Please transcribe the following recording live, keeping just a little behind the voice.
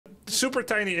super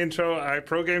tiny intro. I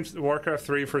pro-gamed Warcraft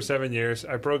 3 for 7 years.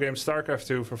 I pro-gamed StarCraft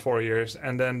 2 for 4 years.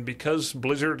 And then because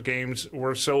Blizzard games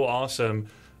were so awesome,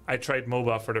 I tried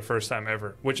MOBA for the first time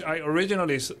ever, which I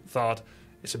originally thought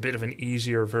is a bit of an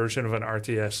easier version of an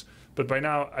RTS. But by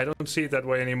now, I don't see it that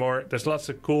way anymore. There's lots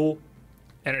of cool,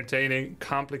 entertaining,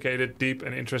 complicated, deep,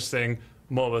 and interesting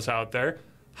MOBAs out there.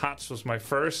 HATS was my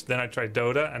first, then I tried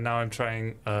Dota, and now I'm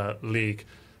trying League.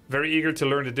 Very eager to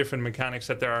learn the different mechanics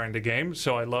that there are in the game.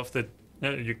 So I love that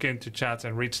you came to chat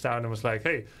and reached out and was like,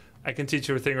 hey, I can teach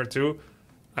you a thing or two.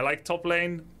 I like top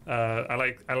lane. I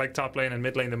like top lane and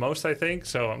mid lane the most, I think.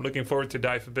 So I'm looking forward to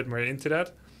dive a bit more into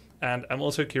that. And I'm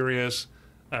also curious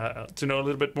to know a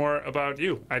little bit more about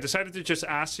you. I decided to just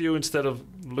ask you instead of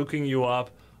looking you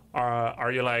up.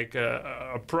 Are you like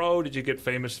a pro? Did you get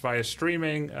famous via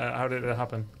streaming? How did it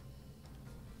happen?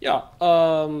 Yeah,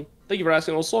 thank you for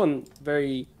asking also, and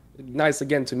very nice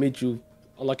again to meet you.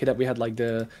 Lucky that we had like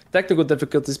the technical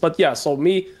difficulties, but yeah, so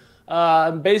me,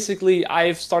 basically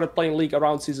I've started playing League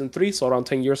around season 3, so around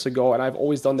 10 years ago, and I've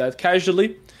always done that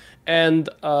casually. And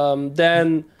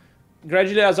then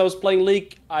gradually as I was playing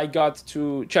League, I got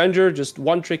to Challenger, just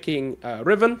one-tricking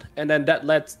Riven, and then that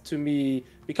led to me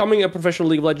becoming a professional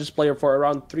League of Legends player for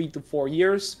around 3 to 4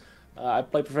 years. I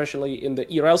played professionally in the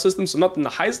ERL system, so not in the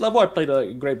highest level, I played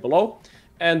a grade below.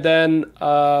 And then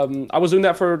I was doing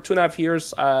that for 2.5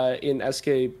 years in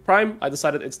SK Prime. I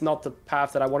decided it's not the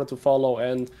path that I wanted to follow.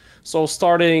 And so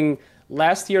starting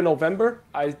last year, November,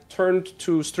 I turned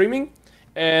to streaming.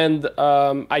 And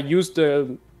I used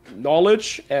the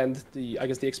knowledge and the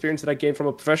experience that I gained from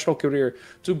a professional career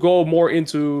to go more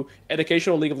into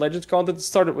educational League of Legends content. It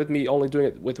started with me only doing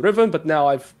it with Riven, but now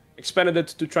I've expanded it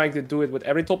to trying to do it with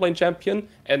every top lane champion.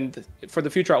 And for the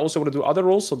future, I also want to do other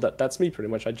roles. So that's me pretty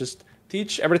much. I just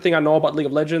teach everything I know about League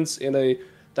of Legends in a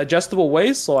digestible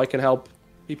way so I can help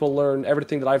people learn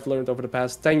everything that I've learned over the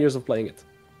past 10 years of playing it.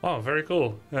 Oh, very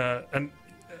cool. And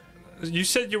you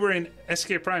said you were in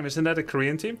SK Prime. Isn't that a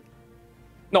Korean team?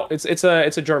 No, it's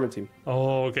a German team.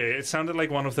 Oh, okay. It sounded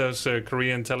like one of those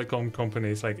Korean telecom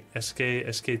companies, like SK,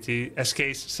 SKT,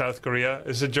 SK South Korea.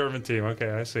 It's a German team. Okay,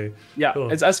 I see. Yeah, cool.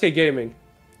 It's SK Gaming.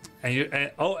 And you?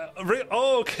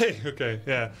 Okay.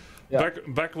 Yeah.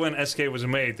 Back when SK was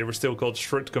made, they were still called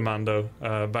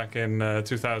Schrittkommando. Back in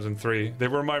 2003, they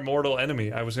were my mortal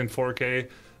enemy. I was in 4K.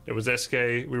 It was SK.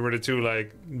 We were the two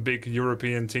like big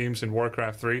European teams in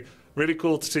Warcraft 3. Really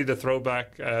cool to see the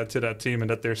throwback to that team and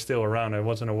that they're still around. I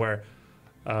wasn't aware.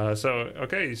 So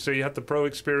you had the pro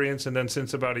experience, and then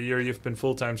since about a year, you've been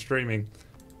full-time streaming.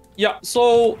 Yeah,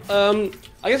 so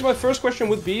I guess my first question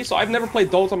would be, so I've never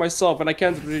played Dota myself, and I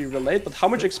can't really relate, but how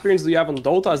much experience do you have on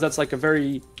Dota? As that's like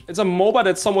it's a MOBA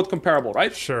that's somewhat comparable,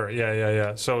 right? Sure,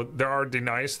 yeah. So there are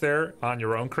denies there on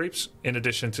your own creeps, in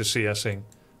addition to CSing,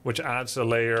 which adds a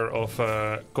layer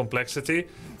of complexity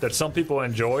that some people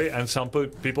enjoy and some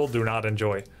people do not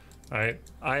enjoy. Right?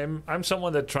 I'm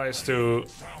someone that tries to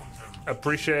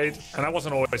appreciate, and I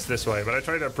wasn't always this way, but I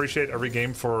try to appreciate every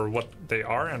game for what they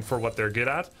are and for what they're good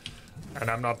at. And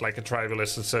I'm not like a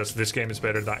tribalist that says this game is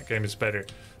better, that game is better.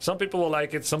 Some people will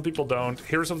like it, some people don't.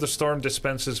 Heroes of the Storm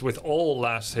dispenses with all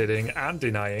last hitting and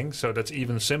denying, so that's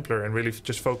even simpler and really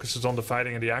just focuses on the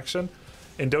fighting and the action.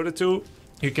 In Dota 2,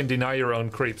 you can deny your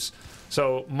own creeps.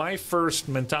 So my first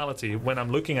mentality when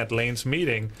I'm looking at lanes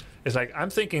meeting is like, I'm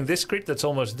thinking this creep that's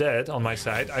almost dead on my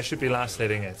side, I should be last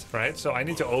hitting it, right? So I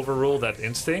need to overrule that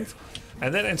instinct.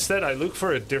 And then instead I look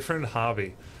for a different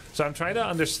hobby. So I'm trying to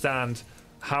understand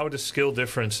how the skill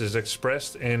difference is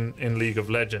expressed in League of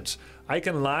Legends. I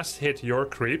can last hit your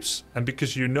creeps, and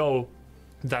because you know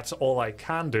that's all I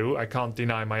can do, I can't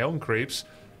deny my own creeps,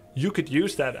 you could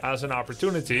use that as an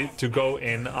opportunity to go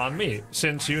in on me.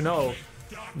 Since you know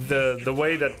the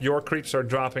way that your creeps are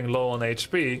dropping low on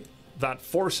HP, that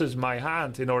forces my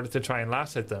hand in order to try and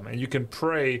last hit them. And you can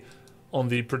prey on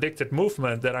the predicted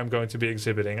movement that I'm going to be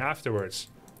exhibiting afterwards.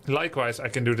 Likewise, I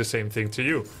can do the same thing to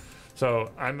you.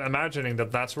 So I'm imagining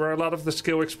that that's where a lot of the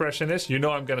skill expression is. You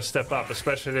know I'm going to step up,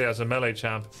 especially as a melee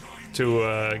champ,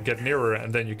 to get nearer,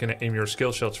 and then you can aim your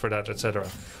skill shots for that, etc.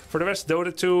 For the rest,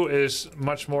 Dota 2 is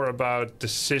much more about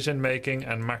decision making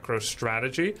and macro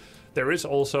strategy. There is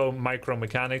also micro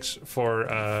mechanics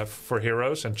for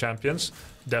heroes and champions,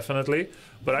 definitely.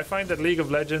 But I find that League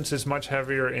of Legends is much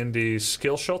heavier in the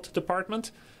skill shot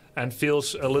department, and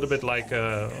feels a little bit like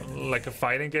a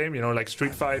fighting game, you know, like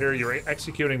Street Fighter. You're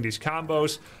executing these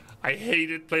combos. I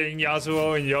hated playing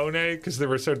Yasuo and Yone because they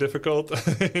were so difficult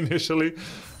initially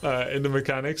in the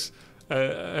mechanics.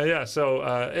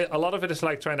 A lot of it is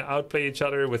like trying to outplay each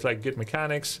other with like good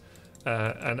mechanics,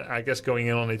 and I guess going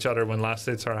in on each other when last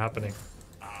hits are happening.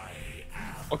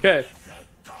 Okay.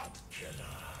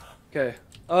 Okay.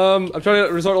 I'm trying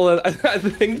to resort all that.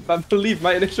 I believe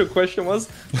my initial question was,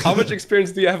 how much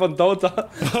experience do you have on Dota?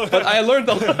 But I learned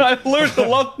a lot. I learned a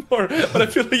lot more. But I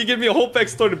feel like you gave me a whole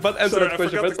backstory but answer that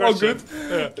question. But it's all good.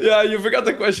 Yeah, you forgot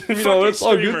the question. You know, it's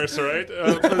all good. Right?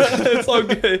 It's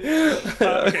okay.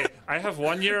 Okay, I have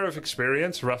 1 year of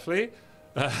experience roughly.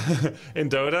 In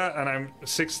Dota, and I'm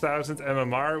 6,000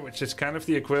 MMR, which is kind of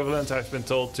the equivalent, I've been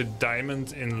told, to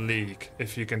Diamond in League,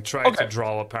 if you can try to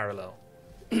draw a parallel.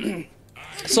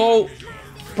 So,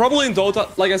 probably in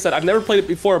Dota, like I said, I've never played it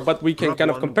before, but we can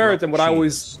kind of compare it, and what I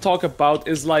always talk about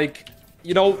is like,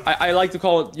 you know, I like to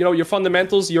call it, you know, your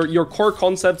fundamentals, your core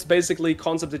concepts, basically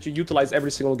concepts that you utilize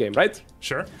every single game, right?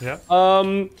 Sure, yeah.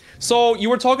 So you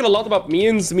were talking a lot about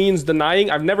means denying.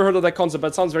 I've never heard of that concept, but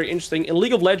it sounds very interesting. In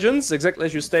League of Legends, exactly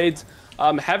as you state,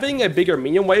 having a bigger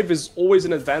minion wave is always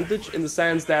an advantage in the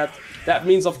sense that that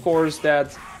means, of course,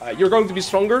 that you're going to be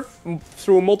stronger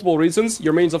through multiple reasons.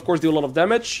 Your minions, of course, do a lot of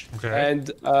damage,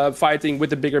 and fighting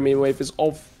with the bigger minion wave is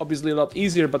obviously a lot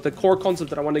easier, but the core concept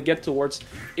that I want to get towards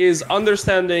is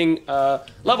understanding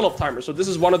level up timer. So this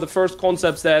is one of the first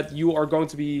concepts that you are going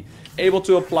to be able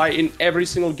to apply in every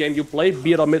single game you play,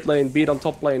 be it on mid lane, be it on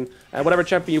top lane, and whatever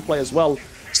champion you play as well.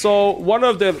 So one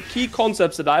of the key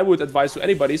concepts that I would advise to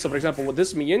anybody, so for example with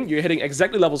this minion, you're hitting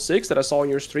exactly level 6 that I saw in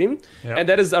your stream, and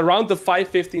that is around the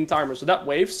 5:15 timer. So that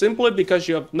wave, simply because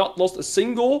you have not lost a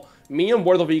single minion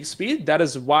worth of EXP, that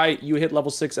is why you hit level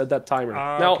 6 at that timer.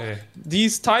 Now,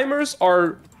 these timers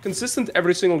are consistent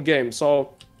every single game,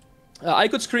 so I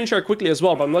could screen share quickly as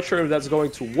well, but I'm not sure if that's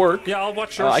going to work. Yeah, I'll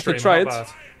watch your stream. I could try it.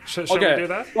 Shall we do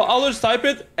that? Well, I'll just type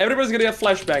it. Everybody's gonna get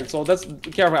flashbang, so that's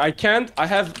careful. I can't. I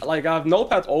have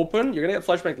Notepad open. You're gonna get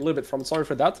flashbang a little bit from. Sorry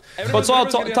for that. But so I'll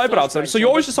type it out. So you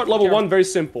always just start level 1, very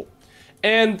simple.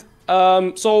 And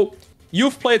so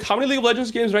you've played how many League of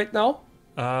Legends games right now?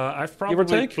 I've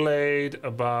probably played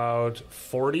about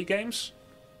 40 games.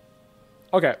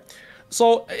 Okay.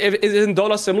 So, is it in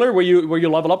Dota similar, where you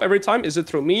level up every time? Is it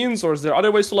through means, or is there other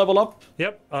ways to level up?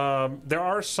 Yep, there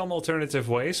are some alternative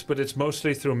ways, but it's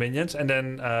mostly through minions, and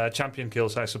then champion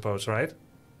kills, I suppose, right?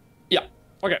 Yeah.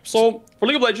 Okay, so for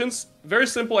League of Legends, very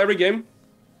simple every game.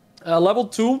 Level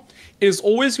 2 is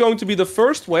always going to be the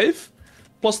first wave,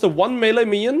 plus the 1 melee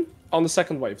minion on the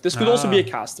second wave. This could also be a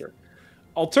caster.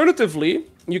 Alternatively,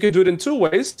 you can do it in 2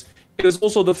 ways. It is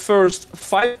also the first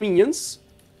 5 minions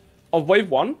of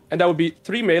wave 1, and that would be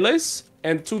 3 melees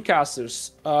and 2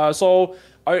 casters. So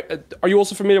are you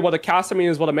also familiar what a caster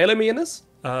minion is, what a melee minion is?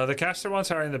 The caster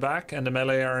ones are in the back and the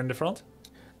melee are in the front?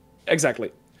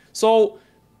 Exactly. So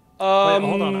wait,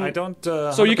 hold on, I don't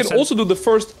so you can also do the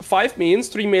first 5 minions,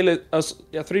 3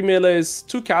 melees,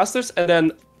 2 casters, and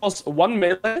then plus 1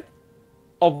 melee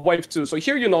of wave 2. So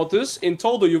here you notice, in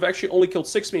total you've actually only killed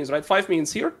 6 minions, right? 5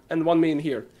 minions here and 1 minion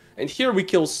here. And here we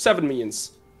kill 7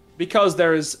 minions. Because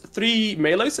there is 3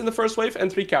 melees in the first wave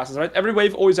and 3 casters, right? Every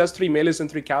wave always has 3 melees and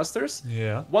 3 casters.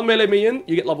 Yeah. 1 melee minion,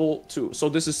 you get level 2. So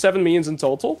this is 7 minions in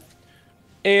total.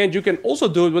 And you can also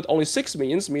do it with only 6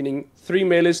 minions, meaning 3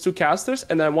 melees, 2 casters,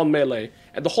 and then 1 melee.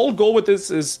 And the whole goal with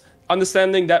this is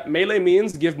understanding that melee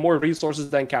minions give more resources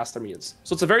than caster minions.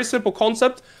 So it's a very simple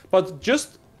concept, but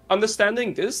just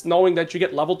understanding this, knowing that you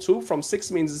get level 2 from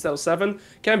 6 minions instead of 7,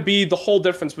 can be the whole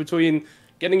difference between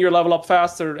getting your level up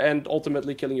faster and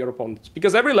ultimately killing your opponent.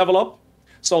 Because every level up,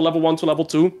 so level 1 to level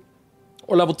 2,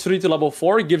 or level 3 to level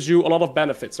 4, gives you a lot of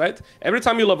benefits, right? Every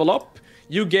time you level up,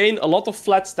 you gain a lot of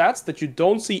flat stats that you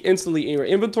don't see instantly in your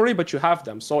inventory, but you have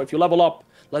them. So if you level up,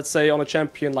 let's say on a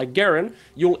champion like Garen,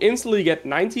 you'll instantly get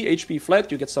 90 HP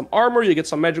flat, you get some armor, you get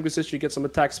some magic resist, you get some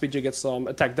attack speed, you get some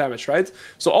attack damage, right?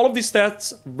 So all of these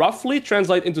stats roughly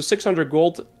translate into 600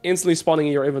 gold instantly spawning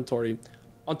in your inventory.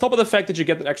 On top of the fact that you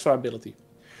get an extra ability.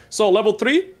 So level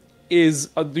 3 is,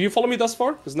 do you follow me thus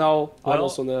far? Because now I'm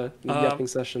also in the yapping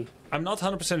session. I'm not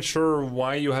 100% sure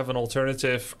why you have an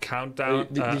alternative countdown.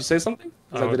 Did you say something?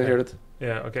 Because I didn't hear it.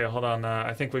 Yeah, okay, hold on.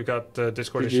 I think we've got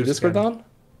Discord issues. Did you Discord down?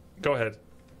 Go ahead.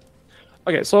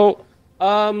 Okay, so,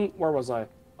 where was I?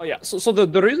 Oh yeah, so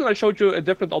the reason I showed you a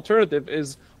different alternative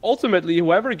is ultimately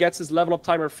whoever gets his level up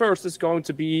timer first is going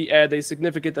to be at a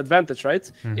significant advantage, right?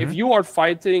 Mm-hmm. If you are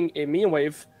fighting a minion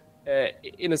wave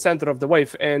in the center of the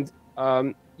wave and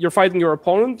you're fighting your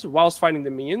opponent whilst fighting the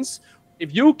minions,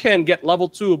 if you can get level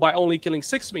 2 by only killing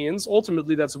 6 minions,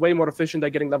 ultimately that's way more efficient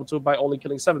than getting level 2 by only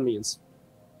killing 7 minions.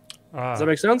 Does that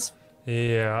make sense?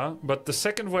 Yeah, but the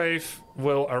second wave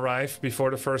will arrive before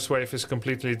the first wave is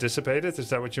completely dissipated. Is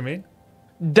that what you mean?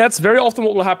 That's very often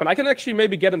what will happen. I can actually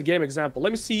maybe get a game example.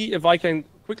 Let me see if I can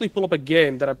quickly pull up a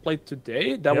game that I played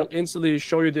today that will instantly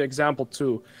show you the example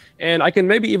too. And I can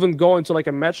maybe even go into like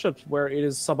a matchup where it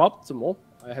is suboptimal.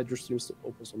 I had your stream still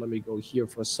open, so let me go here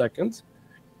for a second.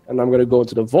 And I'm going to go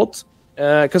into the VOD.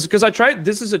 Because I tried,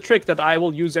 this is a trick that I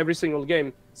will use every single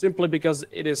game, simply because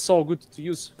it is so good to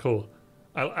use. Cool.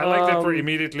 I like that we're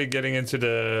immediately getting into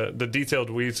the detailed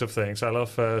weeds of things. I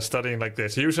love studying like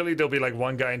this. Usually there'll be like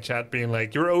one guy in chat being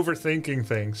like, "You're overthinking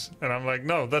things," and I'm like,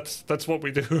 "No, that's what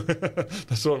we do.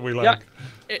 That's what we like."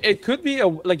 Yeah, it could be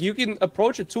like you can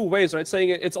approach it two ways, right?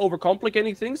 Saying it's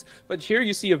overcomplicating things, but here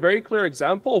you see a very clear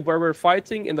example of where we're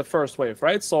fighting in the first wave,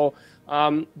 right? So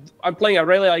I'm playing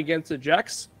Aurelia against the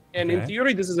Jax. And in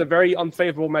theory, this is a very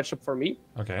unfavorable matchup for me.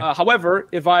 Okay. However,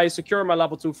 if I secure my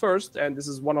level 2 first, and this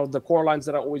is one of the core lines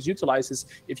that I always utilize, is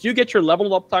if you get your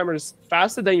level up timers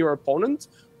faster than your opponent,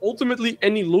 ultimately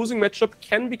any losing matchup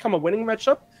can become a winning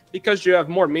matchup because you have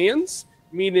more minions,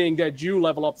 meaning that you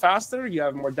level up faster, you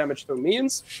have more damage through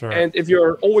minions. Sure. And if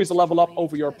you're always a level up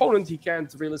over your opponent, he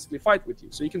can't realistically fight with you.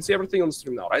 So you can see everything on the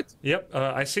stream now, right? Yep.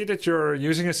 I see that you're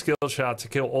using a skill shot to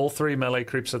kill all 3 melee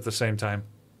creeps at the same time.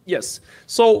 Yes.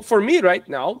 So for me right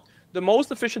now, the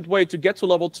most efficient way to get to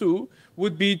level 2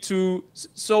 would be to...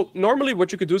 So normally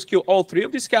what you could do is kill all 3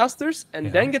 of these casters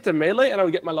and then get the melee and I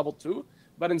would get my level 2.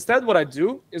 But instead what I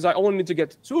do is I only need to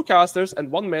get 2 casters and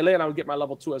 1 melee and I would get my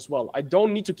level 2 as well. I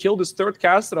don't need to kill this 3rd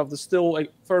caster of the still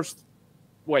first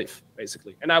wave,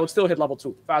 basically. And I would still hit level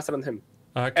 2 faster than him.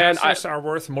 Casters are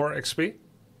worth more XP?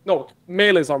 No,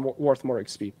 melees are worth more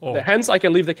XP. Oh. Hence I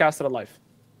can leave the caster alive.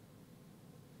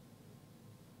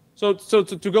 So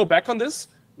to go back on this,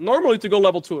 normally to go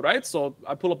level 2, right? So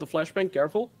I pull up the flashbang,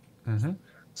 careful.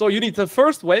 So you need the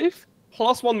first wave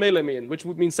plus 1 melee minion, which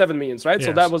would mean 7 minions, right? Yes.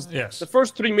 So that was the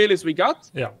first 3 melees we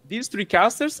got. Yeah. These 3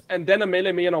 casters, and then a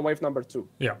melee minion on wave number 2.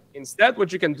 Yeah. Instead,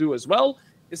 what you can do as well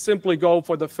is simply go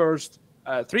for the first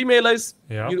 3 melees.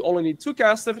 Yeah. You only need 2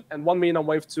 casters and 1 minion on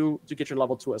wave 2 to get your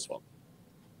level 2 as well.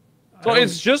 So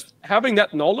it's just having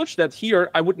that knowledge that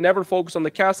here I would never focus on the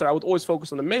caster. I would always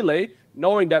focus on the melee,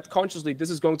 knowing that consciously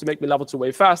this is going to make me level 2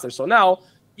 way faster. So now,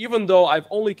 even though I've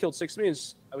only killed 6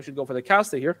 minions, I should go for the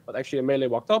caster here, but actually a melee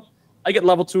walked up. I get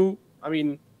level 2, I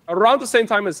mean, around the same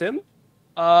time as him.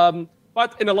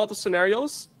 But in a lot of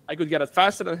scenarios, I could get it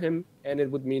faster than him, and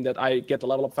it would mean that I get the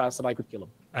level up faster and I could kill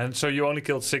him. And so you only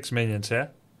killed 6 minions, yeah?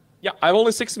 Yeah, I have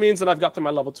only 6 minions and I've got to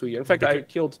my level 2 here. In fact, I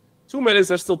killed 2 melees,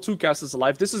 there's still 2 casters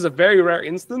alive. This is a very rare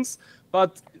instance,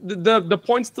 but the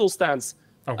point still stands.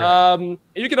 Okay.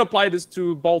 You can apply this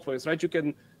to both ways, right? You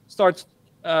can start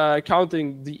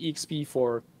counting the EXP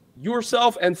for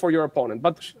yourself and for your opponent.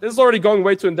 But this is already going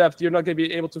way too in depth. You're not going to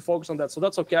be able to focus on that, so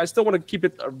that's okay. I still want to keep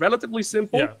it relatively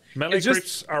simple. Yeah, melee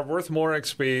creeps are worth more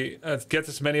XP. Get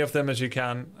as many of them as you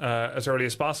can as early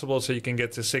as possible, so you can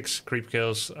get to 6 creep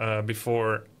kills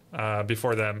before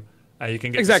them. You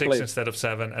can get 6 instead of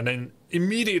 7, and then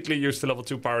immediately use the level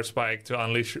 2 power spike to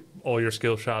unleash all your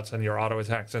skill shots and your auto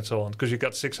attacks and so on, because you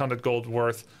got 600 gold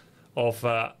worth of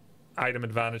item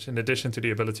advantage in addition to the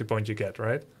ability point you get,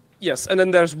 right? Yes, and then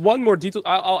there's one more detail.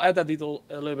 I'll add that detail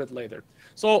a little bit later.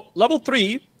 So level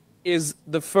 3 is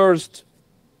the first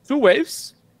 2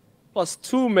 waves plus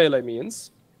 2 melee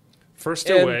minions. First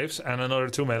 2 waves and another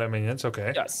 2 melee minions,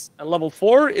 okay. Yes, and level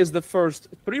 4 is the first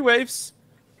 3 waves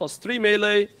plus 3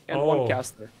 melee and 1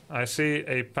 caster. I see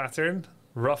a pattern,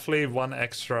 roughly 1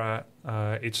 extra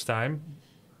each time.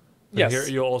 But yes. Here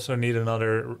you also need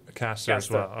another caster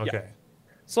as well. Okay. Yeah.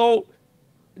 So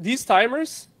these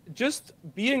timers, just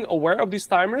being aware of these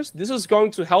timers, this is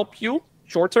going to help you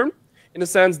short term, in the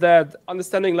sense that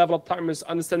understanding level up timers,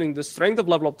 understanding the strength of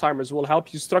level up timers will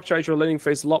help you structure out your laning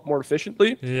phase a lot more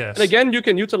efficiently. Yes. And again, you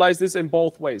can utilize this in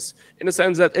both ways, in the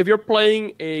sense that if you're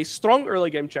playing a strong early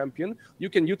game champion, you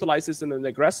can utilize this in an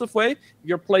aggressive way. If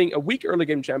you're playing a weak early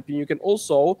game champion, you can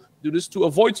also do this to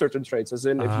avoid certain traits, as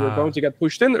in if you're going to get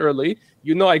pushed in early,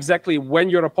 you know exactly when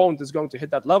your opponent is going to hit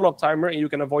that level up timer and you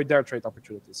can avoid their trait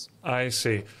opportunities. I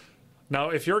see. Now,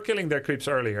 if you're killing their creeps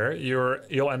earlier,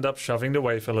 you'll end up shoving the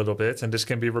wave a little bit, and this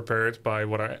can be repaired by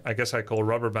what I guess I call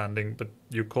rubber banding, but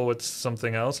you call it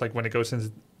something else, like when it goes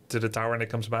into the tower and it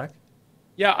comes back?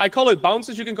 Yeah, I call it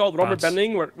bounces. You can call it rubber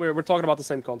bending. We're talking about the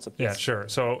same concept. Yeah, yes. sure.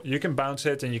 So you can bounce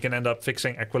it, and you can end up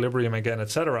fixing equilibrium again,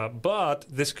 etc. But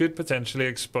this could potentially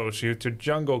expose you to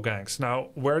jungle ganks.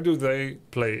 Now, where do they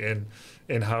play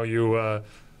in how you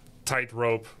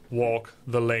tightrope walk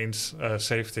the lane's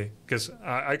safety? Because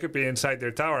I could be inside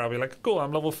their tower. I'll be like, cool,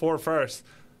 I'm level 4 first.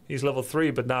 He's level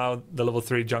 3, but now the level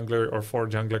 3 jungler or 4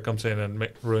 jungler comes in and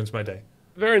ruins my day.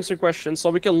 Very interesting question. So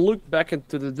we can look back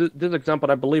into this example.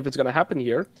 I believe it's going to happen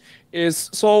here.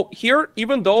 So here,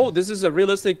 even though this is a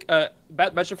realistic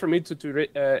bad matchup for me to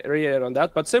reiterate on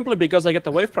that, but simply because I get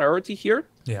the wave priority here.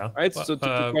 Yeah. Right. So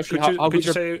to question could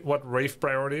you say what wave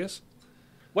priority is?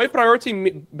 Wave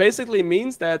priority basically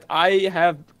means that I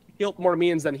have killed more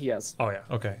minions than he has. Oh, yeah.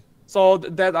 Okay. So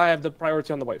that I have the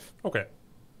priority on the wave. Okay.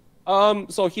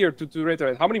 So here, to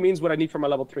reiterate, how many minions would I need for my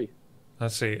level 3?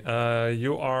 Let's see.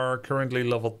 You are currently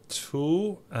level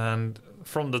 2, and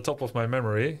from the top of my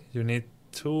memory, you need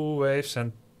 2 waves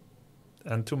and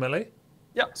 2 melee?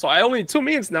 Yeah, so I only need 2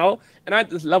 minions now, and I'm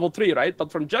at level 3, right?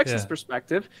 But from Jax's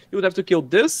perspective, you would have to kill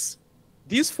these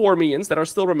 4 minions that are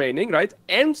still remaining, right?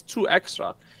 And 2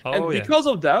 extra. And because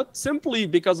of that, simply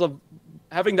because of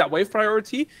having that wave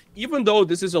priority, even though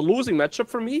this is a losing matchup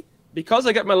for me, because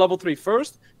I get my level 3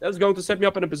 first, that's going to set me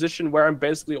up in a position where I'm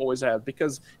basically always ahead.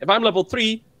 Because if I'm level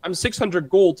 3, I'm 600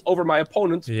 gold over my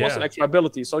opponent, plus an extra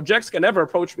ability. So Jax can never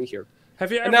approach me here.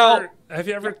 Have you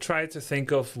ever tried to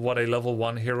think of what a level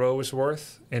 1 hero is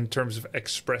worth in terms of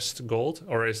expressed gold?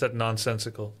 Or is that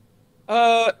nonsensical?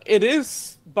 It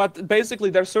is, but basically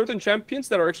there's certain champions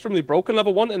that are extremely broken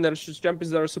level 1, and there's just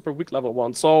champions that are super weak level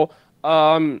 1. So,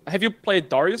 have you played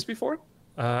Darius before?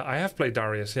 I have played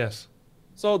Darius, yes.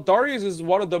 So Darius is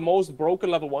one of the most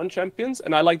broken level 1 champions,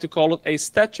 and I like to call it a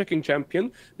stat checking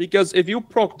champion, because if you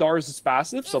proc Darius'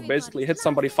 passive, so basically hit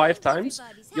somebody 5 times,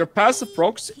 your passive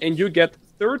procs and you get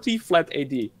 30 flat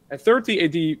AD. And 30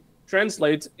 AD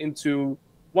translates into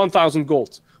 1,000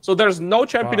 gold. So there's no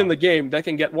champion in the game that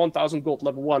can get 1,000 gold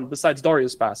level 1 besides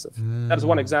Darius' passive. That is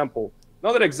one example.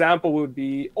 Another example would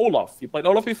be Olaf. You played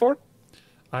Olaf before?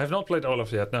 I have not played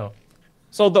Olaf yet, no.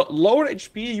 So the lower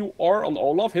HP you are on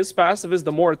Olaf, his passive is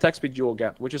the more attack speed you will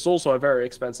get, which is also a very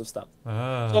expensive stat.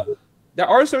 So there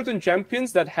are certain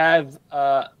champions that have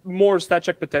more stat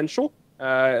check potential,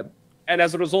 and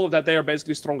as a result of that, they are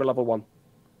basically stronger level 1.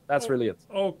 That's really it.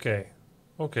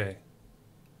 Okay.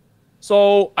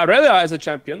 So Aurelia as a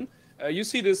champion, you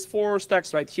see these 4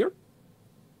 stacks right here.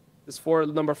 This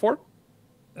number 4.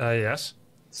 Yes.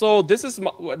 So this is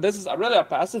Aurelia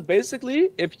passive. Basically,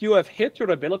 if you have hit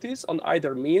your abilities on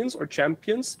either minions or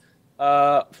champions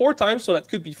 4 times, so that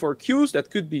could be 4 Qs,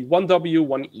 that could be 1W,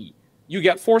 1E. You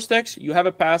get 4 stacks, you have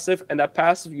a passive, and that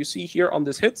passive you see here on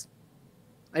this hit,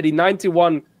 I did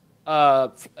 91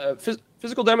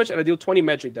 physical damage, and I deal 20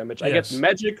 magic damage. I get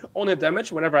magic on a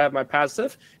damage whenever I have my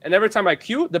passive, and every time I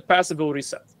Q, the passive will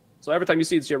reset. So every time you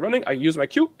see it's here running, I use my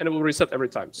Q, and it will reset every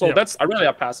time. So that's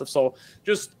Aurelia passive. So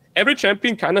just every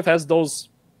champion kind of has those,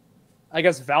 I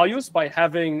guess, values by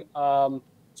having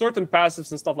certain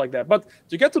passives and stuff like that. But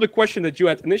to get to the question that you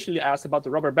had initially asked about the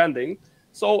rubber banding,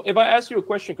 so if I ask you a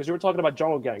question, because you were talking about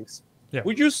jungle ganks,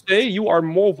 would you say you are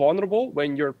more vulnerable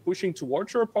when you're pushing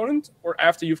towards your opponent or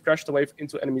after you've crashed the wave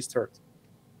into enemy's turret?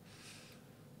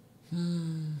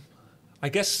 I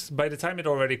guess by the time it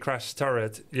already crashed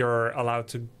turret, you're allowed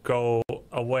to go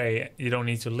away. You don't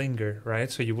need to linger, right?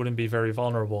 So you wouldn't be very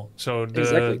vulnerable. So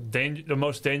the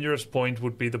most dangerous point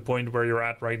would be the point where you're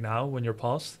at right now when you're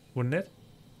paused, wouldn't it?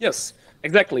 Yes,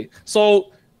 exactly.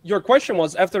 So your question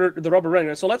was after the rubber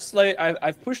banding. So let's say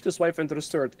I've pushed this wave into the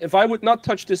turret. If I would not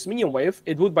touch this minion wave,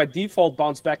 it would by default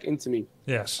bounce back into me.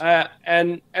 Yes.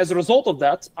 And as a result of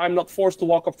that, I'm not forced to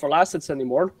walk up for last hits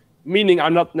anymore, meaning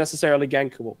I'm not necessarily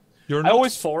gankable. You're not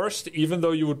always forced, even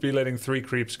though you would be letting 3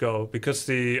 creeps go, because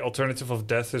the alternative of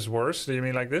death is worse. Do you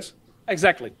mean like this?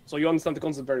 Exactly. So you understand the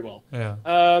concept very well. Yeah.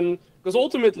 Because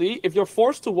ultimately, if you're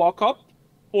forced to walk up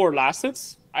for last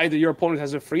hits, either your opponent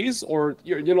has a freeze or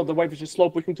the wave is just slow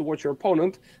pushing towards your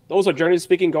opponent. Those are generally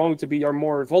speaking going to be your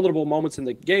more vulnerable moments in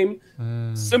the game,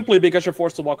 simply because you're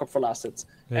forced to walk up for last hits.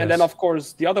 Yes. And then, of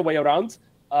course, the other way around,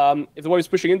 if the wave is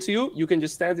pushing into you, you can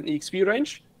just stand in EXP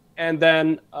range, and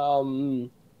then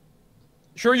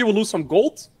sure, you will lose some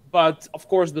gold, but of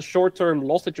course, the short-term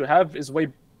loss that you have is way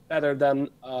better than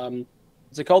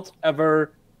what's it called?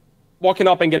 Ever walking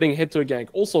up and getting hit to a gank.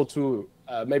 Also, to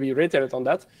maybe reiterate on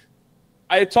that,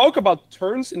 I talk about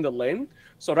turns in the lane.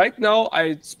 So right now,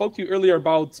 I spoke to you earlier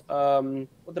about,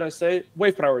 what did I say?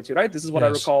 Wave priority, right? This is what I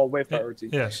recall wave priority.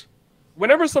 Yes.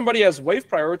 Whenever somebody has wave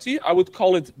priority, I would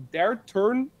call it their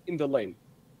turn in the lane.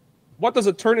 What does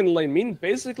a turn in the lane mean?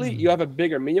 Basically, you have a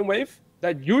bigger minion wave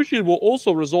that usually will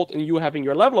also result in you having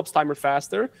your level ups timer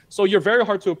faster. So you're very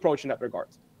hard to approach in that regard.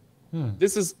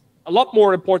 This is a lot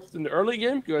more important in the early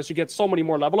game because you get so many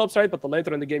more level ups, right? But the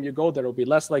later in the game you go, there will be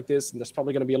less like this, and there's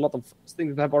probably going to be a lot of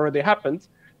things that have already happened.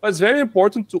 But it's very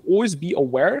important to always be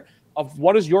aware of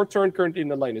what is your turn currently in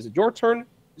the lane. Is it your turn?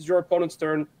 Is it your opponent's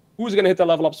turn? Who's going to hit the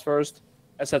level ups first?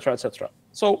 Etc. etc.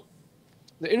 So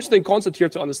the interesting concept here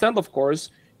to understand, of course,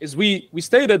 is we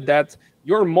stated that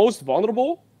you're most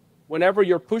vulnerable whenever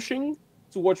you're pushing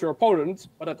towards your opponent,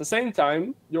 but at the same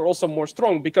time, you're also more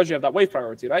strong because you have that wave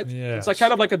priority, right? Yes. It's like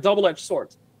kind of like a double-edged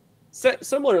sword.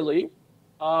 Similarly,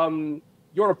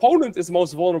 your opponent is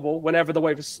most vulnerable whenever the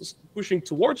wave is pushing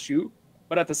towards you.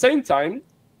 But at the same time,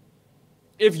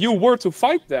 if you were to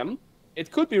fight them,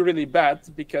 it could be really bad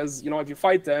because, if you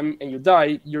fight them and you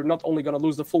die, you're not only going to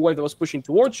lose the full wave that was pushing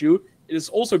towards you, it is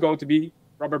also going to be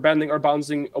rubber banding or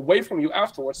bouncing away from you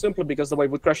afterwards, simply because the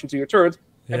wave would crash into your turret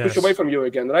and push away from you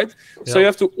again, right? Yep. So you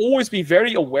have to always be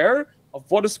very aware of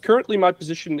what is currently my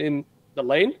position in the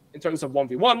lane in terms of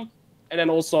 1v1. And then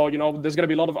also, there's going to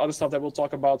be a lot of other stuff that we'll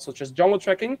talk about, such as jungle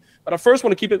tracking. But I first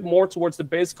want to keep it more towards the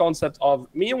base concept of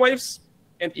minion waves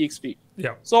and EXP.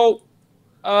 Yeah. So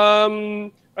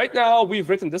right now, we've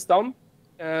written this down.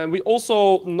 And we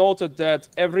also noted that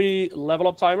every level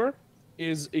up timer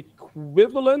is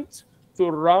equivalent to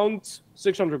around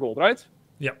 600 gold, right?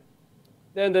 Yeah.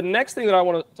 Then the next thing that I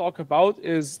want to talk about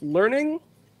is learning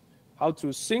how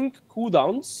to sync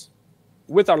cooldowns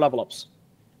with our level ups.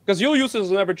 Because you'll use this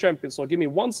as an ever champion, so give me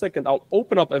 1 second. I'll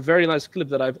open up a very nice clip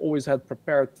that I've always had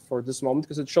prepared for this moment,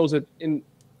 because it shows it in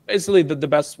basically the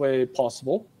best way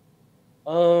possible.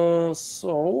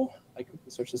 So I can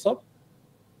search this up.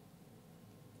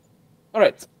 All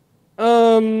right.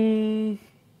 I'm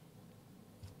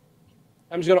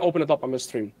just gonna open it up on my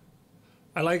stream.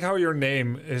 I like how your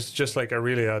name is just like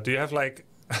Aurelia. Do you have like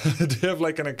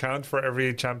an account for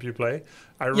every champ you play?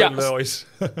 I really always.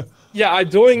 Yeah, I'm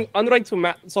doing unranked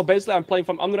to so basically I'm playing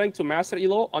from unranked to master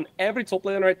elo on every top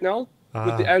laner right now,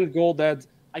 with the end goal that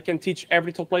I can teach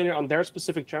every top laner on their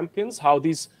specific champions how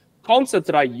these concepts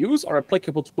that I use are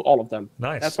applicable to all of them.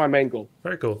 Nice. That's my main goal.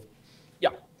 Very cool. Yeah.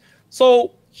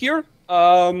 So here,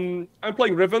 I'm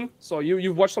playing Riven. So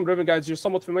you've watched some Riven guys, you're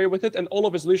somewhat familiar with it, and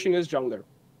Olaf is leashing his jungler.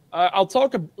 I'll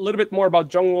talk a little bit more about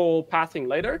jungle pathing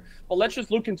later, but let's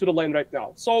just look into the lane right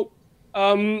now. So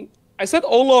I said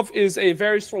Olaf is a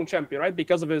very strong champion, right?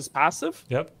 Because of his passive.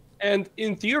 Yep. And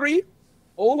in theory,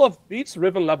 Olaf beats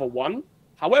Riven level 1.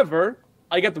 However,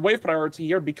 I get the wave priority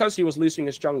here because he was leashing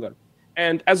his jungler.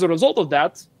 And as a result of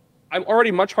that, I'm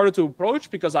already much harder to approach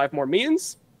because I have more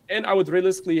minions, and I would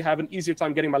realistically have an easier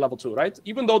time getting my level 2, right?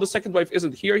 Even though the second wave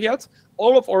isn't here yet,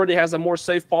 Olaf already has a more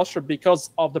safe posture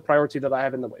because of the priority that I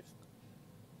have in the wave.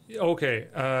 Okay,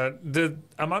 the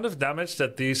amount of damage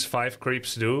that these 5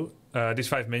 creeps do, these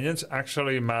 5 minions,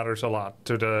 actually matters a lot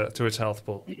to its health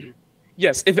pool.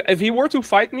 Yes, if he were to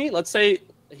fight me, let's say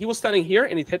he was standing here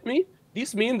and it hit me,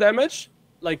 these minion damage,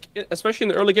 like especially in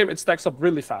the early game, it stacks up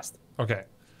really fast. Okay,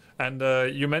 and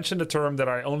you mentioned a term that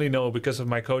I only know because of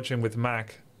my coaching with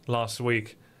Mac last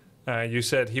week. You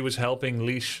said he was helping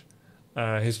leash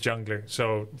his jungler.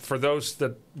 So for those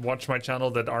that watch my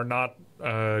channel that are not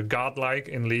godlike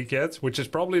in League yet, which is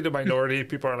probably the minority,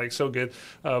 people are like so good,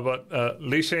 but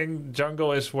leashing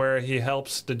jungle is where he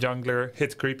helps the jungler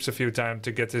hit creeps a few times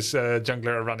to get his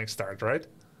jungler a running start, right?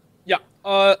 Yeah,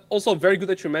 also very good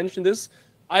that you mentioned this.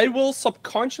 I will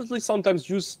subconsciously sometimes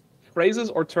use phrases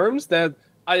or terms that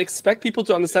I expect people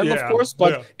to understand, of course,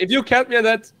 but if you catch me at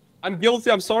that, I'm guilty,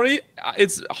 I'm sorry.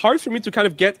 It's hard for me to kind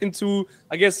of get into,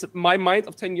 I guess, my mind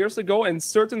of 10 years ago, and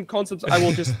certain concepts I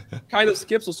will just kind of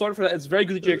skip, so sorry for that. It's very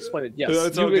good that you explained it. Yes,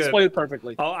 you explained it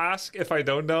perfectly. I'll ask if I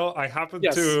don't know. I happen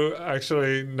to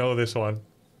actually know this one.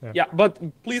 Yeah, but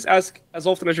please ask as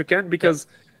often as you can, because,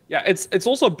 it's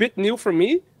also a bit new for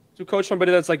me to coach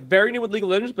somebody that's like very new with League of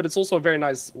Legends, but it's also a very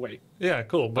nice way. Yeah,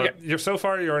 cool. But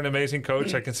you're an amazing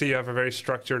coach. I can see you have a very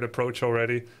structured approach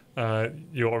already.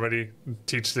 You already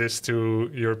teach this to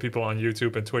your people on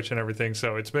YouTube and Twitch and everything,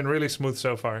 so it's been really smooth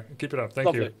so far. Keep it up.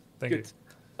 Thank you. Thank you.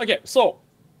 Okay, so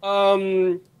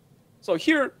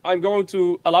here I'm going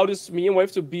to allow this minion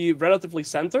wave to be relatively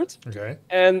centered. Okay.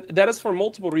 And that is for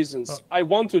multiple reasons. I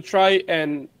want to try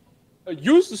and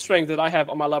use the strength that I have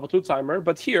on my level 2 timer,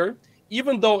 but here,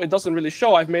 even though it doesn't really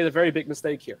show, I've made a very big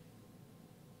mistake here.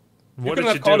 What did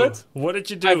you do? What did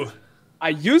you do? I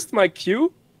used my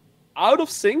Q out of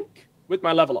sync with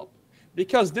my level up,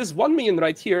 because this 1 minion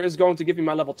right here is going to give me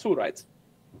my level 2, right?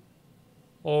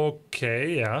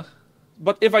 Okay, yeah.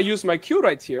 But if I use my Q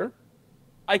right here,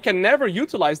 I can never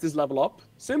utilize this level up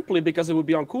simply because it would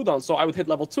be on cooldown. So I would hit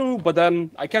level 2, but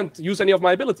then I can't use any of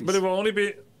my abilities. But it will only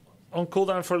be on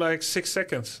cooldown for like 6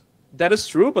 seconds. That is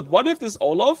true, but what if this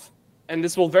Olaf, and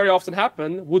this will very often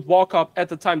happen, would walk up at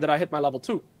the time that I hit my level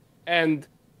 2? And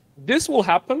this will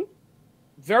happen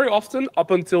very often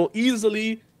up until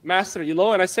easily Master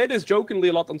Elo. And I say this jokingly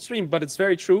a lot on stream, but it's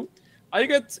very true. I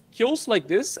get kills like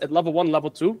this at level 1, level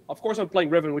 2. Of course, I'm playing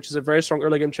Riven, which is a very strong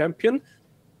early game champion.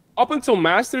 Up until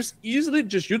Masters, easily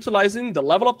just utilizing the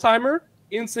level up timer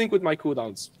in sync with my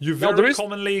cooldowns. You very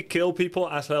commonly kill people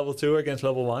as level 2 against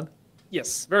level 1?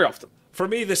 Yes, very often. For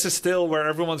me, this is still where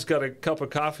everyone's got a cup of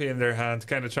coffee in their hand,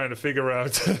 kind of trying to figure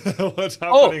out what's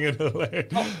happening in the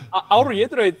lane. I'll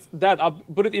reiterate that. I'll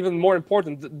put it even more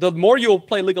important. The more you'll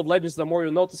play League of Legends, the more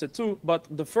you'll notice it too. But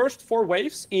the first 4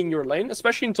 waves in your lane,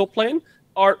 especially in top lane,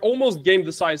 are almost game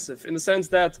decisive in the sense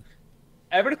that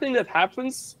everything that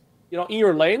happens, in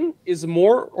your lane is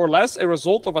more or less a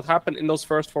result of what happened in those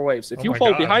first 4 waves. If you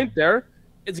fall behind there,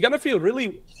 it's gonna feel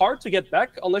really hard to get back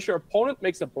unless your opponent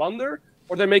makes a blunder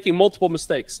or they're making multiple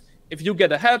mistakes. If you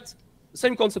get ahead, the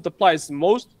same concept applies.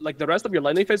 The rest of your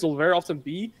laning phase will very often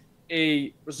be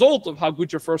a result of how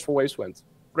good your first 4 waves went.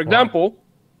 For example,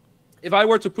 if I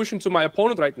were to push into my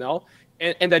opponent right now,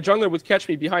 and that jungler would catch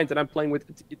me behind, and I'm playing with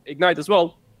Ignite as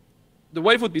well, the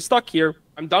wave would be stuck here.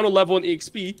 I'm down a level in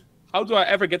EXP. How do I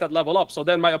ever get that level up? So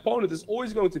then my opponent is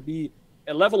always going to be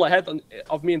a level ahead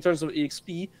of me in terms of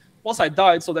EXP. Plus I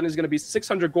died, so then it's going to be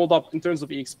 600 gold up in terms of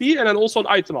EXP, and then also an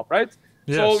item up, right?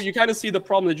 Yes. So you kind of see the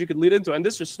problem that you could lead into, and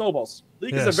this just snowballs.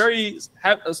 League is a very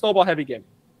snowball-heavy game.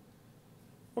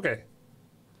 Okay.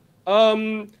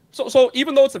 So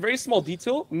even though it's a very small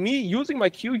detail, me using my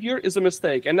Q here is a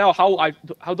mistake. And now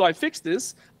how do I fix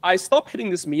this? I stop hitting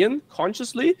this minion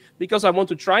consciously because I want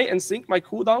to try and sync my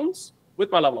cooldowns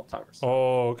with my level up timers.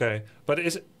 Oh, okay. But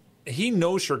he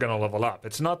knows you're going to level up.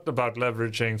 It's not about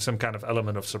leveraging some kind of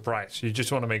element of surprise. You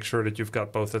just want to make sure that you've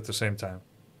got both at the same time.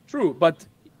 True, but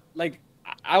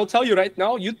I'll tell you right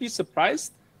now, you'd be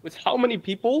surprised with how many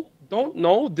people don't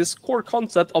know this core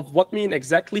concept of what mean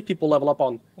exactly people level up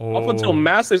on. Up until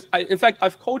masters. In fact,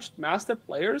 I've coached master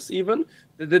players even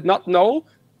that did not know.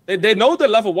 They know the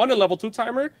level 1 and level 2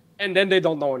 timer, and then they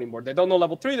don't know anymore. They don't know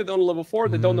level 3, they don't know level 4,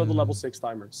 they don't know the level 6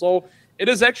 timer. So it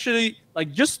is actually,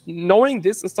 just knowing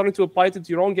this and starting to apply it to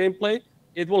your own gameplay,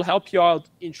 it will help you out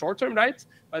in short term, right?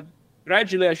 But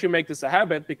gradually, I should make this a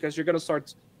habit because you're going to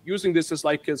start using this as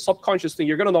a subconscious thing.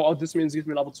 You're going to know, this means gives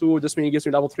me level 2, this means gives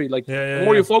me level 3. The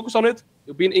more you focus on it,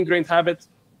 it'll be an ingrained habit,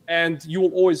 and you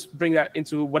will always bring that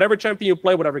into whatever champion you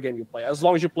play, whatever game you play. As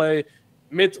long as you play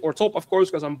mid or top, of course,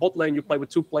 because on bot lane, you play with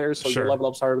 2 players, so your level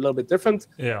ups are a little bit different.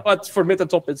 Yeah. But for mid and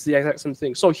top, it's the exact same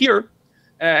thing. So here,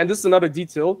 and this is another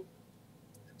detail.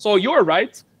 So you're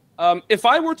right. If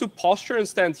I were to posture and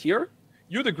stand here,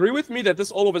 you'd agree with me that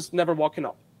this Olaf is never walking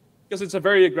up because it's a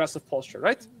very aggressive posture,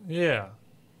 right? Yeah.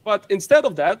 But instead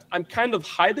of that, I'm kind of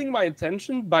hiding my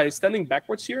intention by standing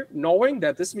backwards here, knowing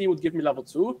that this me would give me level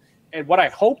 2. And what I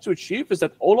hope to achieve is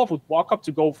that Olaf would walk up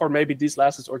to go for maybe these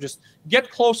lasts or just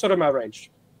get closer to my range.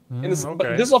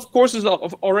 But this, of course, is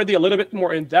already a little bit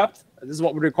more in depth. This is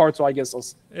what we record to, I guess,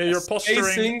 as you're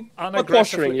posturing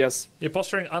posturing, yes. You're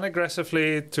posturing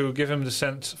unaggressively to give him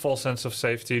the false sense of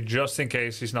safety, just in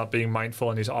case he's not being mindful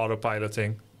and he's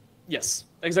autopiloting. Yes,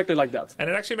 exactly like that. And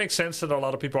it actually makes sense that a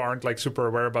lot of people aren't super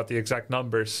aware about the exact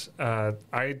numbers.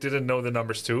 I didn't know the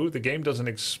numbers too. The game doesn't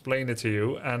explain it to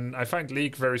you. And I find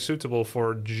League very suitable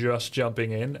for just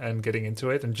jumping in and getting into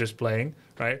it and just playing,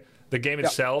 right? The game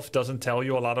itself doesn't tell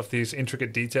you a lot of these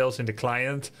intricate details in the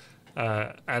client.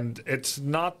 And it's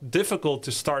not difficult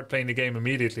to start playing the game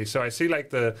immediately. So I see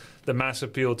the mass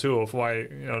appeal too of why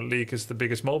League is the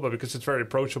biggest MOBA, because it's very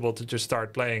approachable to just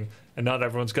start playing, and not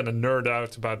everyone's going to nerd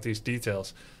out about these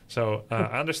details. So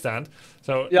I understand.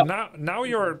 So now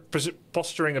you're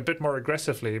posturing a bit more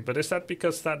aggressively, but is that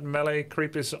because that melee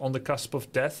creep is on the cusp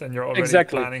of death and you're already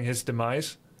planning his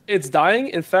demise? It's dying.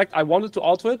 In fact, I wanted to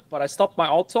auto it, but I stopped my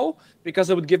auto because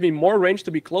it would give me more range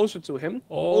to be closer to him.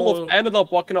 Olaf ended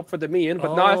up walking up for the minion,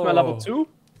 but now I have my level 2.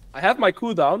 I have my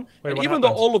cooldown, and even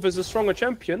though Olaf is a stronger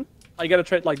champion, I get a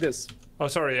trait like this. Oh,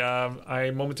 sorry.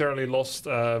 I momentarily lost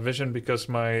vision because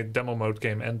my demo mode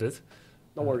game ended.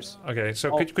 No worries. Okay,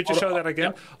 so could you show that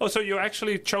again? Yeah. Oh, so you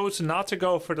actually chose not to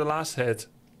go for the last hit.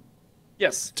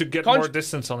 Yes. To get more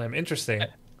distance on him. Interesting.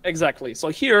 Exactly. So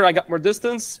here I got more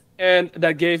distance, and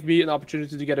that gave me an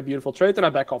opportunity to get a beautiful trait, and I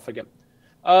back off again.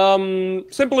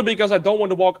 Simply because I don't want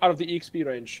to walk out of the EXP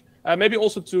range. Maybe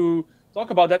also to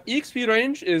talk about that, EXP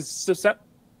range is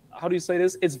how do you say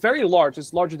this? It's very large.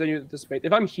 It's larger than you anticipate.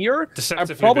 If I'm here, I'm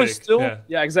probably still...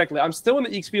 Yeah, exactly. I'm still in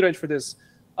the EXP range for this.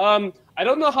 I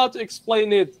don't know how to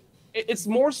explain it. It's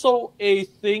more so a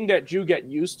thing that you get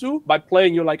used to by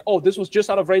playing. You're like, oh, this was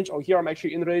just out of range. Oh, here I'm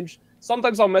actually in range.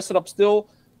 Sometimes I'll mess it up still.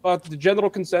 But the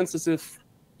general consensus is,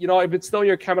 if it's still in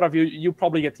your camera view, you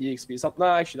probably get the EXP. So, no,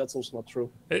 actually, that's also not true.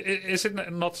 Is it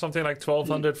not something like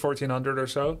 1200, 1400 or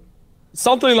so?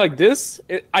 Something like this.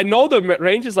 I know the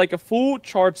range is like a full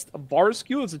charged Varus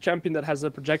Q. It's a champion that has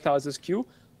a projectile as his Q.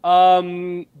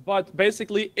 But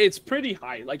basically, it's pretty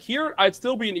high. Like here, I'd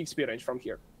still be in EXP range from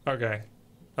here. Okay.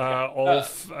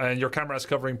 And your camera is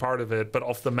covering part of it, but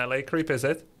off the melee creep, is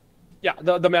it? Yeah,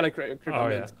 the melee creep. Oh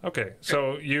yeah. Okay.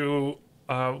 So you,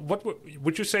 what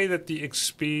would you say that the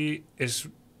XP is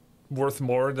worth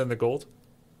more than the gold?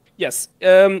 Yes,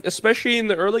 especially in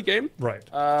the early game. Right.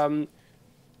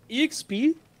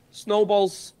 EXP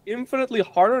snowballs infinitely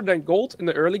harder than gold in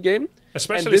the early game.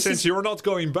 Especially since you're not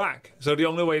going back. So the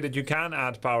only way that you can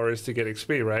add power is to get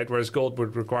XP, right? Whereas gold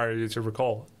would require you to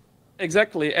recall.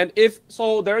 Exactly. And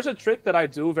there's a trick that I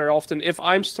do very often. If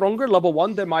I'm stronger level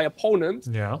 1 than my opponent,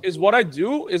 is what I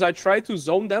do is I try to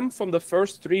zone them from the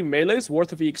first 3 melees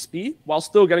worth of EXP while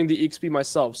still getting the EXP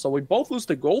myself. So we both lose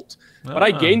the gold, but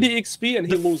I gain the EXP and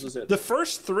he loses it. The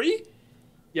first 3?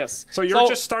 Yes. So you're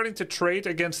just starting to trade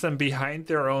against them behind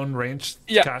their own ranged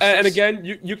casters? And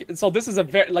again, so this is a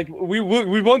very, like, we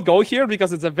won't go here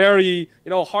because it's a very,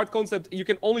 hard concept. You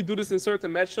can only do this in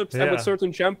certain matchups and with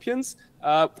certain champions.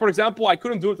 For example, I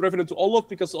couldn't do it Revenant to Olaf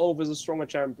because Olaf is a stronger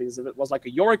champion. If it was like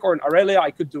a Yorick or an Aurelia,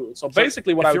 I could do it. So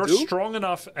basically what I would do... If you're strong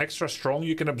enough, extra strong,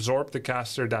 you can absorb the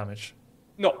caster damage.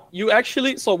 No, you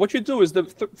actually... So what you do is the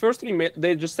first 3,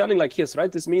 they're just standing like this,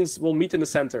 right? This means we'll meet in the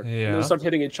center. Yeah. And we'll start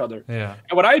hitting each other. Yeah.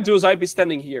 And what I do is I'd be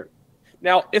standing here.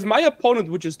 Now, if my opponent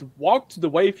would just walk to the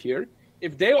wave here,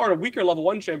 if they are a weaker level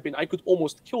 1 champion, I could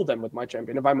almost kill them with my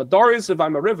champion. If I'm a Darius, if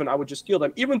I'm a Riven, I would just kill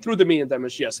them, even through the minion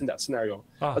damage, yes, in that scenario.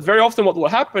 But very often what will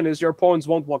happen is your opponents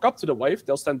won't walk up to the wave,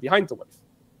 they'll stand behind the wave.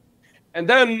 And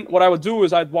then what I would do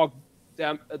is I'd walk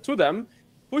to them,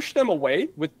 push them away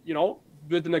with,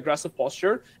 with an aggressive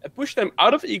posture, and push them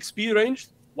out of EXP range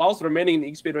whilst remaining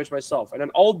in EXP range myself. And then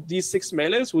all these 6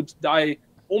 melees would die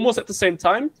almost at the same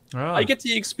time. I get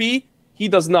the EXP, he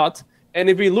does not. And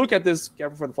if we look at this,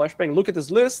 careful for the flashbang, look at this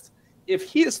list, if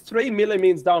he is 3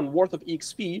 millimeters down worth of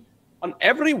EXP, on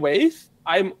every wave,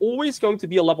 I'm always going to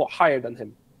be a level higher than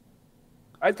him.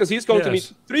 Right? Because he's going to need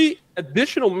 3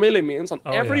 additional millimeters on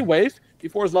every wave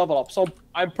before his level up. So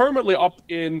I'm permanently up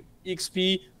in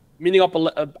EXP, meaning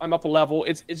I'm up a level.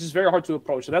 It's just very hard to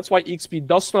approach. So that's why EXP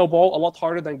does snowball a lot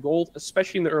harder than gold,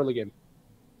 especially in the early game.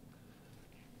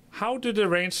 How do the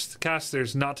ranged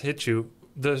casters not hit you?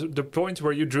 The point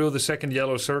where you drew the second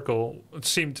yellow circle, it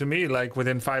seemed to me like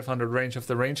within 500 range of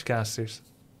the ranged casters.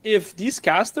 If these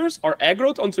casters are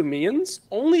aggroed onto minions,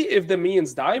 only if the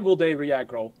minions die will they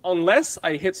re-aggro. Unless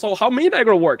I hit... So how minion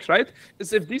aggro works, right?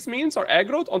 Is if these minions are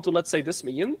aggroed onto, let's say, this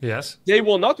minion, they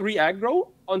will not re-aggro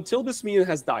until this minion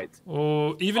has died.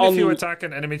 Oh, even if you attack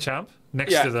an enemy champ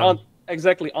next to them?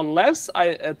 Exactly. Unless I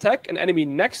attack an enemy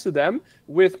next to them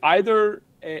with either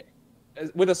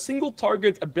with a single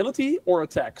target ability or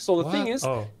attack. So the thing is,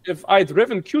 if I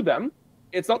driven Q them,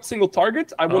 it's not single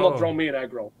target, I will not draw minion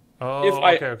aggro. Oh,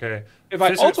 okay. If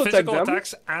I auto attack them,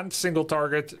 attacks and single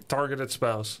targeted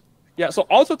spells. Yeah, so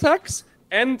auto attacks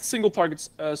and single target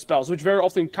spells, which very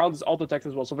often count as auto attacks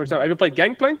as well. So for example, have you played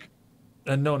Gangplank?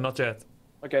 No, not yet.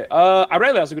 Okay,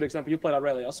 Aurelia is a good example. You played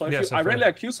Aurelia. So if you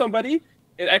Aurelia Q somebody,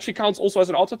 it actually counts also as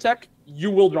an auto attack. You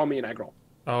will draw me an aggro.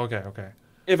 Oh, okay.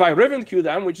 If I Riven Q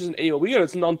them, which is an AoE and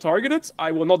it's non-targeted,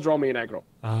 I will not draw me an aggro.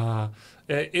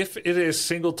 If it is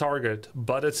single target,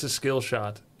 but it's a skill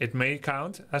shot, it may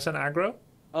count as an aggro?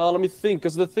 Let me think,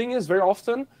 because the thing is very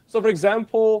often... So for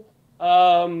example,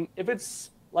 if it's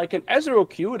like an Ezreal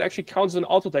Q, it actually counts as an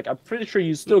auto attack. I'm pretty sure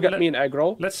you still get me an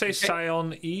aggro. Let's say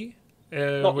Scion E.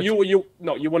 No,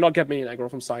 you will not get me an aggro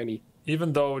from Scion E.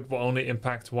 Even though it will only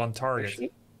impact one target.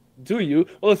 Actually, do you?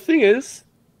 Well, the thing is...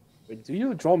 Wait, do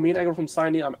you draw me an aggro from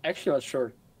Scion E? I'm actually not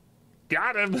sure.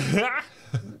 Got him!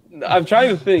 I'm trying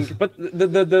to think, but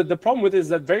the problem with it is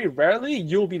that very rarely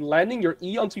you'll be landing your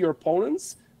E onto your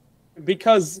opponents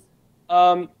because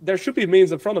there should be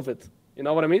minions in front of it. You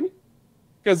know what I mean?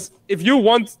 Because if you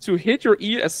want to hit your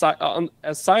E as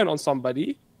Scion on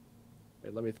somebody,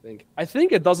 wait, let me think. I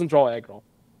think it doesn't draw aggro.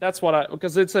 That's what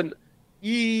because it's an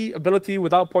E ability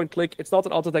without point click. It's not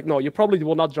an auto attack. No, you probably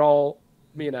will not draw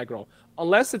me an aggro.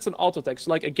 Unless it's an auto attack,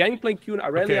 so like a Gangplank Q and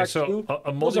Aurelia Q,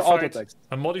 those are auto attacks.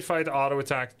 A modified auto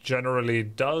attack generally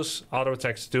does, auto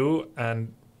attacks do,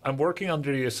 and I'm working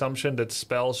under the assumption that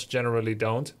spells generally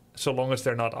don't, so long as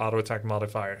they're not auto attack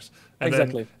modifiers. And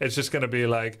then it's just going to be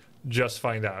like, just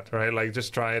find out, right? Like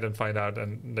just try it and find out,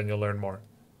 and then you'll learn more.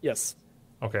 Yes.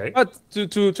 Okay. But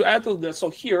to add to this, so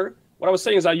here, what I was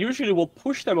saying is I usually will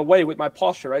push them away with my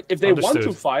posture, right? If they want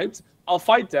to fight, I'll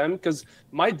fight them because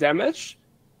my damage...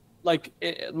 like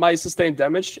my sustained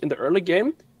damage in the early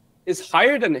game is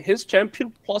higher than his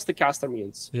champion plus the caster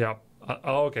minions. Yeah.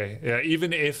 Okay. Yeah.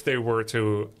 Even if they were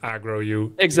to aggro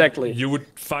you, you would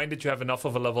find that you have enough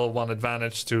of a level 1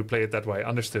 advantage to play it that way.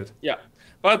 Understood. Yeah,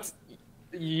 but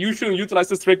you shouldn't utilize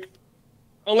this trick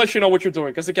Unless you know what you're doing,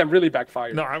 because it can really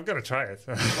backfire. No, I'm gonna try it.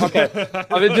 Okay.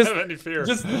 I mean, I don't have any fear.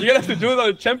 you're gonna have to do it on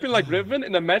a champion like Riven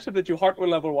in a matchup that you hard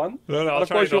win level 1. No, But of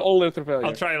course, you'll all live through failure.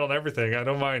 I'll try it on everything. I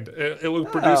don't mind. It will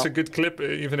produce a good clip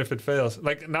even if it fails.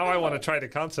 Like now, I want to try the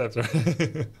concept.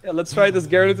 Yeah, let's try this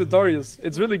Garrett to Darius.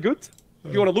 It's really good.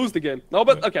 If you want to lose the game. No,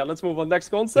 but okay, let's move on. Next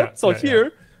concept.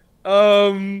 Here,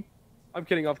 I'm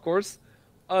kidding, of course.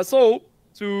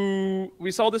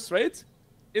 We saw this trade.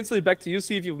 Instantly back to you.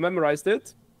 See if you've memorized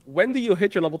it. When do you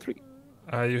hit your level 3?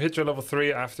 You hit your level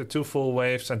 3 after 2 full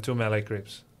waves and 2 melee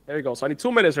creeps. There you go. So I need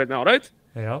 2 minutes right now, right?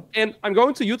 Yeah. And I'm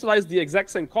going to utilize the exact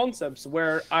same concepts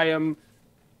where I am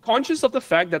conscious of the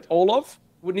fact that Olaf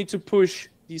would need to push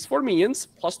these 4 minions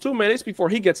plus 2 melees before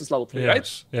he gets his level 3,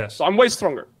 right? Yes. So I'm way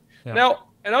stronger. Yeah. Now,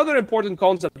 another important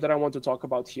concept that I want to talk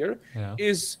about here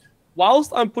is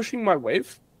whilst I'm pushing my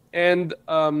wave, and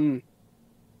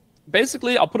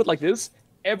basically I'll put it like this,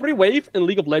 every wave in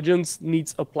League of Legends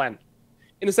needs a plan.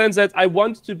 In the sense that I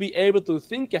want to be able to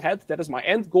think ahead. That is my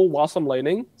end goal whilst I'm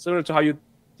laning. Similar to how you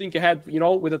think ahead,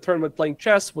 with a tournament playing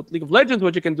chess. With League of Legends,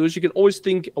 what you can do is you can always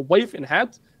think a wave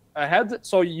ahead.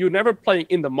 So you're never playing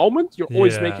in the moment. You're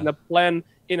always making a plan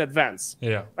in advance.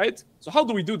 Yeah. Right? So how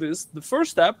do we do this? The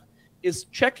first step is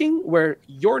checking where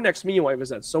your next minion wave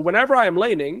is at. So whenever I am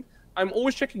laning, I'm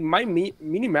always checking my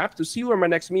mini-map to see where my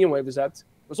next minion wave is at.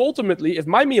 Because ultimately, if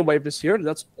my minion wave is here,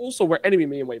 that's also where enemy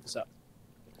minion wave is at.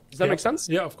 Does that make sense?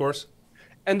 Yeah, of course.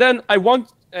 And then I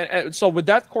want, so with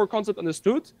that core concept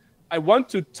understood, I want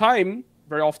to time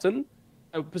very often,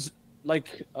 how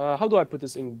do I put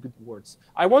this in good words?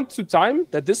 I want to time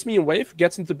that this minion wave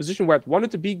gets into the position where I want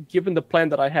it to be given the plan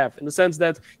that I have. In the sense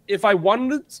that if I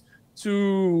wanted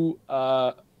to,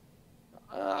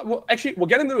 well, actually, we'll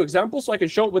get into an example so I can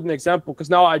show it with an example, because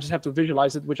now I just have to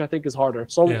visualize it, which I think is harder.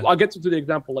 So I'll get to the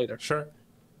example later. Sure.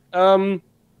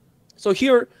 So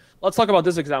here, let's talk about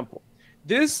this example.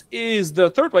 This is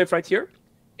the 3rd wave right here.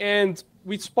 And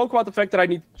we spoke about the fact that I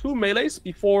need 2 melees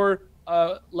before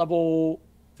level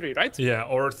 3, right? Yeah,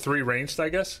 or 3 ranged, I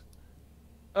guess.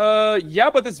 Yeah,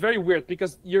 but it's very weird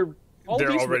because they're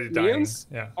these already minions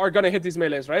dying. are going to hit these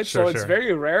melees, right? Sure, so it's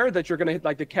very rare that you're going to hit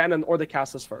like the cannon or the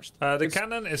casters first. The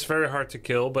cannon is very hard to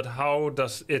kill, but how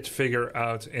does it figure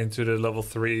out into the level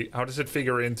 3? How does it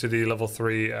figure into the level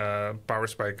 3 power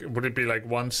spike? Would it be like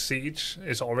one siege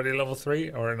is already level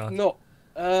 3 or not? No.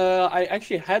 I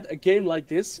actually had a game like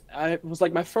this. It was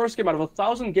like my first game out of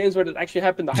 1,000 games where it actually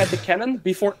happened. I had the cannon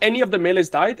before any of the melees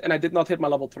died, and I did not hit my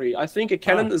level 3. I think a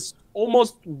cannon is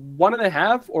almost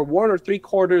 1.5 or 1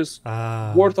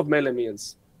 3/4 worth of melee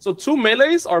minions. So 2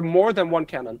 melees are more than 1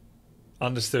 cannon.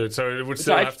 Understood. So it would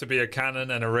still have to be a cannon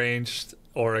and a ranged,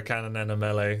 or a cannon and a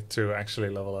melee to actually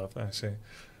level up. I see.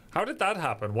 How did that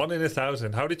happen? 1 in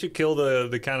 1,000. How did you kill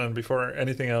the cannon before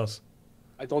anything else?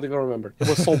 I don't even remember. It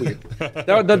was so weird.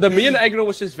 The minion aggro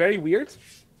was just very weird,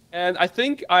 and I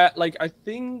think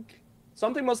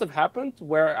something must have happened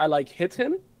where I hit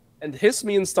him, and his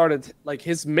minions started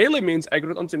his melee minions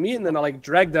aggroed onto me, and then I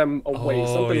dragged them away,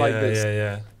 something like this.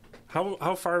 Yeah.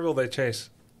 How far will they chase?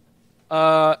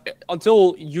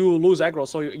 Until you lose aggro,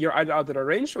 so you're either out of the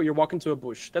range or you're walking to a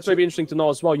bush. That's maybe interesting to know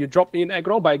as well. You drop me in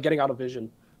aggro by getting out of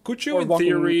vision. Could you, in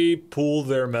theory, pull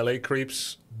their melee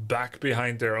creeps back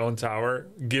behind their own tower,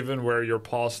 given where you're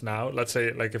paused now? Let's say,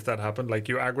 if that happened,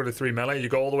 you aggro the 3 melee, you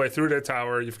go all the way through their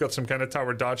tower, you've got some kind of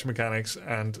tower dodge mechanics,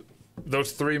 and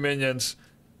those 3 minions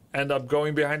end up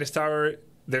going behind this tower,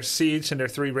 their siege and their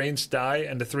 3 ranged die,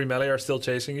 and the 3 melee are still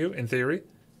chasing you, in theory?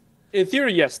 In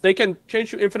theory, yes. They can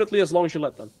change you infinitely as long as you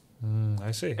let them. I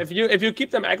see. If you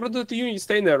keep them aggroed to you and you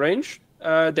stay in their range,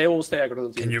 they will stay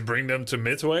aggroed to you. Can you bring them to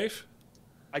mid-wave?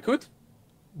 I could.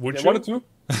 Would you? Wanted to.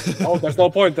 Oh, there's no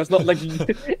point. That's not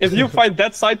if you find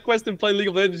that side quest in playing League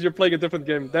of Legends, you're playing a different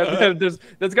game.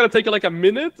 That's gonna take you a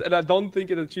minute, and I don't think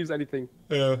it achieves anything.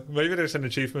 Yeah, maybe there's an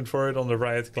achievement for it on the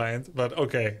Riot client, but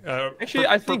okay. Actually,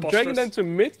 I think dragging them to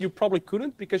mid, you probably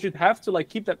couldn't, because you'd have to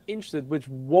keep them interested, which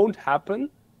won't happen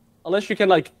unless you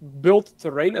can build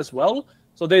terrain as well.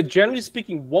 So they, generally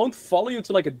speaking, won't follow you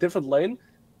to a different lane.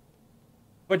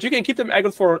 But you can keep them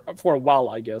aggroed for a while,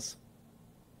 I guess.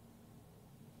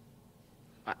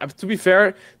 To be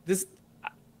fair,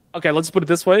 okay, let's put it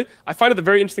this way. I find it a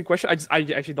very interesting question. I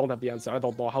actually don't have the answer. I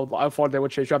don't know how far they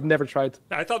would chase you. I've never tried.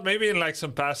 I thought maybe in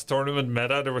some past tournament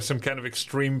meta there was some kind of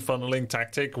extreme funneling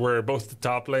tactic where both the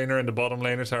top laner and the bottom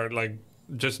laners are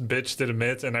just bitch to the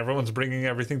mid, and everyone's bringing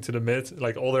everything to the mid,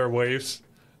 all their waves.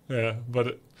 Yeah,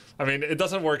 but I mean, it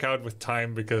doesn't work out with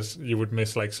time because you would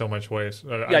miss so much waves.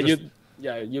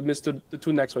 You missed the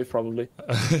 2 next wave probably.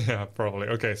 Yeah, probably.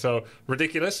 Okay, so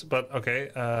ridiculous, but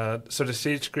okay. So the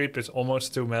siege creep is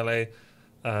almost 2 melee.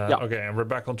 Okay, and we're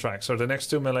back on track. So the next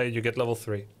 2 melee, you get level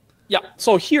 3. Yeah,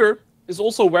 so here is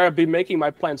also where I've been making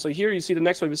my plan. So here you see the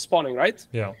next wave is spawning, right?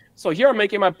 Yeah. So here I'm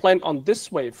making my plan on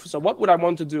this wave. So what would I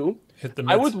want to do? Hit the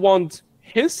I mid. would want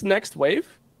his next wave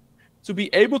to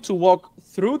be able to walk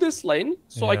through this lane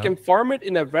so I Yeah. can farm it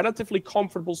in a relatively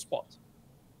comfortable spot.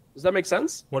 Does that make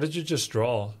sense? What did you just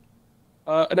draw?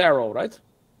 An arrow, right?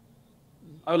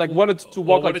 I wanted to Well,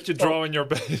 walk what like... did you draw in your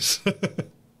base?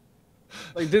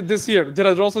 Like this here. Did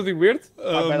I draw something weird?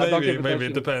 My bad, I don't give maybe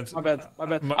it attention. depends. My bad. I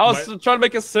My- was trying to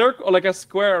make a circle or like a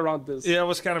square around this. Yeah, it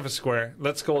was kind of a square.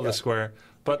 Let's call it a square.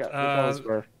 But Okay, we'll call it a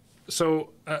square. so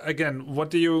again, what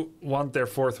do you want their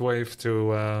fourth wave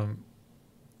to?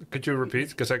 Could you repeat?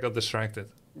 Because I got distracted.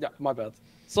 Yeah, my bad.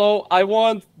 So I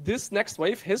want this next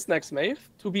wave, his next wave,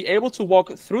 to be able to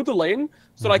walk through the lane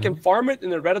so that I can farm it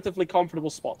in a relatively comfortable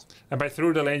spot. And by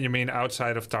through the lane, you mean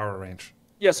outside of tower range?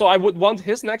 Yeah, so I would want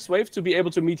his next wave to be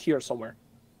able to meet here somewhere.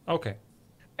 Okay.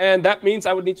 And that means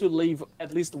I would need to leave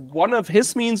at least one of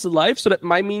his minions alive so that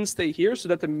my minions stay here so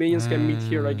that the minions can meet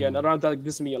here again around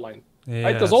this minion line.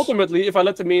 Right? Because Yes. ultimately, if I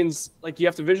let the minions, like you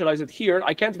have to visualize it here,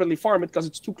 I can't really farm it because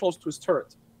it's too close to his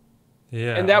turret.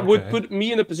 Yeah. And that would okay. put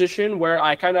me in a position where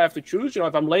I kind of have to choose. You know,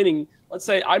 if I'm laning, let's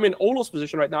say I'm in Olo's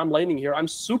position right now, I'm laning here. I'm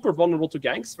super vulnerable to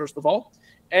ganks, first of all.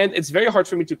 And it's very hard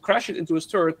for me to crash it into his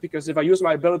turret because if I use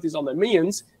my abilities on the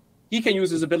minions, he can use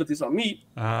his abilities on me.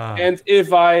 And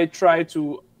if I try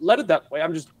to let it that way,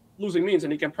 I'm just losing minions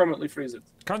and he can permanently freeze it.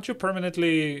 Can't you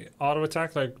permanently auto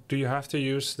attack? Like, do you have to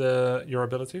use your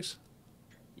abilities?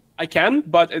 I can,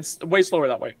 but it's way slower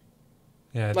that way.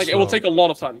 Yeah. It's Like, it will slow. take a lot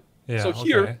of time. Yeah. So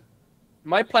here, okay.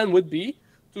 my plan would be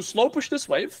to slow push this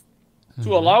wave, to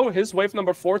allow his wave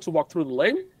number 4 to walk through the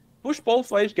lane, push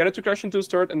both waves, get it to crash into his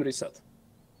turret, and reset.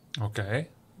 Okay.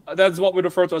 That's what we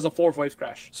refer to as a 4th wave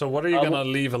crash. So what are you gonna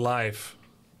leave alive?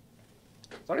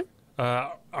 Sorry?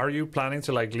 Are you planning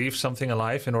to like leave something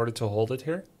alive in order to hold it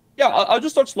here? Yeah, I'll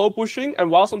just start slow pushing,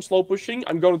 and whilst I'm slow pushing,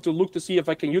 I'm going to look to see if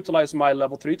I can utilize my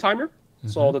level 3 timer.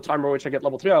 So the timer which I get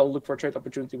level 3, I'll look for a trade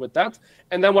opportunity with that.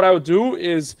 And then what I would do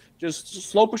is just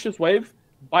slow push this wave.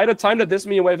 By the time that this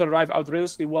minion wave arrive, I would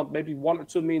realistically want maybe 1 or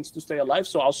 2 minions to stay alive.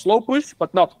 So I'll slow push,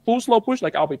 but not full slow push,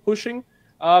 like I'll be pushing.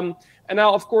 And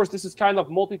now, of course, this is kind of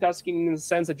multitasking in the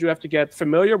sense that you have to get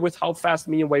familiar with how fast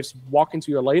minion waves walk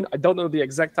into your lane. I don't know the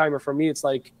exact timer. For me, it's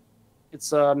like,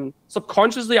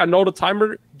 subconsciously, I know the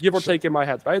timer, give or take in my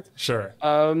head, right? Sure.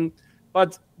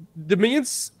 But the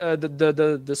minions,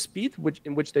 the speed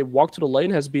in which they walk to the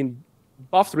lane has been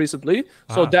buffed recently.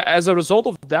 So that as a result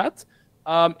of that,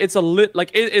 it's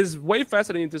it is way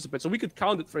faster than you anticipate. So we could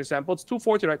count it, for example. It's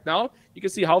 240 right now. You can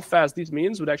see how fast these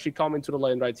minions would actually come into the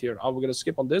lane right here. We're going to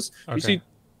skip on this. Okay. You see,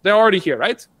 they're already here,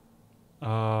 right?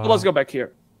 So let's go back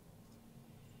here.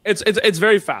 It's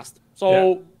very fast.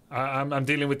 So yeah. I'm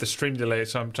dealing with the stream delay,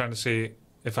 so I'm trying to see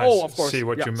if of course. see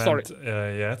what Yeah, you meant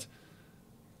yet.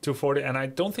 240, and I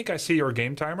don't think I see your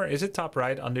game timer. Is it top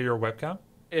right under your webcam?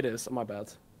 it is. My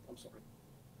bad. I'm sorry.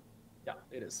 Yeah,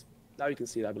 it is. Now you can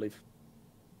see it, I believe.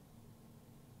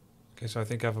 Okay, so I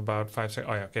think I have about 5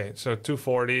 seconds. Oh yeah, okay. So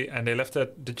 240, and they left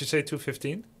at. Did you say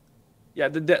 215? Yeah.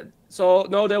 So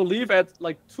no, they'll leave at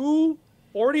like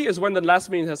 240 is when the last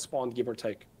minion has spawned, give or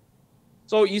take.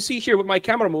 So you see here with my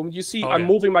camera movement, you see I'm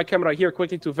moving my camera here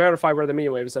quickly to verify where the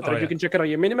minion wave is at. You can check it on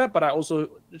your minimap, but I also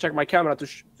check my camera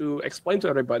to explain to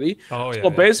everybody. So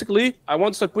basically, I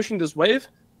want to start pushing this wave,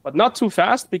 but not too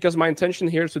fast because my intention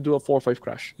here is to do a 4th wave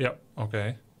crash. Yep.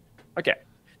 Okay. Okay.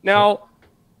 Now,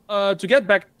 to get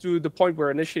back to the point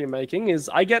we're initially making is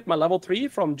I get my level 3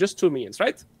 from just 2 minions,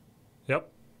 right? Yep.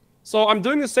 So I'm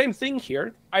doing the same thing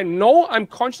here. I know I'm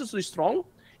consciously strong,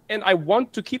 and I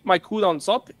want to keep my cooldowns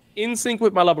up in sync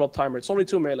with my level up timer. It's only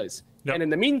 2 melees. Yep. And in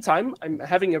the meantime, I'm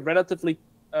having a relatively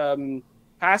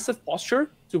passive posture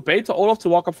to bait to Olaf to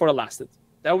walk up for the last hit.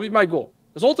 That would be my goal.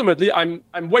 Because ultimately, I'm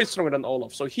way stronger than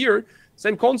Olaf. So here,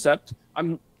 same concept.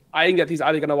 I'm eyeing that he's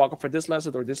either going to walk up for this last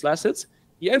hit or this last hit.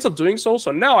 He ends up doing so.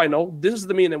 So now I know this is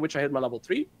the minion in which I hit my level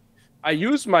 3. I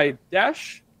use my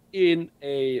dash in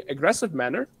a aggressive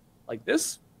manner, like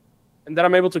this. And then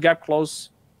I'm able to gap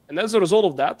close. And as a result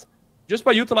of that, just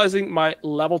by utilizing my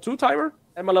level 2 timer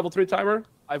and my level 3 timer,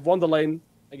 I've won the lane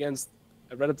against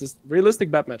a realistic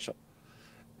bad matchup.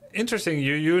 Interesting.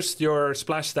 You used your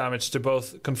splash damage to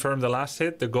both confirm the last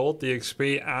hit, the gold, the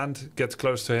XP, and get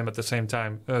close to him at the same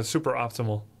time. Super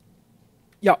optimal.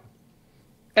 Yeah.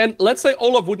 And let's say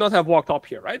Olaf would not have walked up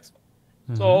here, right?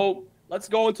 So let's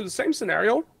go into the same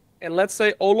scenario. And let's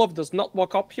say Olaf does not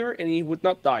walk up here and he would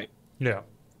not die. Yeah.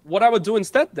 What I would do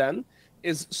instead then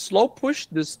is slow push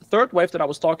this 3rd wave that I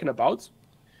was talking about.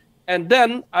 And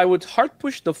then I would hard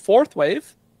push the 4th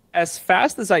wave as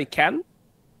fast as I can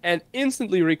and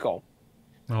instantly recall.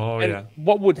 Oh, And yeah.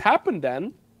 what would happen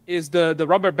then is the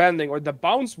rubber banding or the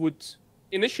bounce would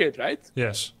initiate, right?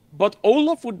 Yes. But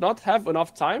Olaf would not have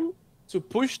enough time to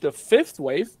push the 5th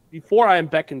wave before I am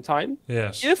back in time.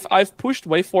 Yes. If I've pushed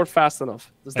wave 4 fast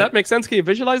enough. Does that make sense? Can you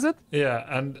visualize it? Yeah,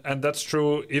 and that's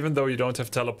true even though you don't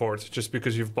have teleport, just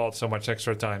because you've bought so much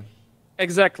extra time.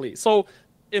 Exactly. So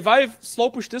if I've slow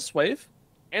pushed this wave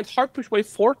and hard push wave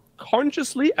 4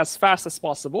 consciously as fast as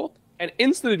possible and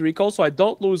instantly recall so I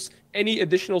don't lose any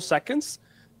additional seconds,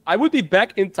 I would be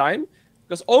back in time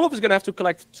because Olaf is gonna have to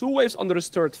collect 2 waves under his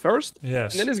turret first.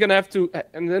 Yes. And then he's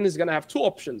gonna have 2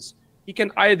 options. He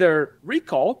can either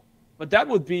recall, but that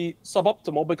would be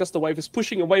suboptimal because the wave is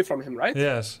pushing away from him, right?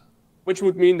 Yes. Which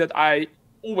would mean that I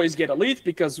always get a lead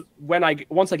because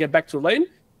once I get back to lane,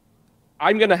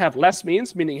 I'm gonna have less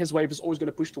means, meaning his wave is always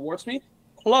gonna push towards me.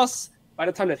 Plus, by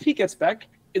the time that he gets back,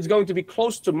 it's going to be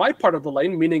close to my part of the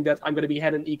lane, meaning that I'm gonna be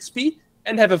ahead in EXP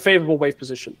and have a favorable wave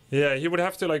position. Yeah, he would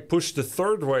have to like push the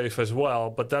 3rd wave as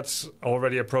well, but that's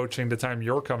already approaching the time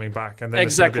you're coming back, and then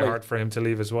it's gonna be hard for him to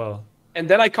leave as well. And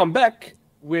then I come back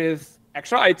with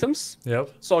extra items, Yep.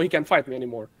 so he can't fight me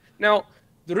anymore. Now,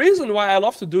 the reason why I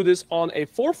love to do this on a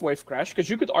 4th wave crash, because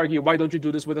you could argue, why don't you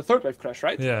do this with a 3rd wave crash,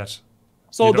 right? Yes.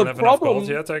 So you don't the have enough problem gold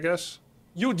yet, I guess.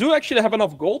 You do actually have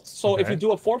enough gold. So if Okay. you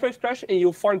do a 4th wave crash and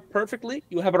you farm perfectly,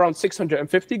 you have around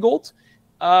 650 gold.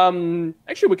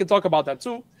 Actually, we can talk about that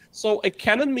too. So a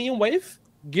cannon minion wave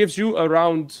gives you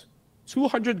around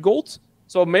 200 gold.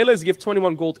 So melees give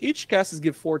 21 gold each, casters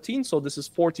give 14. So this is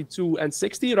 42 and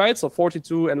 60, right? So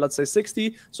 42 and let's say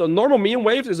 60. So normal minion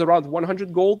wave is around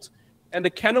 100 gold. And the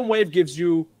cannon wave gives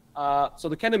you, so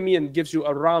the cannon minion gives you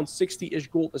around 60-ish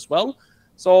gold as well.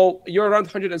 So you're around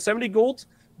 170 gold.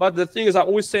 But the thing is, I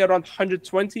always say around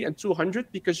 120 and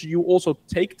 200 because you also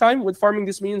take time with farming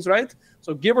these minions, right?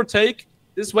 So give or take,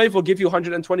 this wave will give you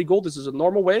 120 gold. This is a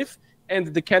normal wave. And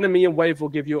the cannon minion wave will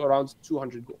give you around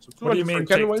 200 gold. So 200 What do you mean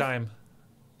take time?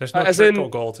 There's no as trickle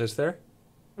in- gold, is there?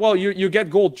 Well, you get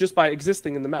gold just by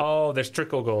existing in the map. Oh, there's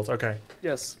trickle gold. Okay.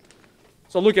 Yes.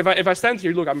 So look, if I stand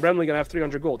here, look, I'm randomly gonna have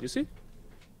 300 gold. You see?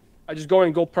 I just go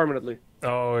and gold permanently.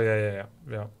 Oh, yeah.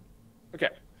 Okay.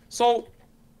 So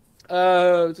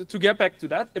to get back to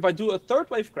that, if I do a 3rd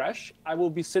wave crash, I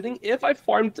will be sitting, if I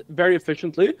farmed very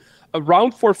efficiently,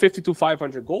 around 450 to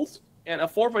 500 gold, and a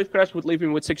 4th wave crash would leave me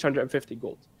with 650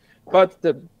 gold. But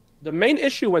the main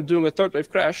issue when doing a 3rd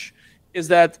wave crash is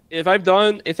that if I've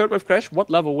done a 3rd wave crash, what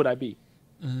level would I be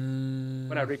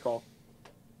when I recall?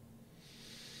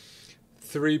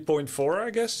 3.4, I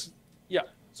guess? Yeah,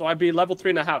 so I'd be level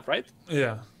 3.5, right?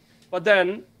 Yeah. But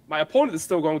then my opponent is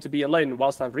still going to be in lane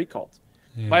whilst I've recalled.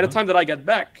 By the time that I get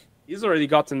back, he's already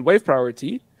gotten wave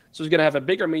priority, so he's going to have a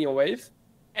bigger minion wave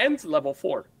and level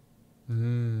 4.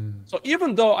 So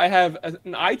even though I have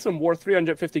an item worth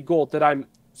 350 gold that I'm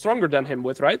stronger than him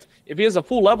with, right? If he has a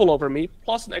full level over me,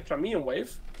 plus an extra minion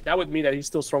wave, that would mean that he's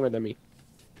still stronger than me.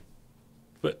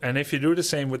 And if you do the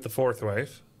same with the 4th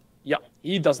wave, Yeah,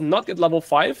 he does not get level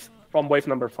 5 from wave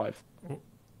number 5.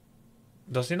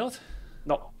 does he not?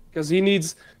 No, because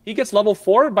he gets level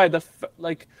 4 by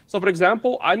so for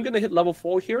example, I'm going to hit level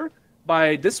 4 here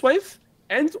by this wave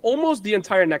and almost the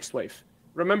entire next wave.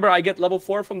 Remember, I get level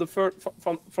 4 from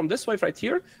from this wave right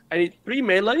here. I need 3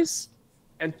 melees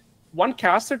and 1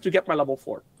 caster to get my level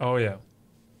 4. Oh,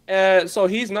 yeah. So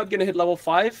he's not going to hit level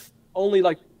 5. Only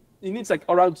he needs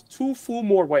around 2 full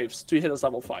more waves to hit his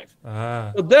level 5.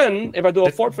 Ah. But then, if I do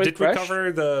a 4th wave Did crash... we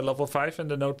cover the level 5 in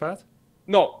the notepad?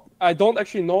 No, I don't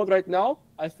actually know it right now.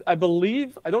 I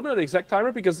believe... I don't know the exact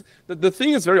timer because the thing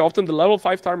is very often the level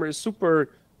 5 timer is super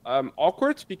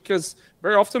awkward because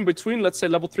very often between, let's say,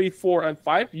 level 3, 4, and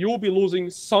 5, you will be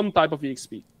losing some type of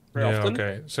EXP. Very often.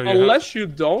 Okay. So Unless you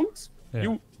don't,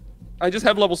 Yeah. I just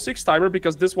have level 6 timer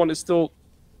because this one is still...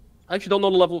 I actually don't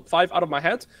know the level 5 out of my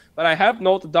head, but I have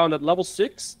noted down that level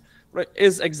 6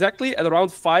 is exactly at around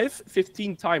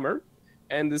 5:15 timer,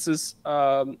 and this is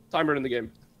timer in the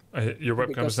game. Your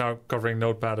webcam is now covering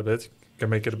notepad a bit. You can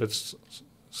make it a bit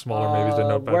smaller, maybe the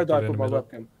notepad. Where do I in put the my middle.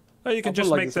 webcam? Oh, you can I'll put just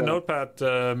like make this the one.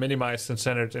 notepad minimized and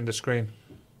centered in the screen.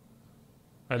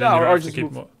 And Yeah, then you or don't have to just keep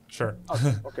move. more. Sure.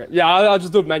 Okay. Yeah, I'll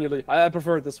just do it manually. I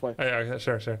prefer it this way. Yeah,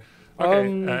 sure.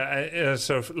 Okay,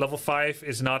 so level 5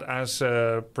 is not as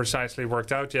precisely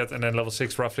worked out yet, and then level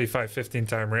 6 roughly 5:15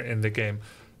 timer in the game.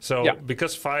 So Yeah.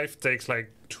 because 5 takes like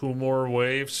 2 more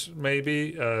waves,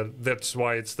 maybe that's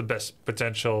why it's the best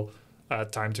potential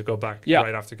time to go back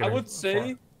right after I getting. would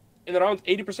say in around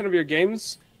 80% of your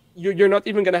games, you're not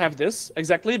even going to have this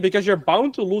exactly because you're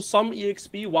bound to lose some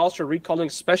EXP whilst you're recalling,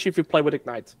 especially if you play with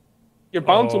Ignite. You're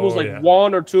bound to lose like yeah.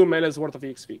 1 or 2 minutes worth of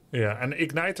EXP. Yeah, and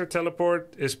Ignite or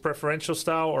Teleport is preferential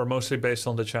style or mostly based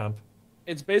on the champ?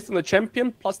 It's based on the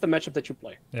champion plus the matchup that you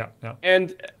play. Yeah.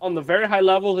 And on the very high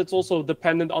level, it's also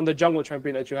dependent on the jungle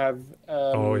champion that you have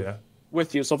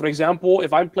with you. So, for example,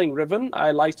 if I'm playing Riven,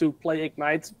 I like to play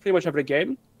Ignite pretty much every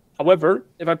game. However,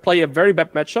 if I play a very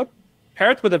bad matchup,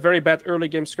 paired with a very bad early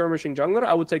game skirmishing jungler,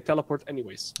 I would take Teleport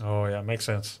anyways. Oh, yeah, makes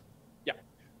sense. Yeah.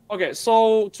 Okay,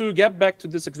 so to get back to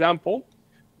this example,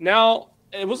 now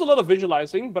it was a lot of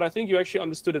visualizing, but I think you actually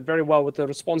understood it very well with the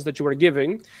response that you were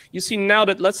giving. You see now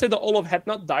that, let's say the Olaf had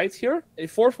not died here, a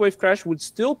 4th wave crash would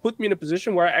still put me in a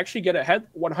position where I actually get ahead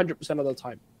 100% of the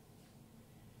time.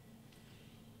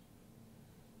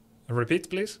 Repeat,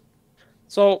 please.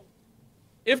 So,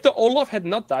 if the Olaf had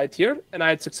not died here, and I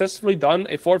had successfully done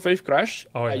a 4th wave crash,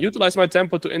 I utilized my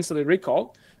tempo to instantly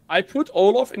recall, I put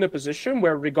Olaf in a position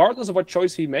where, regardless of what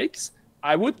choice he makes,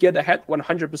 I would get ahead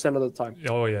 100% of the time.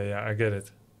 Oh, yeah, I get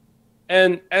it.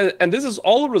 And this is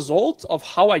all a result of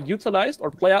how I utilized or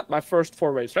play out my first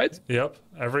 4 waves, right? Yep.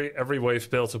 Every wave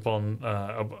built upon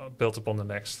the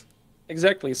next.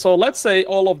 Exactly. So let's say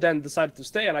Olaf then decided to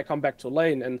stay and I come back to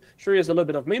lane, and sure, he has a little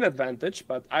bit of main advantage,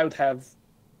 but I would have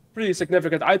pretty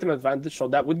significant item advantage, so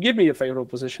that would give me a favorable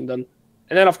position then.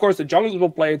 And then, of course, the junglers will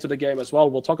play into the game as well.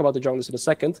 We'll talk about the junglers in a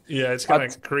second. Yeah, it's going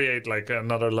to create like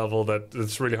another level that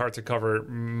it's really hard to cover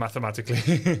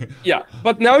mathematically. Yeah,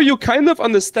 but now you kind of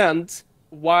understand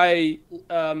why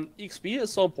XP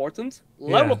is so important.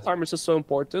 Level timers is so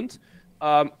important.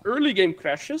 Early game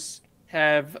crashes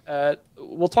have...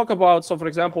 we'll talk about... So, for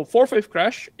example, 4th wave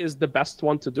crash is the best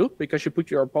one to do because you put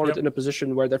your opponent in a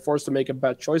position where they're forced to make a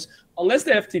bad choice. Unless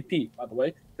they have TP, by the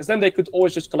way. Because then they could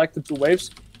always just collect the 2 waves,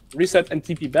 reset and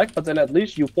TP back, but then at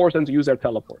least you force them to use their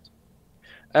teleport.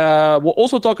 We'll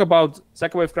also talk about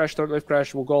 2nd wave crash, 3rd wave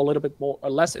crash. We'll go a little bit more or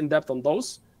less in depth on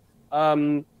those.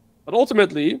 But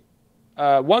ultimately,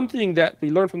 one thing that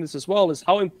we learned from this as well is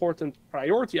how important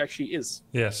priority actually is.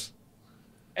 Yes.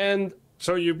 And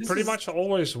so you pretty much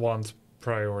always want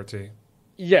priority.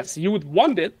 Yes, you would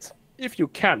want it if you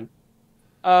can.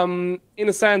 In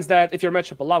a sense that if your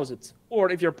matchup allows it, or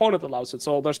if your opponent allows it.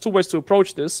 So there's 2 ways to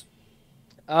approach this.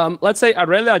 Let's say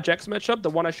Aurelia Jax matchup, the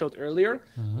one I showed earlier.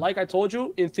 Like I told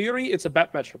you, in theory, it's a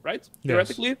bad matchup, right? Yes.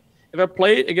 Theoretically, if I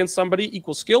play it against somebody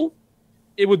equal skill,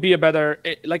 it would be a better...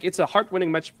 it's a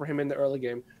hard-winning matchup for him in the early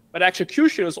game. But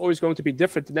execution is always going to be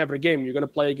different in every game. You're going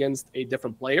to play against a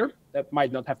different player that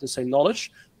might not have the same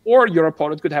knowledge, or your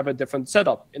opponent could have a different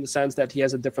setup in the sense that he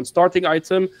has a different starting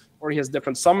item, or he has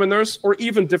different summoners, or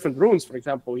even different runes. For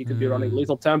example, he could be running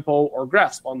Lethal Tempo or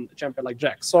Grasp on a champion like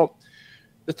Jax. So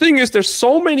the thing is, there's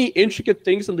so many intricate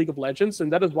things in League of Legends,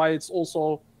 and that is why it's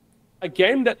also a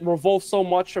game that revolves so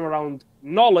much around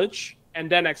knowledge and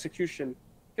then execution.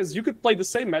 Because you could play the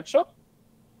same matchup,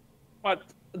 but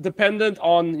dependent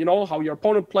on, you know, how your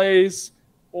opponent plays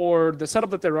or the setup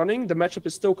that they're running, the matchup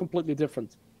is still completely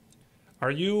different.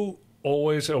 Are you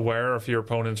always aware of your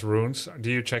opponent's runes? Do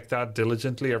you check that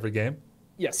diligently every game?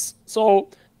 Yes. So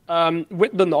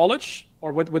with the knowledge,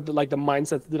 or with the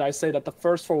mindset that I say that the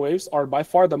first 4 waves are by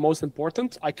far the most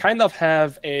important, I kind of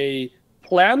have a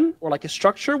plan or like a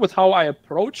structure with how I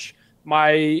approach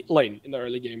my lane in the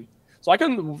early game. So I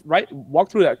can walk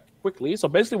through that quickly. So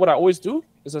basically what I always do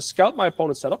is I scout my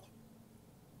opponent's setup.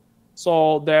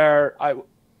 So I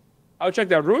would check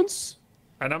their runes.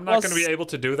 And I'm not going to be able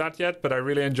to do that yet, but I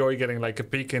really enjoy getting like a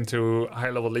peek into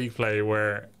high-level League play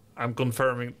where I'm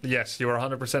confirming, yes, you are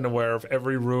 100% aware of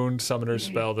every rune, summoner,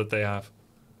 spell that they have.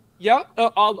 Yeah,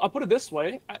 I'll put it this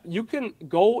way. You can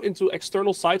go into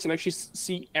external sites and actually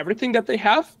see everything that they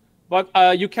have, but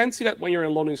you can't see that when you're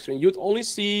in loading screen. You'd only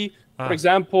see, for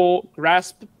example,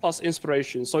 Grasp plus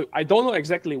Inspiration. So I don't know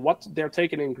exactly what they're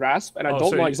taking in Grasp, and I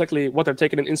don't know exactly what they're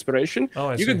taking in Inspiration.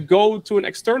 You could go to an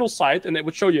external site, and it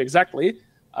would show you exactly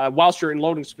whilst you're in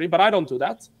loading screen, but I don't do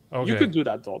that. You could do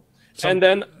that, though. And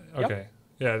then... Okay.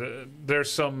 Yeah,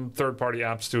 there's some third-party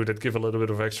apps, too, that give a little bit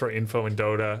of extra info in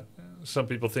Dota. Some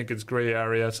people think it's gray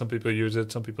area, some people use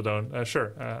it, some people don't.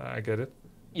 Sure, I get it.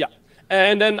 Yeah,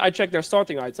 and then I check their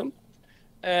starting item.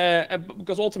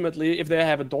 Because ultimately, if they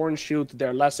have a Dorn Shield,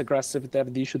 they're less aggressive. If they have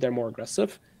a D-Shield, they're more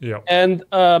aggressive. Yeah. And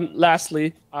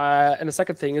lastly, and the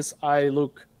second thing is I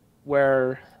look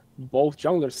where both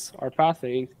junglers are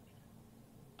pathing.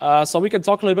 So we can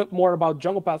talk a little bit more about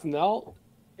jungle pathing now.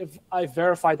 If I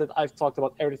verify that I've talked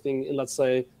about everything in, let's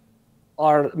say,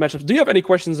 our matchups. Do you have any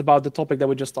questions about the topic that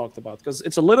we just talked about? Because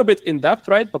it's a little bit in depth,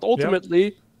 right? But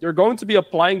ultimately, you're going to be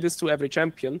applying this to every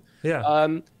champion. Yeah.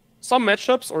 some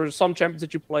matchups or some champions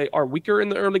that you play are weaker in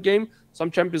the early game. Some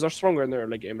champions are stronger in the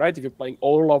early game, right? If you're playing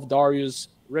Olaf, Darius,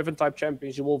 Riven type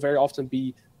champions, you will very often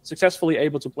be successfully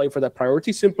able to play for that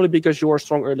priority simply because you're a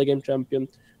strong early game champion.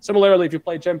 Similarly, if you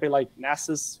play a champion like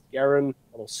Nasus, Garen,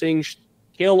 Singed,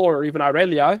 Kayle, or even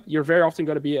Irelia, you're very often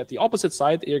going to be at the opposite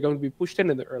side. You're going to be pushed in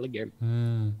the early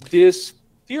game. This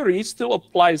theory still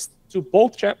applies to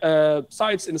both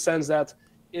sides in the sense that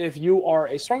if you are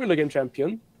a strong early game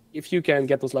champion, if you can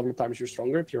get those level times, you're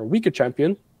stronger. If you're a weaker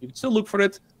champion, you can still look for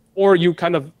it, or you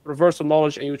kind of reverse the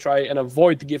knowledge and you try and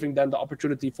avoid giving them the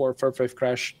opportunity for a 4-5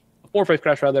 crash,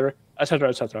 etc.,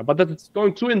 etc. But that's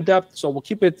going too in depth, so we'll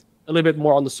keep it a little bit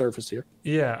more on the surface here.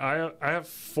 Yeah, I have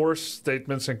 4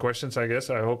 statements and questions, I guess.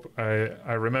 I hope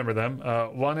I remember them.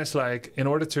 One is like, in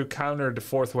order to counter the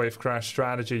 4th wave crash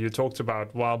strategy you talked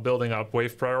about while building up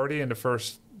wave priority in the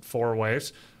first 4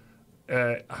 waves,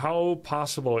 how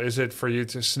possible is it for you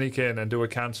to sneak in and do a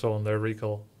cancel on their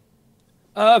recall?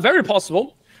 Very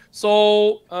possible.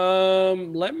 So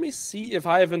let me see if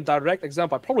I have a direct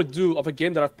example. I probably do, of a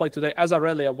game that I've played today as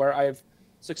Irelia, where I've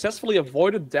successfully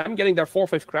avoided them getting their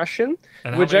 4-5 crash in.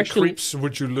 And how many creeps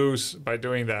would you lose by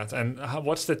doing that? And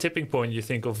what's the tipping point you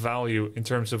think of value in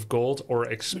terms of gold or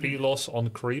XP loss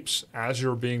on creeps as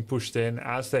you're being pushed in,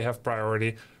 as they have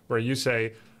priority, where you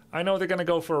say, I know they're going to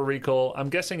go for a recall. I'm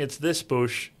guessing it's this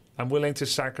push. I'm willing to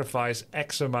sacrifice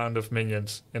X amount of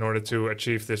minions in order to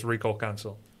achieve this recall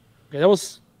cancel.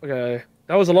 Okay,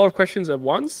 that was a lot of questions at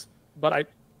once, but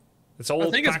it's all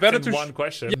I think packed it's better in to one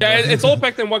question. Yeah, it's all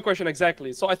packed in one question,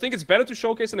 exactly. So I think it's better to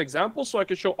showcase an example so I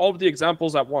can show all of the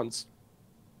examples at once.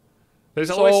 There's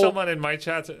always someone in my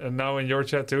chat, and now in your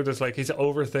chat too, that's like, he's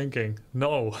overthinking.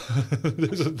 No,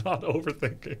 this is not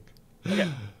overthinking. Okay,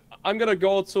 I'm going to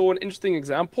go to an interesting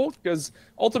example, because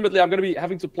ultimately I'm going to be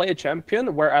having to play a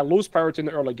champion where I lose priority in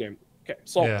the early game. Okay,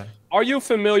 so Are you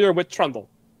familiar with Trundle?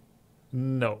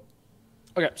 No.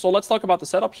 Okay, so let's talk about the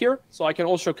setup here. So I can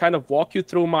also kind of walk you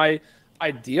through my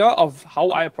idea of how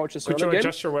I approach this early game. Could you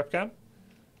adjust your webcam?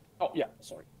 Oh, yeah,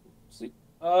 sorry. See?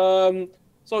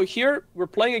 So here, we're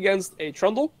playing against a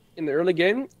Trundle in the early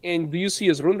game. And do you see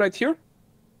his rune right here?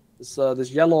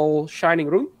 This yellow shining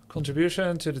rune?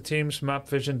 Contribution to the team's map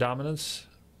vision dominance?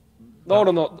 No,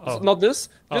 not this.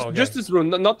 Just this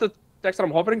rune, not the text that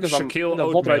I'm hovering, because I'm in the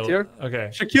vault right here. Okay.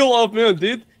 Shaquille Oatmeal,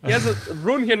 dude. He has a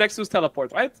rune here next to his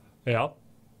teleport, right? Yeah.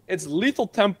 It's lethal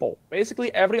tempo.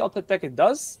 Basically, every auto attack it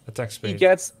does, attack speed. He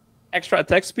gets extra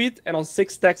attack speed, and on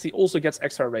 6 stacks, he also gets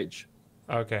extra rage.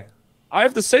 Okay. I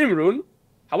have the same rune.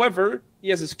 However, he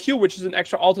has his Q, which is an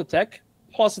extra auto attack,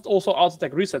 plus it also auto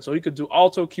attack reset. So he could do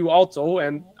auto, Q, auto,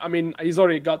 and I mean, he's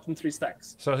already gotten 3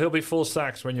 stacks. So he'll be full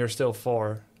stacks when you're still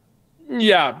 4.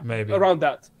 Yeah, maybe around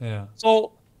that. Yeah.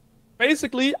 So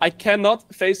basically, I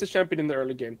cannot face the champion in the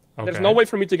early game. Okay. There's no way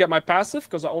for me to get my passive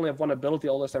because I only have 1 ability,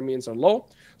 all the minions are low.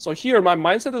 So here, my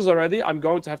mindset is already, I'm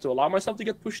going to have to allow myself to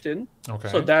get pushed in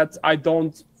so that I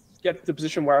don't get to the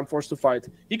position where I'm forced to fight.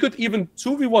 He could even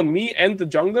 2v1 me and the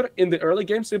jungler in the early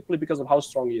game simply because of how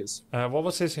strong he is. What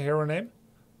was his hero name?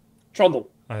 Trundle.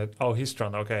 He's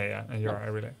Trundle. Okay, yeah. And you're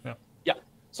Irelia. Yeah. Yeah.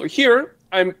 So here,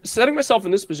 I'm setting myself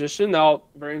in this position. Now,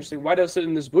 very interesting. Why do I sit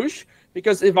in this bush?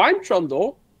 Because if I'm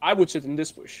Trundle, I would sit in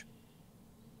this bush.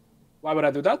 Why would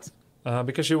I do that?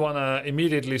 Because you want to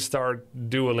immediately start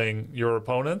dueling your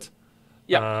opponent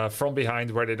from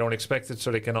behind where they don't expect it,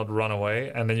 so they cannot run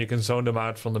away. And then you can zone them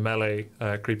out from the melee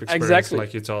creep experience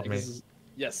like you taught me.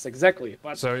 Yes, exactly.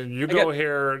 But so you go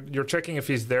here, you're checking if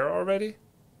he's there already?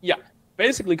 Yeah,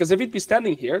 basically, because if he'd be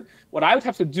standing here, what I would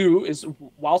have to do is,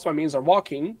 whilst my minions are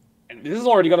walking, and this is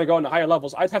already going to go into higher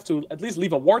levels, I'd have to at least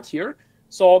leave a ward here.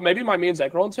 So maybe my minions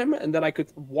aggro onto him, and then I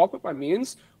could walk with my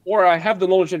minions, or I have the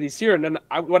knowledge that he's here, and then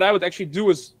what I would actually do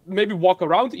is maybe walk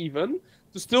around even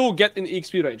to still get in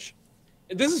EXP range.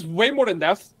 This is way more than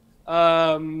depth.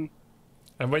 And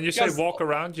when you say walk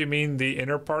around, you mean the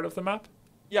inner part of the map?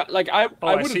 Yeah, like I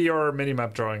see your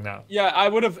minimap drawing now. Yeah, I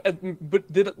would have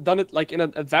done it like in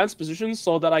an advanced position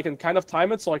so that I can kind of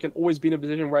time it, so I can always be in a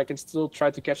position where I can still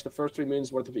try to catch the first 3 minutes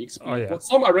worth of XP. Oh, yeah. What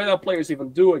some arena players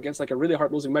even do against like a really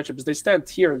hard losing matchup is they stand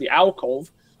here in the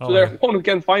alcove, so their opponent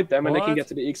can find them and they can get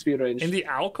to the XP range. In the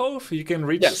alcove, you can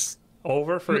reach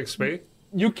over for XP.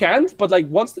 You can't, but like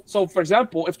once. So for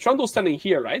example, if Trundle's standing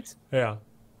here, right? Yeah.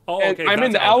 Oh, and okay. I'm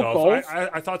in the alcove.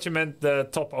 I thought you meant the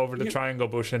top over the triangle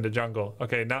bush in the jungle.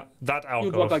 Okay, now that alcove. He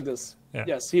would walk like this. Yeah.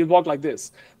 Yes, he would walk like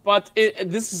this. But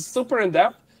this is super in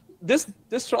depth.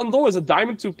 this Trundle is a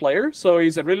Diamond 2 player, so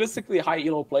he's a realistically high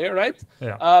elo player, right?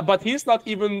 Yeah. But he's not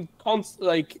even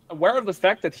aware of the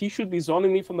fact that he should be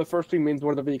zoning me from the first 3 mains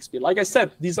worth of EXP. Like I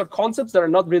said, these are concepts that are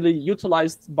not really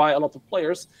utilized by a lot of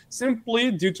players,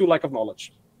 simply due to lack of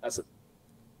knowledge. That's it.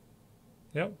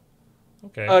 Yep.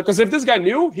 Okay. Because if this guy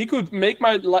knew, he could make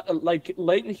my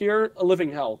lane here a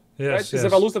living hell. Yes, right? Because yes.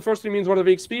 if I lose the first 3 mains worth of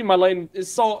EXP, my lane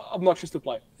is so obnoxious to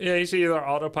play. Yeah, he's either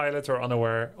autopilot or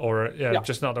unaware, or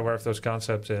just not aware of those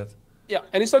concepts yet. Yeah,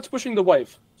 and he starts pushing the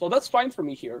wave. So that's fine for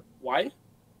me here. Why?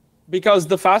 Because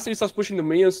the faster he starts pushing the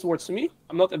minions towards me,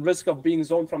 I'm not at risk of being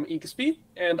zoned from EXP.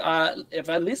 And if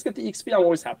I at least get the EXP, I'm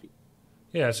always happy.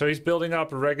 Yeah, so he's building up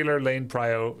regular lane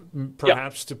prio,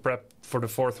 perhaps to prep for the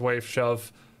 4th wave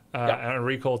shove, and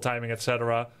recall timing,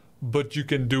 etc. But you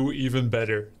can do even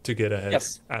better to get ahead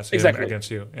as him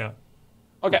against you. Yeah.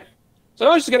 Okay. So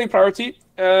now it's just getting priority.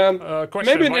 Question,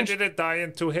 maybe why did it die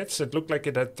in 2 hits? It looked like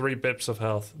it had 3 bips of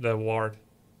health, the ward.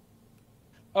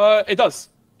 It does.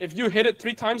 If you hit it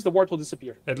 3 times, the ward will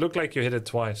disappear. It looked like you hit it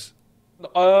twice.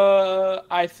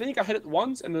 I think I hit it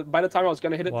once, and by the time I was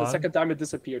going to hit it the second time, it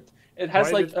disappeared. It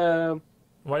has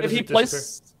why does it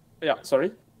disappear? Yeah,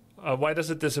 sorry. Why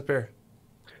does it disappear?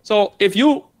 So if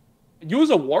you use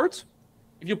a ward,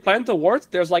 if you plant a ward,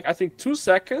 there's I think 2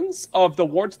 seconds of the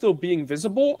ward still being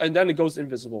visible, and then it goes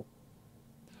invisible.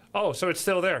 Oh, so it's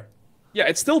still there? Yeah,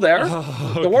 it's still there.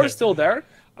 Oh, okay. The ward is still there.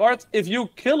 But if you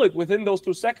kill it within those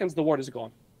 2 seconds, the ward is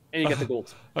gone. And you get the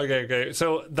gold. Okay.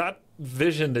 So that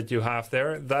vision that you have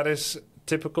there, that is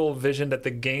typical vision that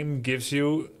the game gives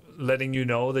you, letting you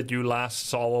know that you last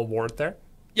saw a ward there?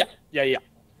 Yeah.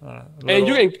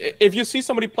 And if you see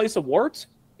somebody place a ward,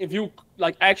 if you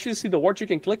actually see the ward, you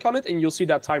can click on it and you'll see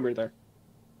that timer there.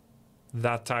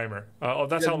 That timer.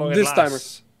 That's how long it lasts. Timer.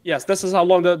 Yes, this is how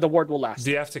long the ward will last.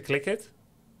 Do you have to click it?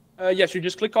 Yes, you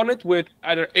just click on it with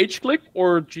either H click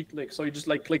or G click. So you just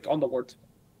click on the word.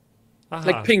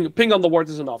 Ping on the word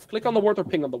is enough. Click on the word or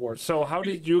ping on the word. So how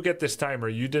did you get this timer?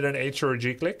 You did an H or a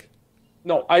G click?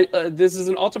 No, this is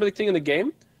an automatic thing in the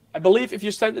game. I believe if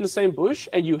you stand in the same bush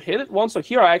and you hit it once, so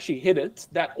here I actually hit it,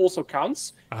 that also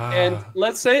counts. And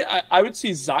let's say I would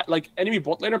see enemy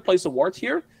bot laner place a ward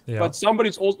here, but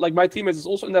somebody's also my teammate is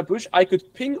also in that bush. I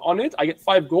could ping on it. I get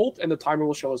 5 gold, and the timer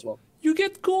will show as well. You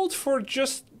get gold for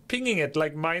just pinging it,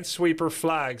 like Minesweeper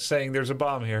flag saying there's a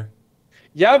bomb here.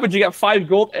 Yeah, but you get 5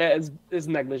 gold is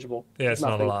negligible. Yeah, it's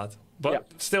not a lot.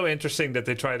 But still interesting that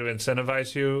they try to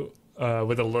incentivize you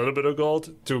with a little bit of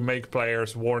gold to make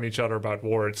players warn each other about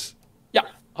wards. Yeah,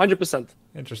 100%.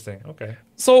 Interesting, okay.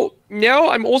 So now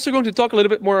I'm also going to talk a little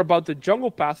bit more about the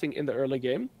jungle pathing in the early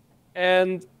game.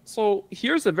 And so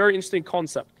here's a very interesting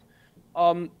concept.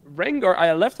 Rengar,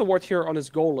 I left a ward here on his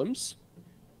golems.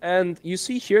 And you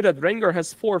see here that Rengar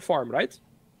has 4 farm, right?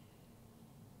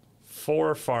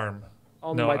 4 farm.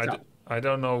 No, I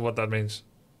don't know what that means.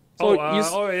 So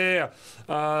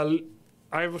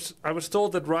I was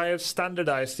told that Riot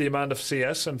standardized the amount of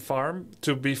CS and farm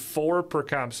to be 4 per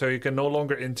camp, so you can no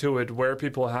longer intuit where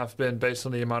people have been based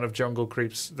on the amount of jungle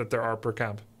creeps that there are per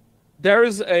camp. There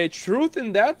is a truth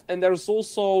in that, and there's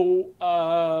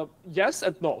also yes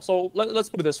and no. So let's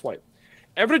put it this way.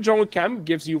 Every jungle camp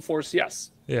gives you 4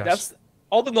 CS. Yes. That's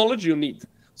all the knowledge you need.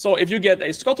 So if you get a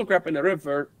Scuttlecrab in a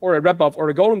river, or a red buff, or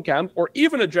a golem camp, or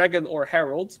even a dragon or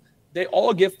herald, they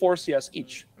all give 4 CS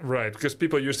each. Right, because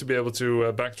people used to be able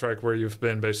to backtrack where you've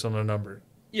been based on a number.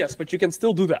 Yes, but you can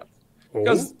still do that.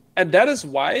 Oh. And that is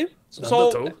why...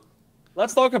 So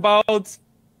let's talk about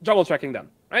jungle tracking then.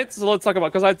 Right? So let's talk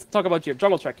about... Because I talk about here,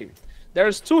 jungle tracking.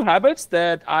 There's 2 habits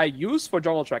that I use for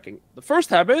jungle tracking. The first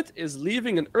habit is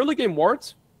leaving an early game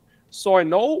ward so I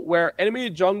know where enemy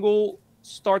jungle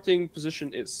starting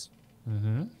position is.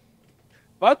 Mm-hmm.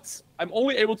 But I'm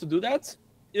only able to do that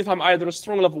if I'm either a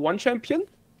strong level 1 champion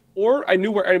or I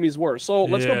knew where enemies were. So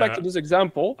let's go back to this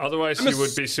example. Otherwise, you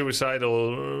would be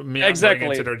suicidal meandering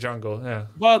into their jungle. Yeah.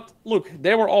 But look,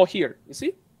 they were all here. You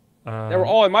see? They were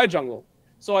all in my jungle.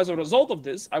 So as a result of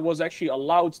this, I was actually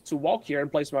allowed to walk here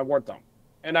and place my ward down.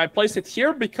 And I placed it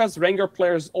here because Rengar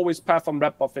players always path from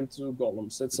red buff into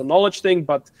golems. It's a knowledge thing,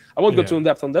 but I won't go too in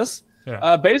depth on this.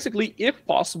 Yeah. Basically, if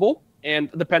possible, and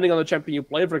depending on the champion you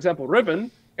play, for example,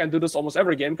 Riven can do this almost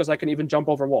every game because I can even jump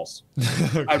over walls.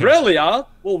 Okay. Irelia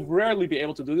will rarely be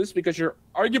able to do this because you're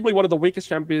arguably one of the weakest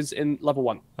champions in level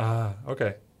 1.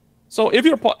 Okay. So if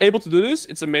you're able to do this,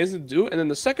 it's amazing to do. And then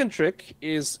the second trick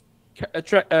is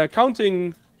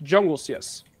counting jungle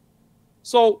CS.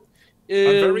 So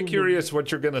I'm very curious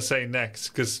what you're going to say next,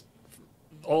 because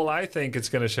all I think it's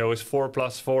going to show is 4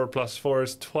 plus 4 plus 4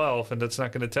 is 12, and that's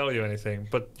not going to tell you anything.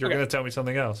 But you're going to tell me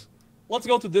something else. Let's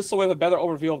go to this so we have a better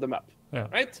overview of the map. Yeah.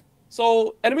 Right?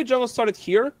 So enemy jungle started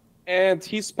here, and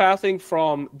he's pathing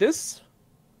from this,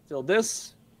 till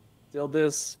this, till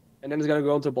this, and then he's gonna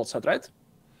go into bot side, right?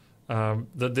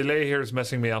 The delay here is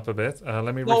messing me up a bit.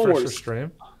 Let me No refresh the worries.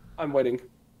 stream. I'm waiting.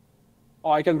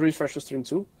 Oh, I can refresh the stream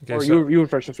too. Okay, Or so- you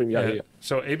refresh the stream, yeah.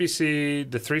 So ABC,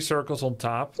 the 3 circles on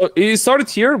top. So he started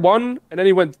here, 1, and then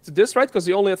he went to this, right? Because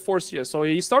he only had 4 CS. So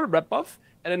he started rep buff,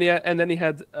 and then he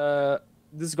had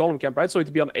this golem camp, right? So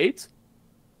he'd be on 8.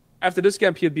 After this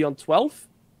camp, he'd be on 12,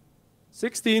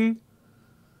 16,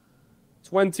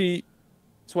 20,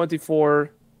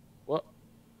 24,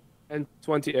 and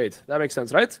 28. That makes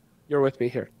sense, right? You're with me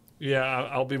here. Yeah,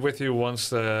 I'll be with you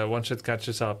once it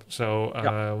catches up. So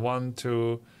 1,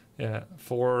 2,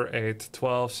 4, 8,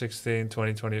 12, 16,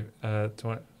 20, 20.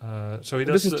 So he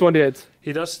does. This is 28.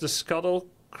 He does the scuttle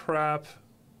crab.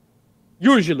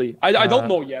 Usually, I don't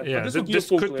know yet. Yeah, but this, would be this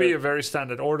full could clear. be a very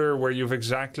standard order where you've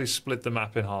exactly split the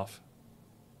map in half.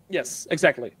 Yes,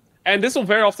 exactly. And this will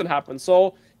very often happen.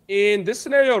 So in this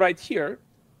scenario right here,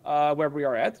 where we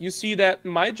are at, you see that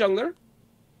my jungler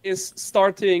is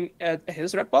starting at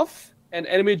his rep buff, and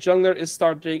enemy jungler is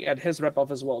starting at his rep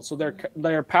buff as well. So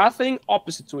they're pathing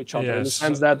opposite to each other in the Yes.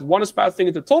 sense that one is pathing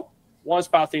into top, one is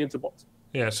pathing into bot.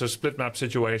 Yeah, so split map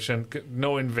situation.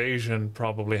 No invasion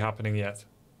probably happening yet.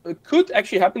 It could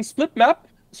actually happen. Split map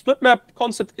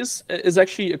concept is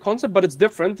actually a concept, but it's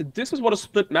different. This is what a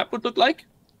split map would look like.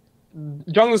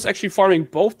 Jungle is actually farming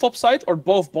both top side or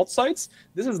both bot sides.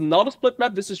 This is not a split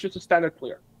map. This is just a standard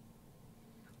clear.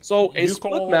 So a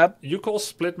split map. You call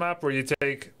split map where you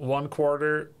take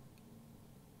 1/4,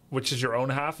 which is your own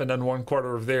half, and then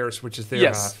 1/4 of theirs, which is their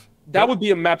Yes, half. that would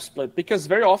be a map split, because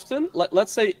very often,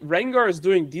 let's say Rengar is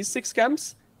doing these 6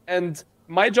 camps, and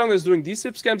my jungler is doing these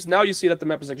 6 camps. Now you see that the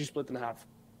map is actually split in half.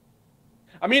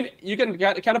 I mean, you can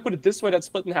kind of put it this way, that's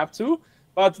split in half too,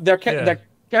 but there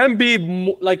can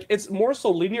be like, it's more so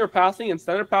linear pathing and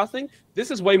standard pathing. This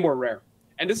is way more rare,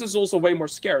 and this is also way more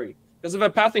scary, because if a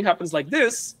pathing happens like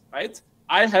this, right,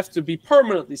 I have to be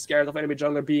permanently scared of enemy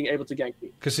jungler being able to gank me.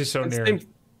 Because he's so And near.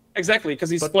 Exactly, because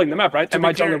he's splitting the map, right? To And be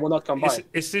my clear, jungler will not come by.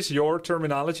 Is this your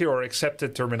terminology or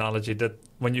accepted terminology that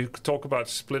when you talk about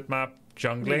split map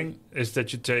jungling, is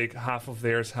that you take half of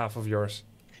theirs, half of yours?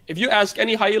 If you ask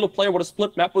any high elo player what a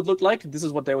split map would look like, this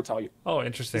is what they would tell you. Oh,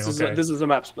 interesting. This is a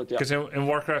map split, yeah. Because in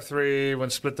Warcraft 3, when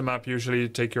split the map, usually you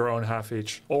take your own half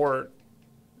each. Or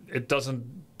it doesn't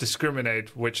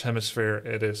discriminate which hemisphere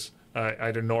it is.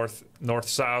 Either north,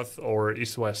 south, or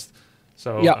east, west.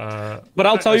 So, yeah. But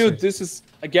I'll tell you, this is,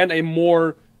 again, a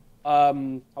more, how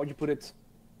would you put it,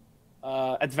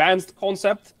 advanced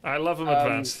concept. I love them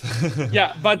advanced.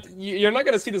 Yeah, but you're not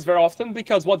going to see this very often,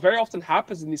 because what very often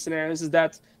happens in these scenarios is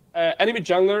that enemy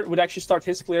jungler would actually start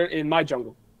his clear in my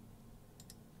jungle.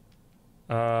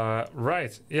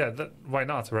 Right. Yeah, why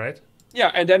not, right?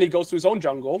 Yeah, and then he goes to his own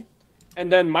jungle,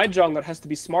 and then my jungler has to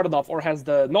be smart enough or has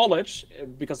the knowledge,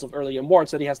 because of early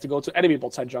wards, that he has to go to enemy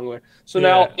bot side jungler. So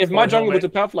now, if my jungler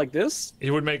would path like this... He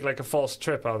would make like a false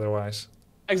trip otherwise.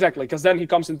 Exactly, because then he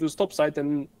comes into his top side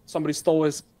and somebody stole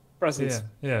his presence.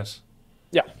 Yeah, yes.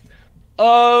 Yeah.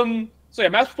 So yeah,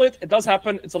 map split, it does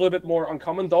happen. It's a little bit more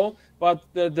uncommon though, but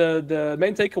the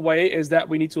main takeaway is that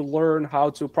we need to learn how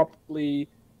to properly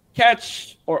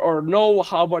catch or know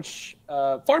how much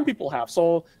farm people have.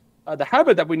 So the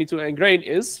habit that we need to ingrain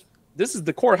is, this is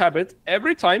the core habit,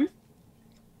 every time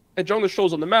a jungler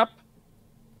shows on the map,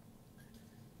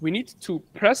 we need to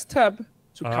press tab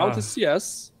to count his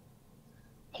CS,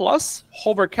 plus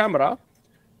hover camera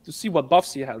to see what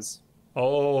buffs he has.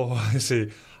 Oh, I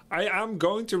see. I am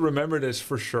going to remember this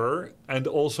for sure, and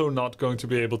also not going to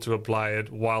be able to apply it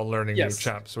while learning new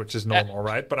champs, which is normal,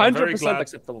 right? But I'm very glad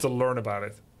to learn about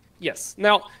it. Yes.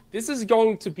 Now, this is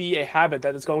going to be a habit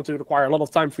that is going to require a lot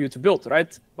of time for you to build,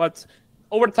 right? But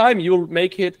over time, you'll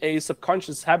make it a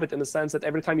subconscious habit in the sense that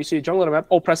every time you see a jungler on the map,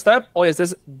 oh, press tab, oh,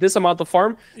 yes, this amount of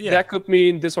farm, that could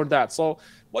mean this or that. So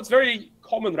what's very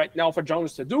common right now for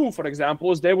junglers to do, for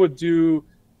example, is they would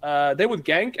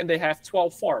gank and they have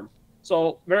 12 farm.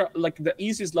 So like the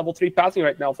easiest level 3 pathing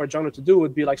right now for a jungler to do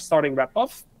would be like starting Rap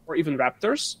Buff or even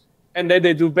Raptors. And then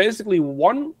they do basically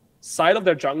one side of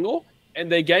their jungle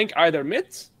and they gank either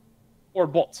mid or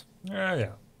bot. Yeah.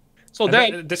 So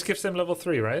then this gives them level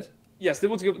 3, right? Yes, they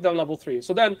would give them level 3.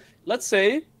 So then let's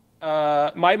say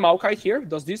my Maokai here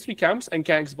does these 3 camps and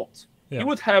ganks bot. Yeah. He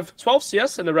would have 12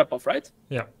 CS and a Rep Buff, right?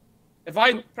 Yeah. If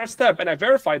I press tab and I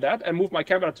verify that and move my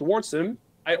camera towards him,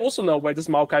 I also know where this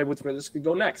Maokai would realistically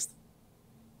go next.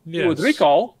 Yes. He would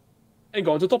recall and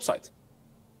go into top side.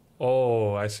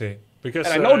 Oh, I see. Because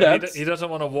and I know that he doesn't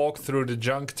want to walk through the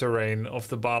junk terrain of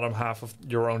the bottom half of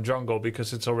your own jungle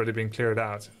because it's already been cleared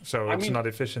out. So it's not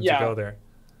efficient to go there.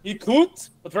 He could,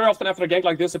 but very often after a gank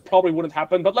like this, it probably wouldn't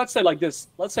happen. But let's say like this.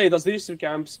 Let's say he does these 2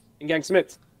 camps and ganks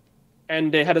mid,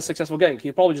 and they had a successful gank.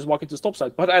 He'd probably just walk into his top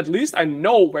side. But at least I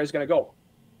know where he's going to go.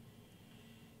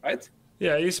 Right?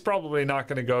 Yeah, he's probably not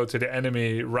going to go to the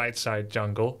enemy right side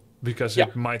jungle because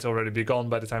it might already be gone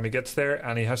by the time he gets there,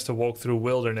 and he has to walk through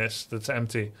wilderness that's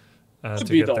empty to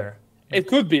get there. It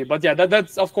could be, but yeah,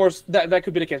 that's of course that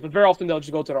could be the case. But very often they'll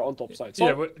just go to their own top side. So,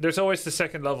 yeah, but there's always the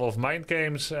second level of mind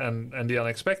games and the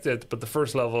unexpected, but the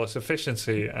first level is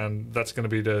efficiency, and that's going to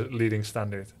be the leading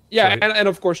standard. Yeah, so and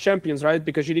of course champions, right?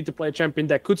 Because you need to play a champion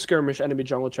that could skirmish enemy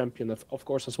jungle champion, of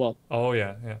course, as well. Oh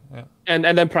yeah. And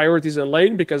then priorities in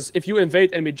lane, because if you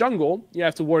invade enemy jungle, you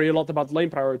have to worry a lot about lane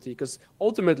priority, because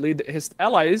ultimately his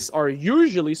allies are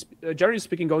usually, generally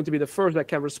speaking, going to be the first that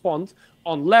can respond,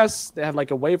 unless they have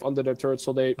like a wave under their turret,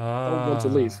 so they don't want to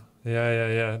leave.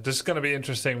 Yeah. This is going to be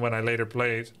interesting when I later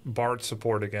play Bard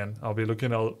support again. I'll be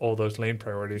looking at all those lane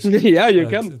priorities. Yeah, you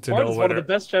can. Bard is one whether... of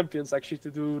the best champions actually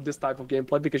to do this type of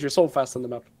gameplay because you're so fast on the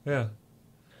map. Yeah.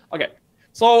 Okay.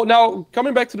 So now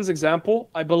coming back to this example,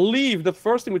 I believe the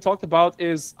first thing we talked about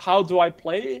is how do I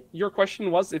play? Your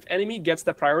question was if enemy gets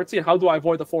the priority, and how do I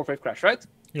avoid the 4-wave crash, right?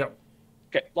 Yeah.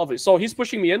 Okay, lovely. So he's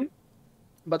pushing me in.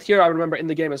 But here I remember in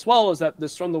the game as well is that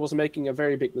this Trundle was making a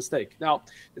very big mistake. Now,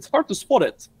 it's hard to spot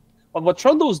it. But what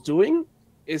Trundle's doing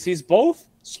is he's both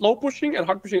slow pushing and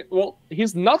hard pushing. Well,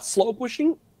 he's not slow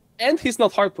pushing and he's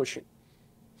not hard pushing.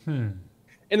 In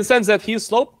the sense that he's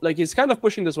slow, like he's kind of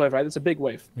pushing this wave, right? It's a big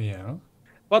wave. Yeah.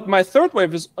 But my third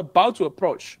wave is about to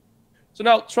approach. So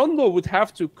now Trundle would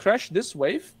have to crash this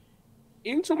wave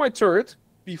into my turret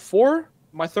before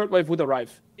my third wave would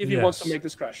arrive if he wants to make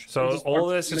this crash. So all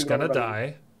this is going to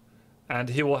die, and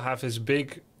he will have his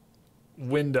big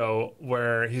window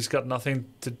where he's got nothing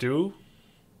to do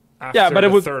after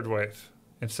the third wave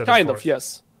instead of kind of,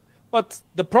 yes. But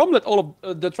the problem that all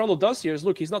of the Trundle does here is,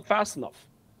 look, he's not fast enough.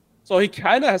 So he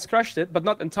kind of has crashed it, but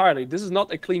not entirely. This is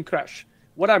not a clean crash.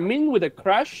 What I mean with a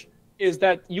crash is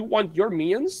that you want your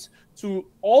minions to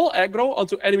all aggro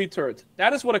onto enemy turret.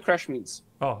 That is what a crash means.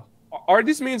 Oh. Are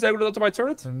these minions aggroed onto my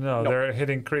turret? No, they're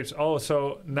hitting creeps. Oh,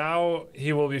 so now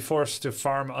he will be forced to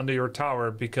farm under your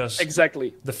tower because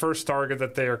the first target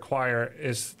that they acquire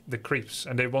is the creeps,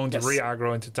 and they won't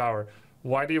re-aggro into tower.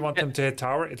 Why do you want them to hit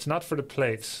tower? It's not for the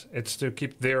plates. It's to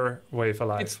keep their wave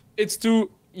alive. It's to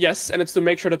and it's to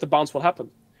make sure that the bounce will happen.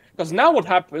 Because now what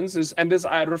happens is, and this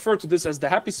I refer to this as the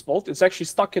happy spot, it's actually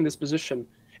stuck in this position.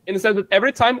 In the sense that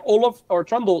every time Olaf or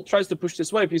Trundle tries to push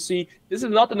this wave, you see this is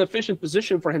not an efficient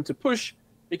position for him to push,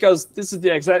 because this is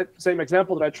the exact same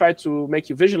example that I tried to make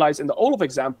you visualize in the Olaf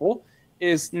example,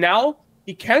 is now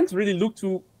he can't really look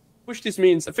to push these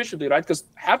minions efficiently, right? Because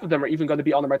half of them are even going to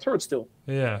be under my turret still.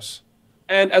 Yes.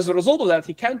 And as a result of that,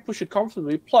 he can't push it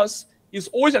comfortably. Plus, he's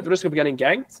always at the risk of getting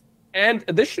ganked. And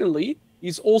additionally,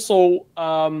 he's also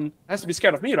has to be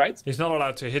scared of me, right? He's not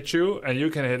allowed to hit you, and you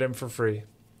can hit him for free.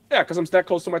 Yeah, because I'm that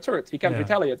close to my turret. He can't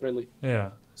retaliate, really.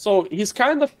 Yeah. So he's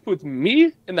kind of put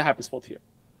me in the happy spot here.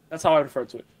 That's how I refer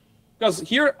to it. Because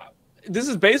here, this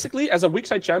is basically, as a weak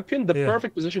side champion, the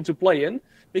perfect position to play in.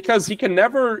 Because he can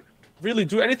never really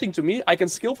do anything to me. I can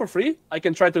skill for free. I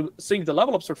can try to sync the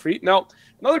level ups for free. Now,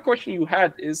 another question you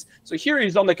had is, so here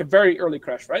he's on like a very early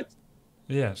crash, right?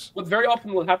 Yes. What very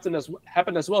often will happen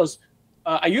as well is,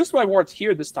 I used my ward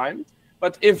here this time,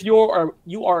 but if you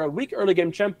are a weak early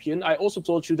game champion, I also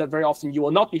told you that very often you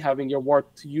will not be having your ward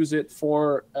to use it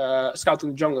for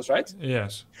scouting the jungles, right?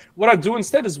 Yes. What I do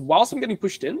instead is, whilst I'm getting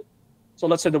pushed in, so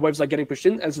let's say the waves are getting pushed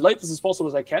in, as late as possible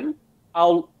as I can,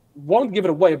 won't give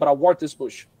it away, but I'll ward this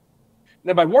bush.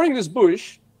 Now by warding this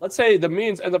bush, let's say the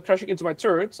minions end up crashing into my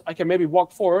turret, I can maybe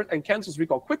walk forward and cancel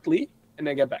recall quickly, and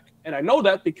then get back. And I know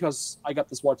that because I got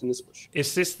this ward in this bush.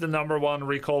 Is this the number one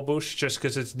recall bush just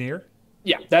because it's near?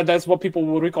 Yeah, that's what people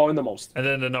will recall in the most. And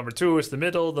then the number 2 is the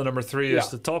middle, the number 3 is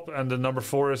the top, and the number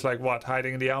 4 is like what?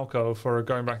 Hiding in the alcove or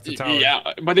going back to tower. Yeah,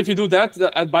 but if you do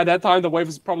that, by that time the wave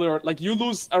is probably like you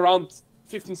lose around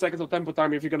 15 seconds of tempo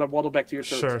time if you're gonna waddle back to your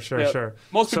turret. Sure.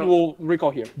 Most people will recall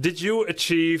here. Did you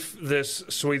achieve this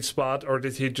sweet spot, or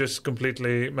did he just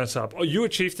completely mess up? Oh, you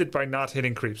achieved it by not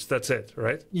hitting creeps. That's it,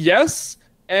 right? Yes.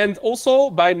 And also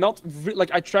by not,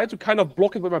 I try to kind of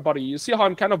block it with my body. You see how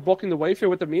I'm kind of blocking the wave here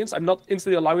with the minions? I'm not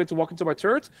instantly allowing it to walk into my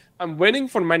turret. I'm waiting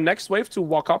for my next wave to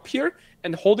walk up here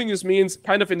and holding his minions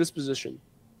kind of in this position.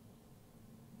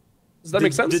 Does that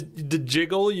make sense? The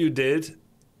jiggle you did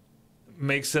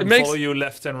makes them follow you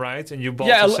left and right, and you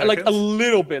bought like a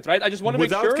little bit, right? I just want to make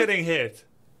sure. Without getting hit.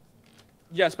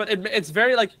 Yes, but it's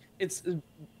very like it's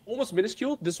almost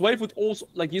minuscule. This wave would also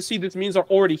like you see these means are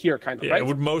already here, kind of, Yeah, right? it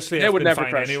would mostly They have would been never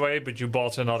fine crash. anyway, but you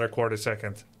bought another quarter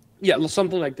second. Yeah,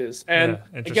 something like this. And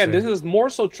Yeah, again, this interesting. is more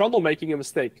so Trundle making a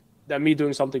mistake than me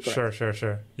doing something correct.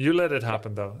 Sure. You let it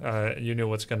happen though. You knew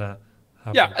what's gonna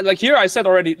happen. Yeah, and like here I said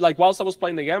already, like whilst I was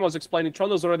playing the game, I was explaining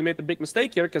Trundle's already made a big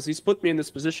mistake here because he's put me in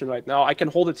this position right now. I can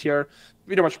hold it here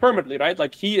pretty much permanently, right?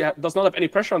 Like he does not have any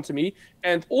pressure onto me,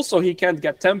 and also he can't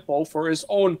get tempo for his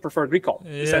own preferred recall.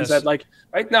 In the sense that like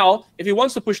right now, if he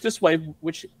wants to push this wave,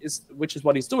 which is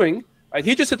what he's doing, right?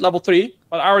 He just hit level 3,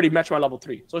 but I already matched my level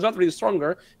 3, so it's not really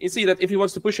stronger. You see that if he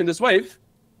wants to push in this wave,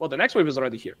 well, the next wave is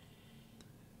already here.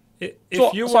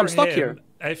 If I'm stuck here.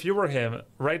 If you were him,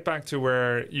 right back to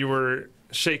where you were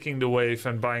shaking the wave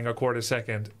and buying a quarter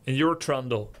second, and you're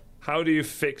Trundle, how do you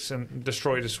fix and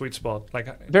destroy the sweet spot?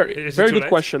 Like, very good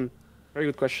question. Very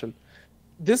good question.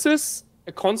 This is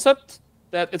a concept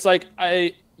that it's like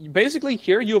basically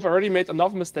here you have already made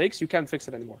enough mistakes, you can't fix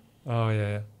it anymore. Oh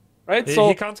yeah. Right? So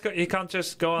he can't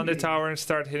just go on the tower and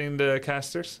start hitting the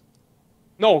casters.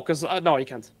 No, because no, he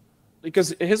can't,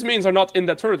 because his means are not in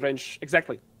that turret range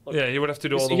exactly. Look, yeah, he would have to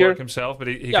do all the work himself, but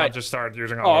he can't just start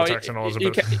using auto attacks and all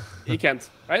this. He can't,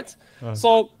 right?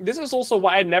 So this is also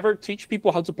why I never teach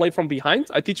people how to play from behind.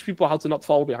 I teach people how to not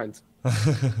fall behind.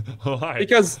 Why?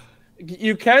 Because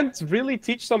you can't really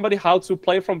teach somebody how to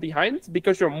play from behind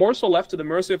because you're more so left to the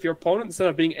mercy of your opponent instead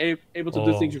of being able to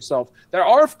do things yourself. There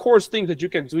are, of course, things that you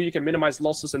can do. You can minimize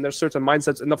losses, and there's certain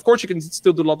mindsets. And, of course, you can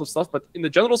still do a lot of stuff. But in the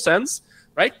general sense,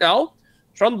 right now,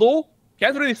 Trundle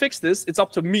can't really fix this. It's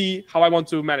up to me how I want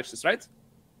to manage this, right?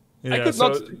 Yeah,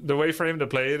 the way for him to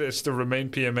play it is to remain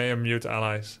PMA and mute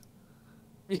allies.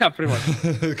 Yeah, pretty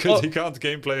much. Because he can't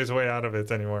gameplay his way out of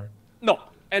it anymore. No.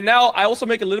 And now I also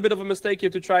make a little bit of a mistake here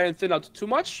to try and thin out too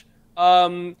much.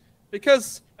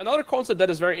 Because another concept that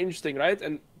is very interesting, right?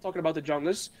 And talking about the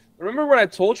junglers, remember when I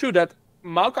told you that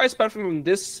Maokai is pathing from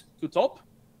this to top,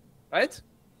 right?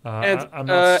 And I'm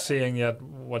not seeing yet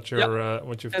what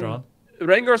you've drawn.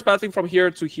 Rengar is pathing from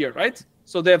here to here, right?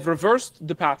 So they have reversed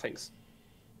the pathings.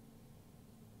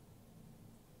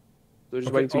 So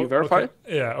just waiting to verify.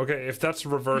 Okay. Yeah, okay. If that's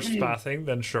reversed pathing,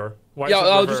 then sure. Why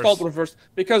I'll just call it reversed.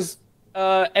 Because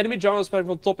enemy jungle is pathing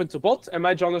from top into bot, and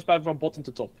my jungle is pathing from bot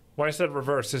into top. Why is that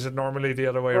reversed? Is it normally the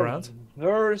other way around?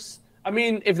 Reverse. I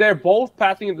mean, if they're both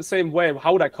pathing in the same way,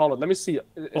 how would I call it? Let me see.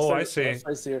 I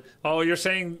see. Oh, you're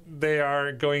saying they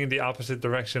are going in the opposite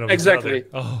direction of exactly. each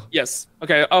other. Oh. Yes.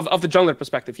 Okay, of the jungler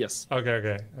perspective, yes.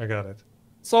 Okay. I got it.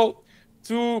 So,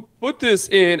 to put this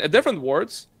in a different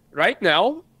words, right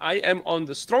now, I am on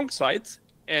the strong side,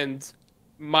 and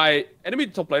my enemy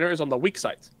top laner is on the weak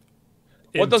side.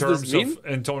 What does this mean?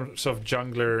 In terms of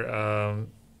jungler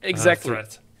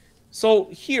threat. So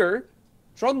here,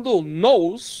 Trundle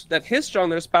knows that his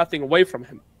jungler is pathing away from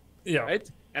him. Yeah. Right?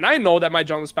 And I know that my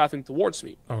jungler is pathing towards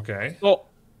me. Okay. So,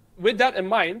 with that in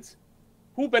mind,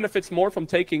 who benefits more from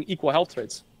taking equal health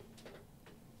trades?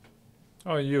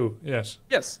 Oh, you. Yes.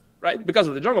 Yes. Right? Because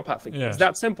of the jungle pathing. Yes. It's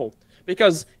that simple.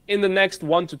 Because in the next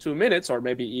 1 to 2 minutes, or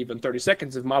maybe even 30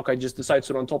 seconds, if Maokai just decides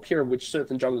to run top here, which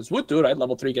certain junglers would do, right?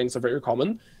 Level 3 ganks are very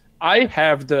common. I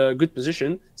have the good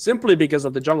position simply because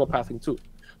of the jungle pathing too.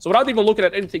 So without even looking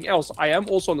at anything else, I am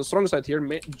also on the strong side here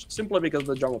simply because of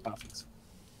the jungle pathings.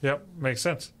 Yep, makes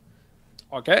sense.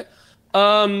 Okay.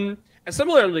 And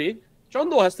similarly,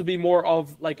 Trundle has to be more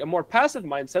of like a more passive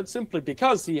mindset simply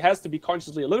because he has to be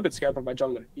consciously a little bit scared of my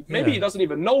jungler. Maybe he doesn't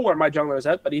even know where my jungler is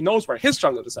at, but he knows where his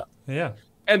jungler is at. Yeah.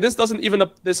 And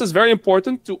this is very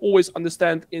important to always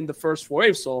understand in the first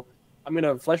wave. So I'm going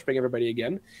to flashbang everybody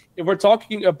again. If we're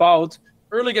talking about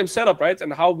early game setup, right,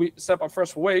 and how we set up our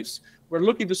first waves, we're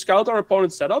looking to scout our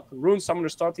opponent's setup, ruin summon their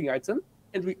starting item,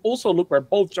 and we also look where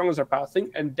both junglers are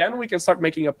pathing, and then we can start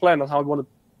making a plan on how we want to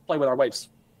play with our waves.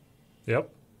 Yep.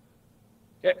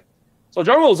 Okay. So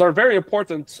jungles are very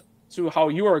important to how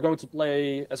you are going to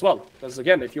play as well. Because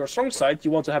again, if you're strong side,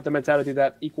 you want to have the mentality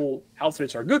that equal health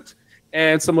rates are good.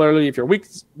 And similarly, if you're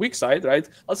weak side, right?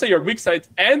 Let's say you're weak side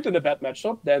and in a bad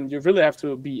matchup, then you really have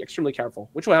to be extremely careful,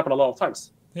 which will happen a lot of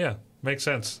times. Yeah, makes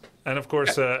sense. And of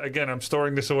course, again, I'm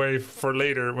storing this away for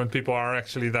later when people are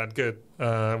actually that good,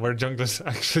 where junglers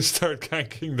actually start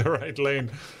ganking the right lane.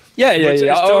 Yeah. It's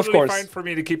totally of course. fine for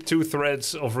me to keep two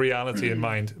threads of reality in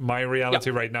mind. My reality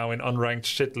right now in unranked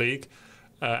shit league,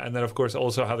 and then of course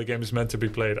also how the game is meant to be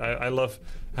played. I love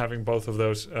having both of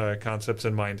those concepts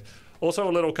in mind. Also,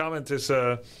 a little comment is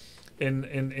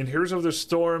in Heroes of the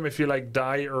Storm, if you like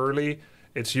die early,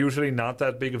 it's usually not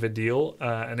that big of a deal,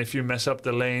 and if you mess up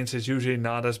the lanes, it's usually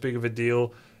not as big of a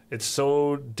deal. It's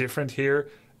so different here.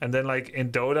 And then like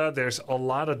in Dota, there's a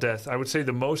lot of death. I would say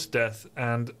the most death,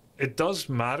 and it does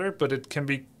matter, but it can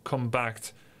be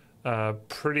combated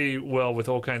pretty well with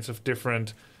all kinds of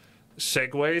different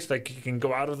segues. Like you can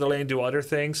go out of the lane, do other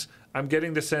things. I'm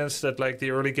getting the sense that like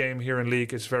the early game here in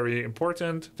League is very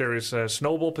important. There is a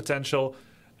snowball potential,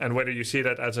 and whether you see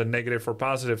that as a negative or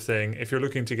positive thing, if you're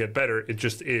looking to get better, it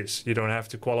just is. You don't have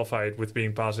to qualify it with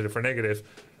being positive or negative.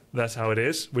 That's how it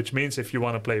is, which means if you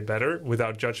want to play better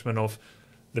without judgment of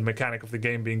the mechanic of the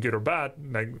game being good or bad,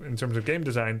 like in terms of game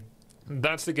design,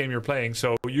 that's the game you're playing.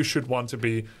 So you should want to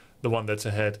be the one that's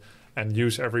ahead and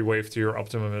use every wave to your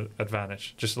optimum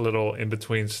advantage. Just a little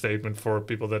in-between statement for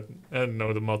people that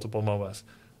know the multiple MOBAs.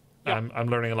 Yeah. I'm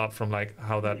learning a lot from like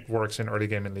how that works in early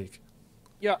game in League.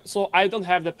 Yeah, so I don't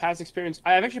have the past experience.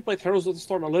 I have actually played Heroes of the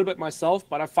Storm a little bit myself,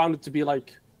 but I found it to be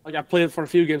like I played it for a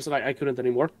few games and I couldn't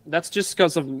anymore. That's just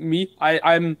because of me.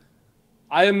 I'm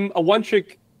a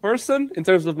one-trick person in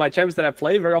terms of my champs that I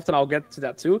play. Very often I'll get to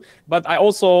that too. But I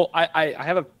also I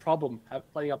have a problem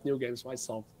playing up new games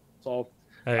myself. So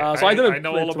hey, so I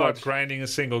know all about grinding a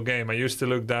single game. I used to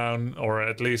look down, or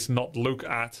at least not look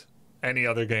at, any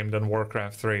other game than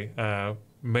Warcraft 3.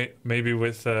 Maybe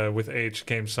with age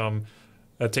came some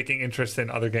taking interest in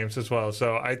other games as well.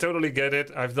 So I totally get it.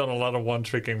 I've done a lot of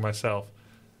one-tricking myself.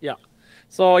 Yeah.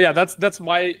 So yeah, that's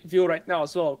my view right now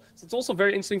as well. So it's also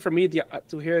very interesting for me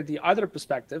to hear the other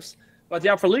perspectives. But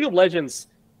yeah, for League of Legends,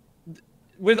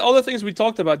 with all the things we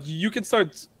talked about, you can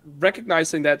start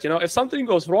recognizing that, you know, if something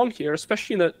goes wrong here,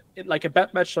 especially in like a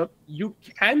bad matchup, you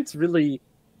can't really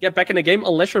get back in the game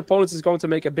unless your opponent is going to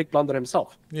make a big blunder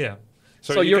himself. Yeah.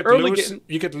 So you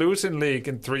could lose in League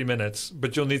in 3 minutes,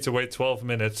 but you'll need to wait 12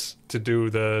 minutes to do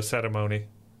the ceremony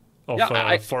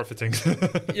of forfeiting.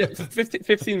 Yeah,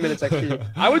 15 minutes actually.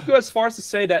 I would go as far as to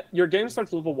say that your game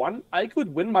starts level 1. I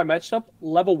could win my matchup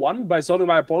level 1 by zoning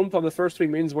my opponent on the first 3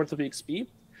 minutes worth of EXP.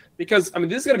 Because, I mean,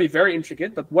 this is going to be very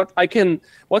intricate, but what can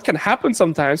happen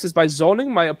sometimes is by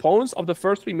zoning my opponents of the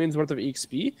first 3 minutes worth of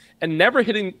EXP and never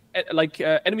hitting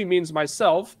enemy minions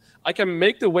myself, I can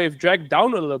make the wave drag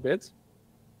down a little bit.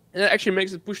 And it actually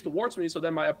makes it push towards me, so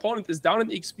then my opponent is down in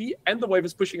EXP and the wave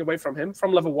is pushing away from him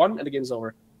from level 1 and the game's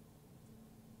over.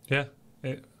 Yeah,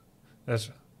 that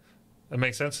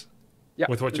makes sense. Yeah,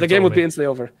 with what the game would be instantly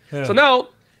over. Yeah. So now,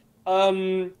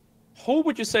 who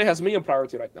would you say has me on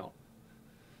priority right now?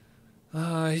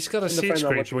 He's got a siege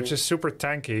creep, which is super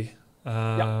tanky.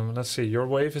 Let's see, your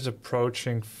wave is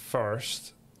approaching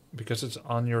first because it's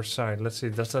on your side. Let's see,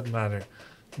 does that matter?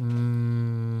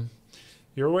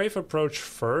 Your wave approach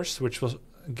first, which will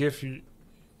give you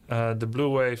the blue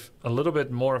wave a little bit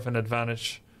more of an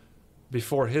advantage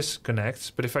before his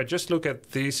connects. But if I just look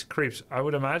at these creeps, I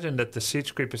would imagine that the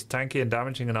siege creep is tanky and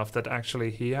damaging enough that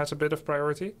actually he has a bit of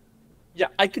priority. Yeah,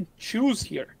 I could choose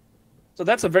here. So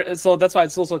that's why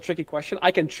it's also a tricky question.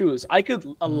 I can choose. I could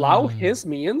allow his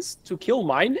minions to kill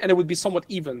mine, and it would be somewhat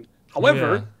even.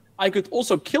 However, I could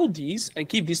also kill these and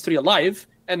keep these 3 alive,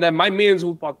 and then my minions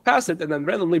would walk past it, and then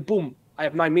randomly, boom, I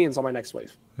have 9 minions on my next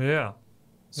wave. Yeah.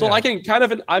 So I can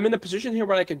I'm in a position here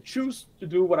where I can choose to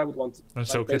do what I would want. And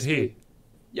so could he?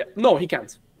 Yeah. No, he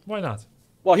can't. Why not?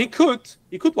 Well, he could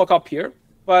walk up here,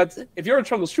 but if you're in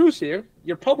Trundle's shoes here,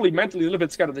 you're probably mentally a little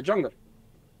bit scared of the jungler.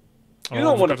 You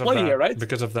don't want to play here, right?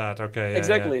 Because of that, okay. Yeah,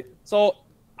 exactly. Yeah. So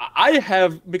I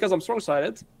have, because I'm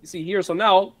strong-sided, you see here, so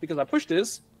now, because I push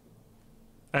this...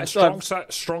 And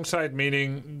strong side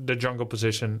meaning the jungle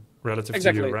position relative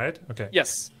to you, right? Okay.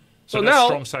 Yes. So that's now,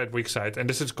 strong side, weak side. And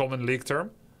this is common League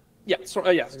term? Yeah,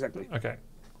 yes, exactly. Okay.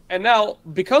 And now,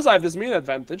 because I have this minion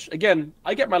advantage, again,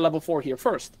 I get my level 4 here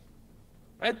first.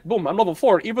 Right? Boom, I'm level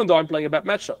 4, even though I'm playing a bad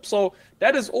matchup. So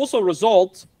that is also a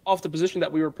result of the position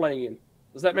that we were playing in.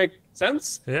 Does that make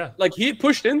sense? Yeah. Like, he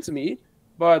pushed into me,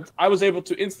 but I was able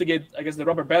to instigate, I guess, the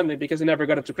rubber banding because he never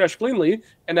got it to crash cleanly.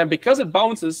 And then because it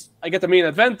bounces, I get the main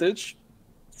advantage.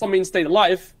 Some means stayed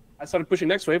alive. I started pushing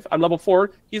next wave. I'm level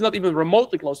 4. He's not even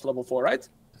remotely close to level 4, right?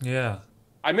 Yeah.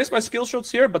 I missed my skill shots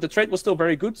here, but the trade was still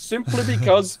very good simply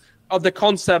because of the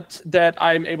concept that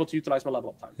I'm able to utilize my level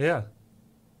up time. Yeah.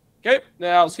 Okay,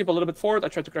 now I'll skip a little bit forward. I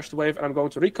tried to crash the wave, and I'm going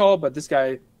to recall, but this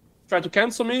guy tried to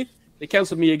cancel me. They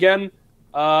canceled me again.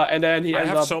 And then he ended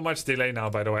up... I have so much delay now,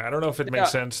 by the way. I don't know if it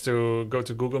makes sense to go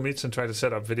to Google Meets and try to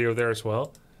set up video there as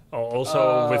well.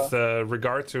 Also, with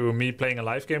regard to me playing a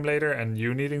live game later and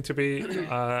you needing to be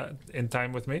in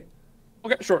time with me.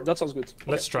 Okay, sure. That sounds good.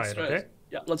 Let's try it, okay?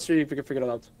 Yeah, let's see if we can figure it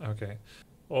out. Okay.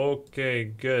 Okay,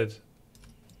 good.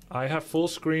 I have full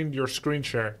screened your screen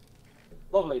share.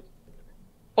 Lovely.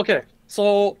 Okay,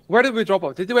 So where did we drop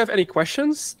off? Did we have any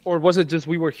questions, or was it just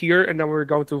we were here and then we were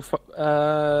going to?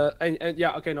 And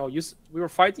yeah, okay, no, we were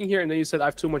fighting here, and then you said I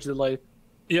have too much delay.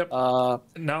 Yep. Now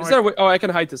is there a way? Oh, I can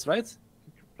hide this, right?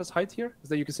 Press hide here, so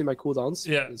that you can see my cooldowns.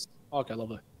 Yeah. Okay,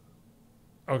 lovely.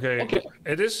 Okay.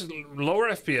 It is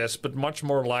lower FPS, but much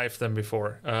more live than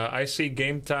before. I see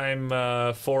game time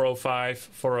 405,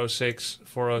 406,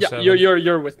 407. Yeah,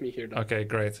 you're with me here. Then. Okay,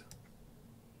 great.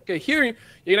 Okay, here you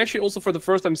can actually also for the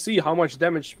first time see how much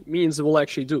damage means it will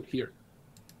actually do here.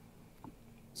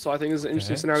 So I think it's an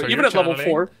interesting scenario, so even at level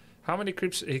 4. How many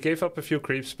creeps? He gave up a few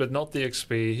creeps, but not the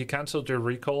XP. He cancelled your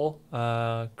recall.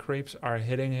 Creeps are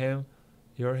hitting him.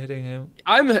 You're hitting him.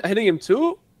 I'm hitting him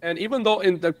too. And even though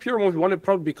in the pure mode we wanted to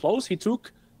probably be close, he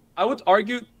took, I would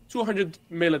argue, 200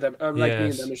 melee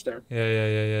damage there.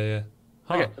 Yeah.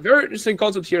 Huh. Okay, very interesting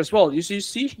concept here as well. You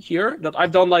see here that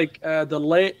I've done like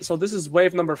so this is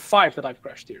wave number 5 that I've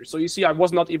crashed here. So you see I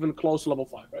was not even close to level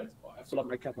 5, right? Oh, I have to let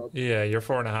my cat out. Yeah, you're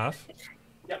 4.5.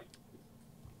 Yeah.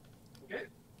 Okay.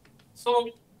 So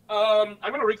I'm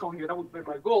gonna recall here. That would be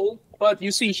my goal. But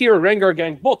you see here Rengar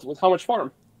ganked bot with how much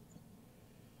farm?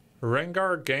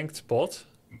 Rengar ganked bot.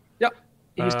 Yeah,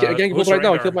 he's ganking bot right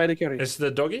now. He killed my AD carry. Is the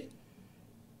doggy?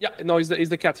 Yeah, no, he's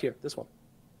the cat here. This one.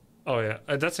 Oh yeah,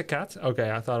 that's a cat.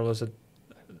 Okay, I thought it was a.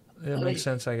 It makes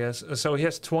sense, I guess. So he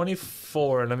has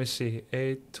 24. Let me see,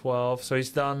 8, 12. So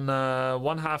he's done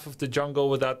one half of the jungle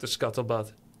without the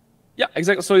scuttlebutt. Yeah,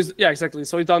 exactly. So exactly.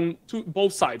 So he's done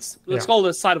both sides. Let's call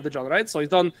the side of the jungle, right? So he's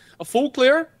done a full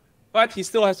clear, but he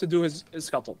still has to do his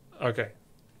scuttle. Okay.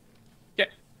 Okay.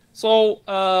 So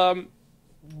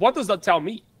what does that tell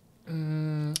me?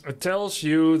 It tells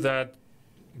you that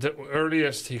the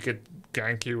earliest he could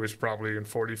gank you is probably in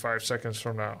 45 seconds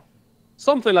from now.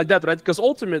 Something like that, right? Because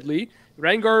ultimately,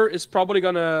 Rengar is probably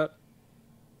gonna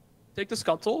take the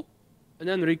scuttle, and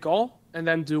then recall, and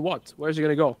then do what? Where's he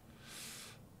gonna go?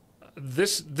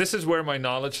 This is where my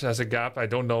knowledge has a gap. I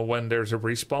don't know when there's a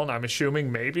respawn. I'm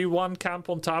assuming maybe one camp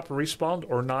on top respawned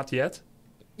or not yet.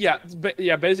 Yeah,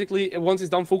 basically, once he's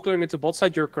done full clearing into bot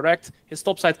side, you're correct. His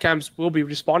top side camps will be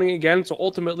respawning again, so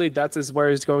ultimately that is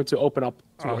where he's going to open up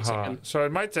towards again. So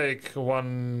it might take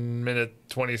 1 minute,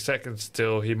 20 seconds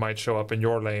till he might show up in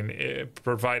your lane,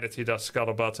 provided he does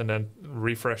scuttlebutt and then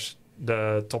refresh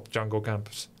the top jungle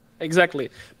campus.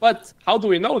 Exactly. But how do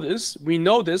we know this? We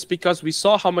know this because we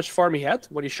saw how much farm he had,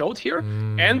 what he showed here,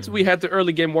 and we had the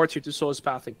early game ward here to show his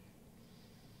pathing.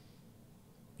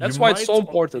 That's why it's so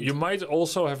important. You might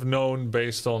also have known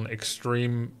based on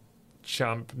extreme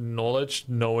champ knowledge,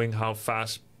 knowing how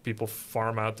fast people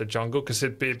farm out the jungle, because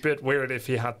it'd be a bit weird if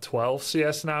he had 12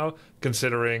 CS now,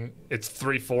 considering it's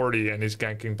 340 and he's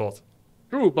ganking bot.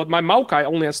 True, but my Maokai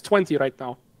only has 20 right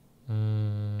now.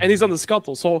 And he's on the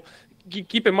scuttle, so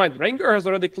keep in mind, Rengar has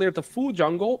already cleared the full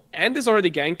jungle and is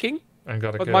already ganking.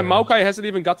 But my Maokai hasn't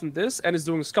even gotten this and is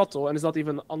doing scuttle and is not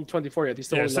even on 24 yet. He's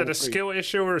still on is that a 3. skill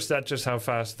issue or is that just how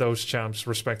fast those champs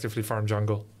respectively farm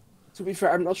jungle? To be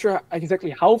fair, I'm not sure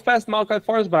exactly how fast Maokai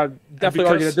farms, but I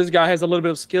definitely argue that this guy has a little bit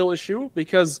of skill issue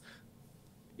because,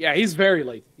 yeah, he's very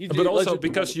late. But also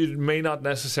because you may not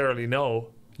necessarily know,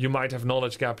 you might have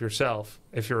knowledge gap yourself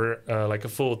if you're like a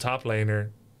full top laner.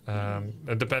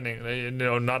 Depending,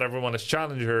 not everyone is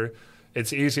challenger.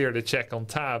 It's easier to check on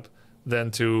tab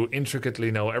than to intricately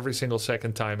know every single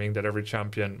second timing that every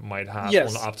champion might have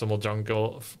on optimal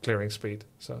jungle clearing speed.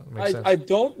 So it makes sense. I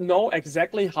don't know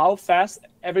exactly how fast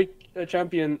every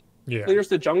champion clears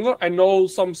the jungle. I know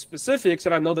some specifics,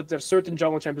 and I know that there's certain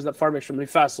jungle champions that farm extremely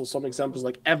fast. So some examples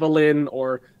like Evelyn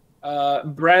or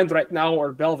Brand right now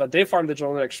or Belva, they farm the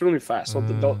jungle extremely fast. So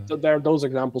there are those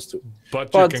examples too.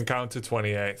 But you can count to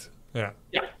 28. Yeah.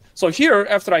 So here,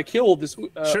 after I kill this,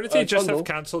 shouldn't he just have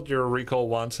cancelled your recall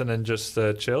once and then just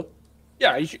chill?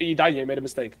 Yeah, he died. He made a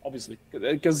mistake, obviously,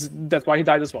 because that's why he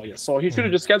died as well. Yes. So he should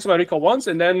have just canceled my recall once,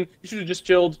 and then he should have just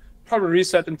chilled, probably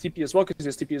reset and TP as well, because he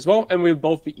has TP as well, and we'll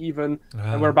both be even,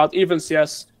 and we're about even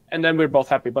CS, and then we're both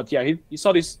happy. But yeah, he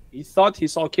saw this. He thought he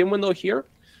saw Kim window here,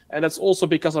 and that's also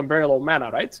because I'm very low mana,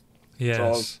 right? Yes.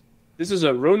 So this is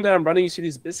a rune that I'm running. You see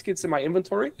these biscuits in my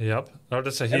inventory? Yep. Oh,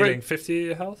 that's a healing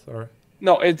 50 health, or?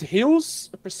 No, it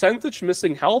heals a percentage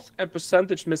missing health and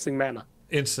percentage missing mana.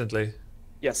 Instantly.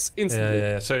 Yes, instantly.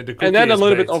 Yeah. So the cookie and then a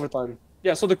little bait. bit over time.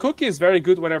 Yeah, so the cookie is very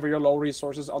good whenever you're low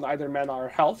resources on either mana or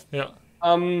health. Yeah.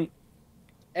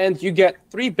 And you get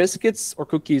 3 biscuits or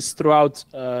cookies throughout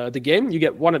the game. You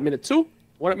get 1 at minute 2,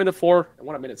 1 at minute 4, and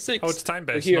 1 at minute 6. Oh, it's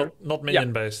time-based, so not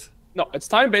minion-based. No, it's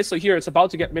time-based, so here it's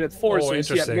about to get minute 4. So you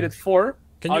see at minute 4...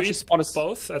 Can you eat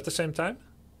both at the same time?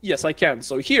 Yes, I can.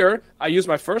 So here, I use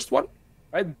my first one.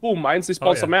 Right, boom! I instantly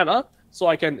spawn some mana, so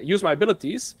I can use my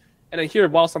abilities, And then here,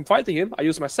 whilst I'm fighting him, I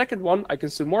use my second one. I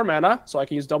consume more mana, so I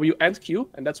can use W and Q,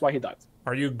 and that's why he died.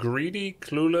 Are you greedy,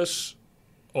 clueless,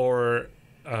 or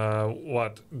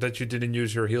what? That you didn't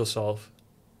use your heal salve?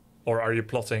 Or are you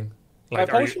plotting? My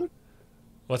potion?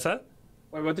 What's that?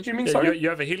 Wait, what did you mean? Yeah, Sorry? you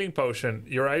have a healing potion.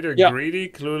 You're either greedy,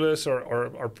 clueless,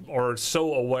 or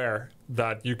so aware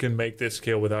that you can make this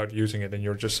kill without using it, and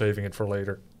you're just saving it for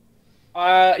later.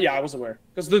 Yeah, I was aware.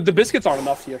 Because the biscuits aren't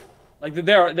enough here. Like,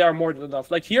 they are more than enough.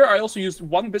 Like, here I also used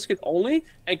one biscuit only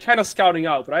and kind of scouting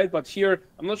out, right? But here,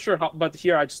 I'm not sure how, but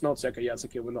here I just noticed, okay, yeah, it's a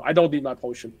kill window. I don't need my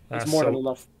potion. It's more than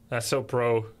enough. That's so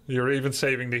pro. You're even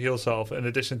saving the heal salve in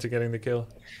addition to getting the kill.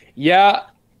 Yeah,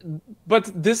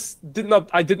 but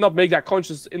I did not make that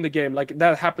conscious in the game. Like,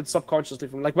 that happened subconsciously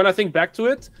from, like, when I think back to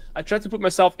it, I tried to put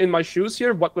myself in my shoes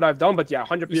here. What would I have done? But yeah,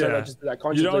 100% I just did that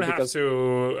consciously. You don't have to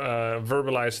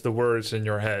verbalize the words in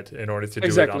your head in order to do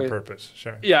it on purpose.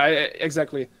 Sure. Yeah,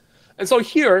 exactly. And so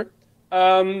here,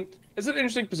 it's an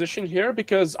interesting position here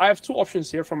because I have two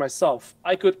options here for myself.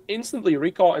 I could instantly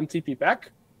recall and TP back.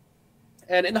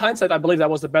 And in hindsight, I believe that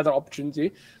was the better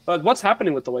opportunity. But what's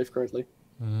happening with the wave currently?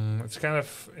 It's kind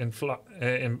of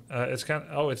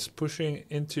it's pushing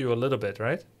into you a little bit,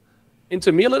 right?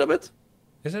 Into me a little bit?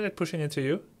 Isn't it pushing into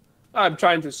you? I'm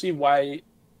trying to see why.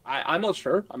 I'm not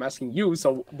sure. I'm asking you.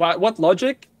 So what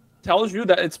logic tells you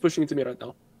that it's pushing into me right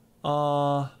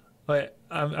now? Wait,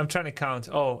 I'm trying to count.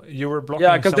 Oh, you were blocking.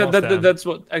 Yeah, because that's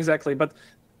what exactly. But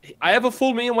I have a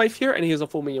full minion wave here, and he has a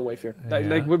full minion wave here.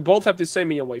 Like we both have the same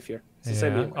minion wave here. It's the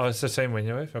same minion wave. Oh, it's the same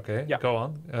minion wave. Okay. Yeah. Go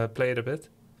on. Play it a bit.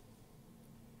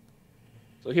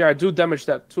 So here I do damage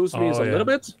that to me a little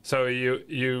bit. So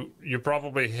you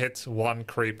probably hit one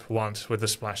creep once with a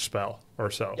splash spell or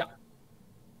so. Yeah.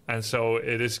 And so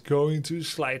it is going to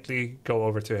slightly go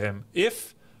over to him.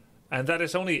 If, and that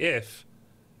is only if,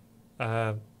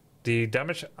 the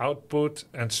damage output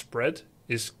and spread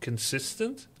is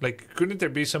consistent. Like, couldn't there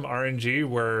be some RNG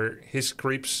where his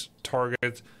creeps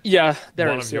target one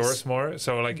of yours more?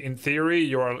 So, like, in theory,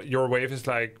 your wave is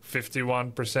like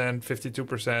 51%,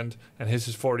 52%, and his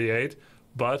is 48%.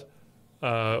 But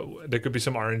there could be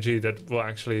some RNG that will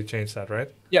actually change that, right?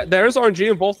 Yeah, there is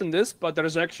RNG involved in this, but there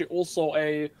is actually also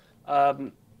a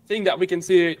thing that we can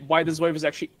see why this wave is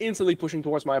actually instantly pushing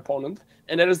towards my opponent,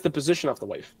 and that is the position of the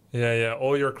wave. Yeah.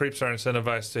 All your creeps are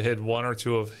incentivized to hit one or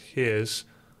two of his.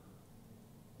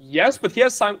 Yes, but he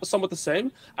has somewhat the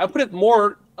same. I put it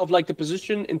more of like the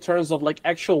position in terms of like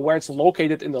actual where it's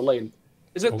located in the lane.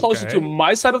 Is it closer to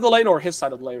my side of the lane or his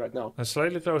side of the lane right now? And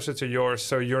slightly closer to yours,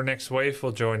 so your next wave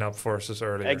will join up forces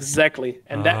earlier. Exactly,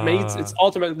 and that means it's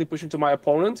automatically pushing to my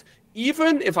opponent.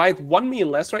 Even if I had 1 million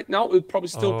less right now, it would probably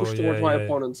still push towards my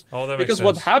opponent. Oh, that because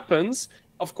what happens,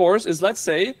 of course, is let's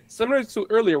say, similar to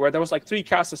earlier where there was like 3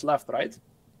 casters left, right?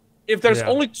 If there's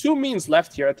only 2 means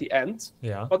left here at the end,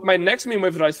 but my next mean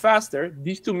wave arrives faster,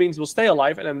 these 2 means will stay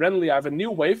alive, and then randomly I have a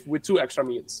new wave with 2 extra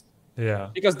means. Yeah.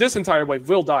 Because this entire wave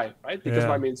will die, right? Because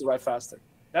my means arrive faster.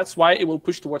 That's why it will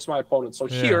push towards my opponent. So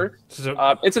here,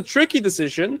 it's a tricky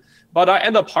decision, but I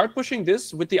end up hard pushing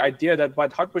this with the idea that by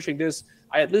hard pushing this,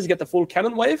 I at least get the full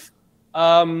cannon wave.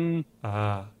 And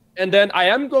then I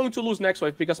am going to lose next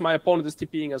wave because my opponent is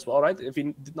TPing as well, right? If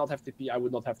he did not have TP, I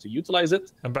would not have to utilize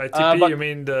it. And by TP, you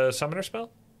mean the summoner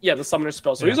spell? Yeah, the summoner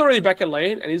spell. So he's already back in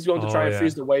lane, and he's going to try and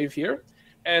freeze the wave here.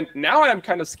 And now I am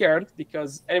kind of scared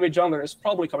because enemy jungler is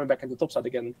probably coming back into top side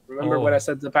again. Remember when I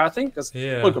said the pathing? Because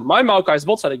look, my Maokai is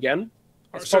bot side again.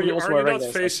 So are you not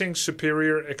facing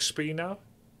superior XP now?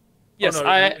 Yes,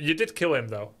 you did kill him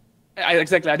though.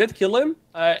 Exactly, I did kill him.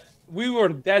 We were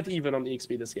dead even on the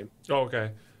XP this game. Oh,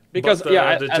 okay. Because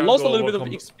I lost a little bit of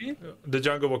XP. The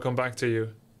jungle will come back to you.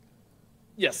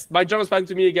 Yes, my jungle is back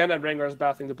to me again, and Rengar is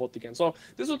bathing the bot again. So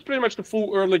this was pretty much the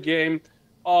full early game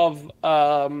of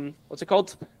what's it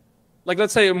called? Like,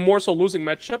 let's say a more so losing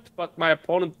matchup, but my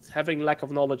opponent having lack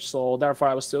of knowledge, so therefore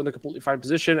I was still in a completely fine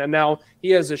position. And now he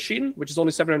has a Sheen, which is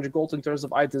only 700 gold in terms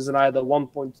of items, and I had a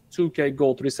 1.2k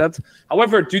gold reset.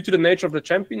 However, due to the nature of the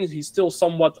champion, he's still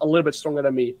somewhat a little bit stronger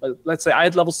than me. Let's say I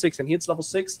had level 6 and he hits level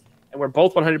 6, and we're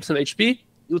both 100% HP,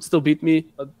 he would still beat me.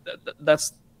 But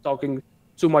that's talking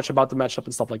too much about the matchup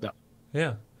and stuff like that.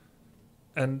 Yeah.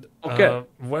 And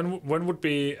when would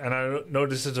be, and I know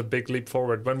this is a big leap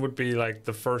forward, when would be like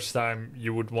the first time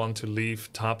you would want to leave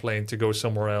top lane to go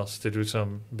somewhere else to do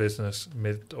some business,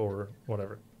 mid or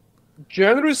whatever?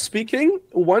 Generally speaking,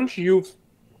 once you've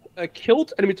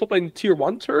killed enemy top lane tier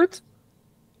 1 turret,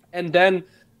 and then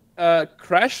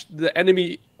crashed the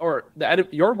enemy or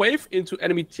your wave into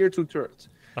enemy tier 2 turret.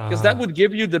 Because that would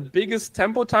give you the biggest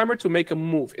tempo timer to make a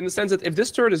move. In the sense that if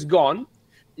this turret is gone,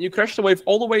 you crash the wave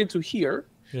all the way into here,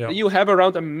 Yeah. that you have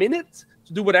around a minute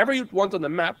to do whatever you want on the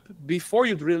map before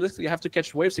you'd realistically have to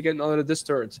catch waves to get another this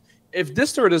turret. If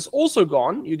this turret is also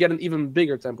gone, you get an even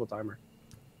bigger tempo timer.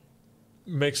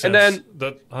 Makes sense. And then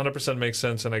that 100% makes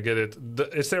sense, and I get it.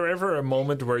 Is there ever a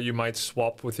moment where you might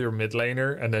swap with your mid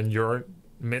laner and then you're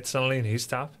mid suddenly and he's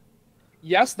top?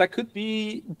 yes, that could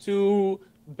be to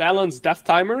balance death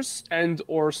timers and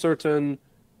or certain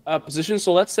positions.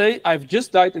 So let's say I've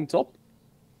just died in top,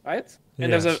 right?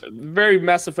 And Yes. there's a very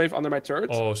massive wave under my turret.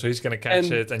 Oh, so he's going to catch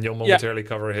And- it and you'll momentarily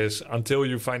cover his until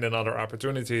you find another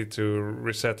opportunity to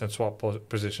reset and swap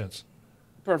positions.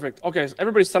 Perfect. Okay, so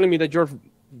everybody's telling me that your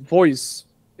voice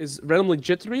is randomly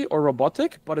jittery or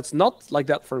robotic, but it's not like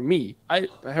that for me.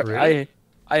 Really?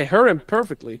 I hear him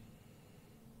perfectly.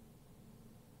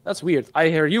 That's weird. I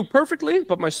hear you perfectly,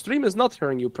 but my stream is not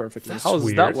hearing you perfectly. That's How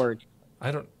does that weird. work?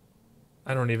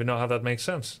 I don't even know how that makes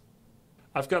sense.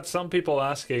 I've got some people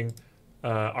asking,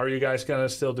 are you guys going to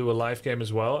still do a live game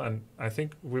as well? And I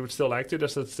think we would still like to.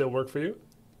 Does that still work for you?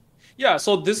 Yeah,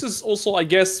 so this is also, I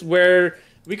guess, where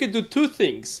we could do two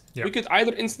things. Yeah. We could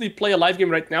either instantly play a live game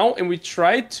right now, and we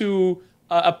try to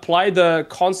apply the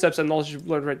concepts and knowledge you've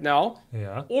learned right now,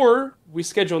 Yeah. or we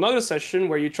schedule another session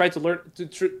where you try to learn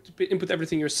to input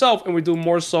everything yourself, and we do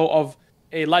more so of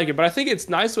a live game. But I think it's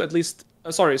nice to at least.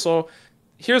 So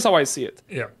here's how I see it.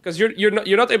 Yeah. Because you're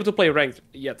not able to play ranked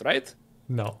yet, right?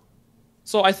 No.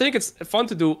 So I think it's fun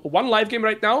to do one live game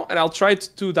right now, and I'll try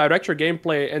to direct your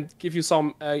gameplay and give you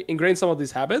some ingrain some of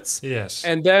these habits. Yes.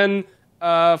 And then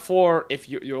for if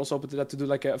you're also open to that, to do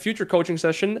like a future coaching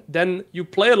session, then you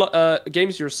play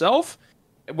games yourself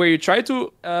where you try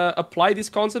to apply these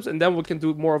concepts, and then we can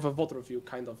do more of a VOD review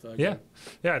kind of. Yeah. Game.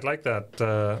 Yeah, I'd like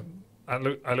that.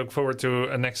 I look forward to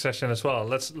a next session as well.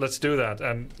 Let's do that.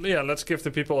 And yeah, let's give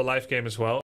the people a live game as well.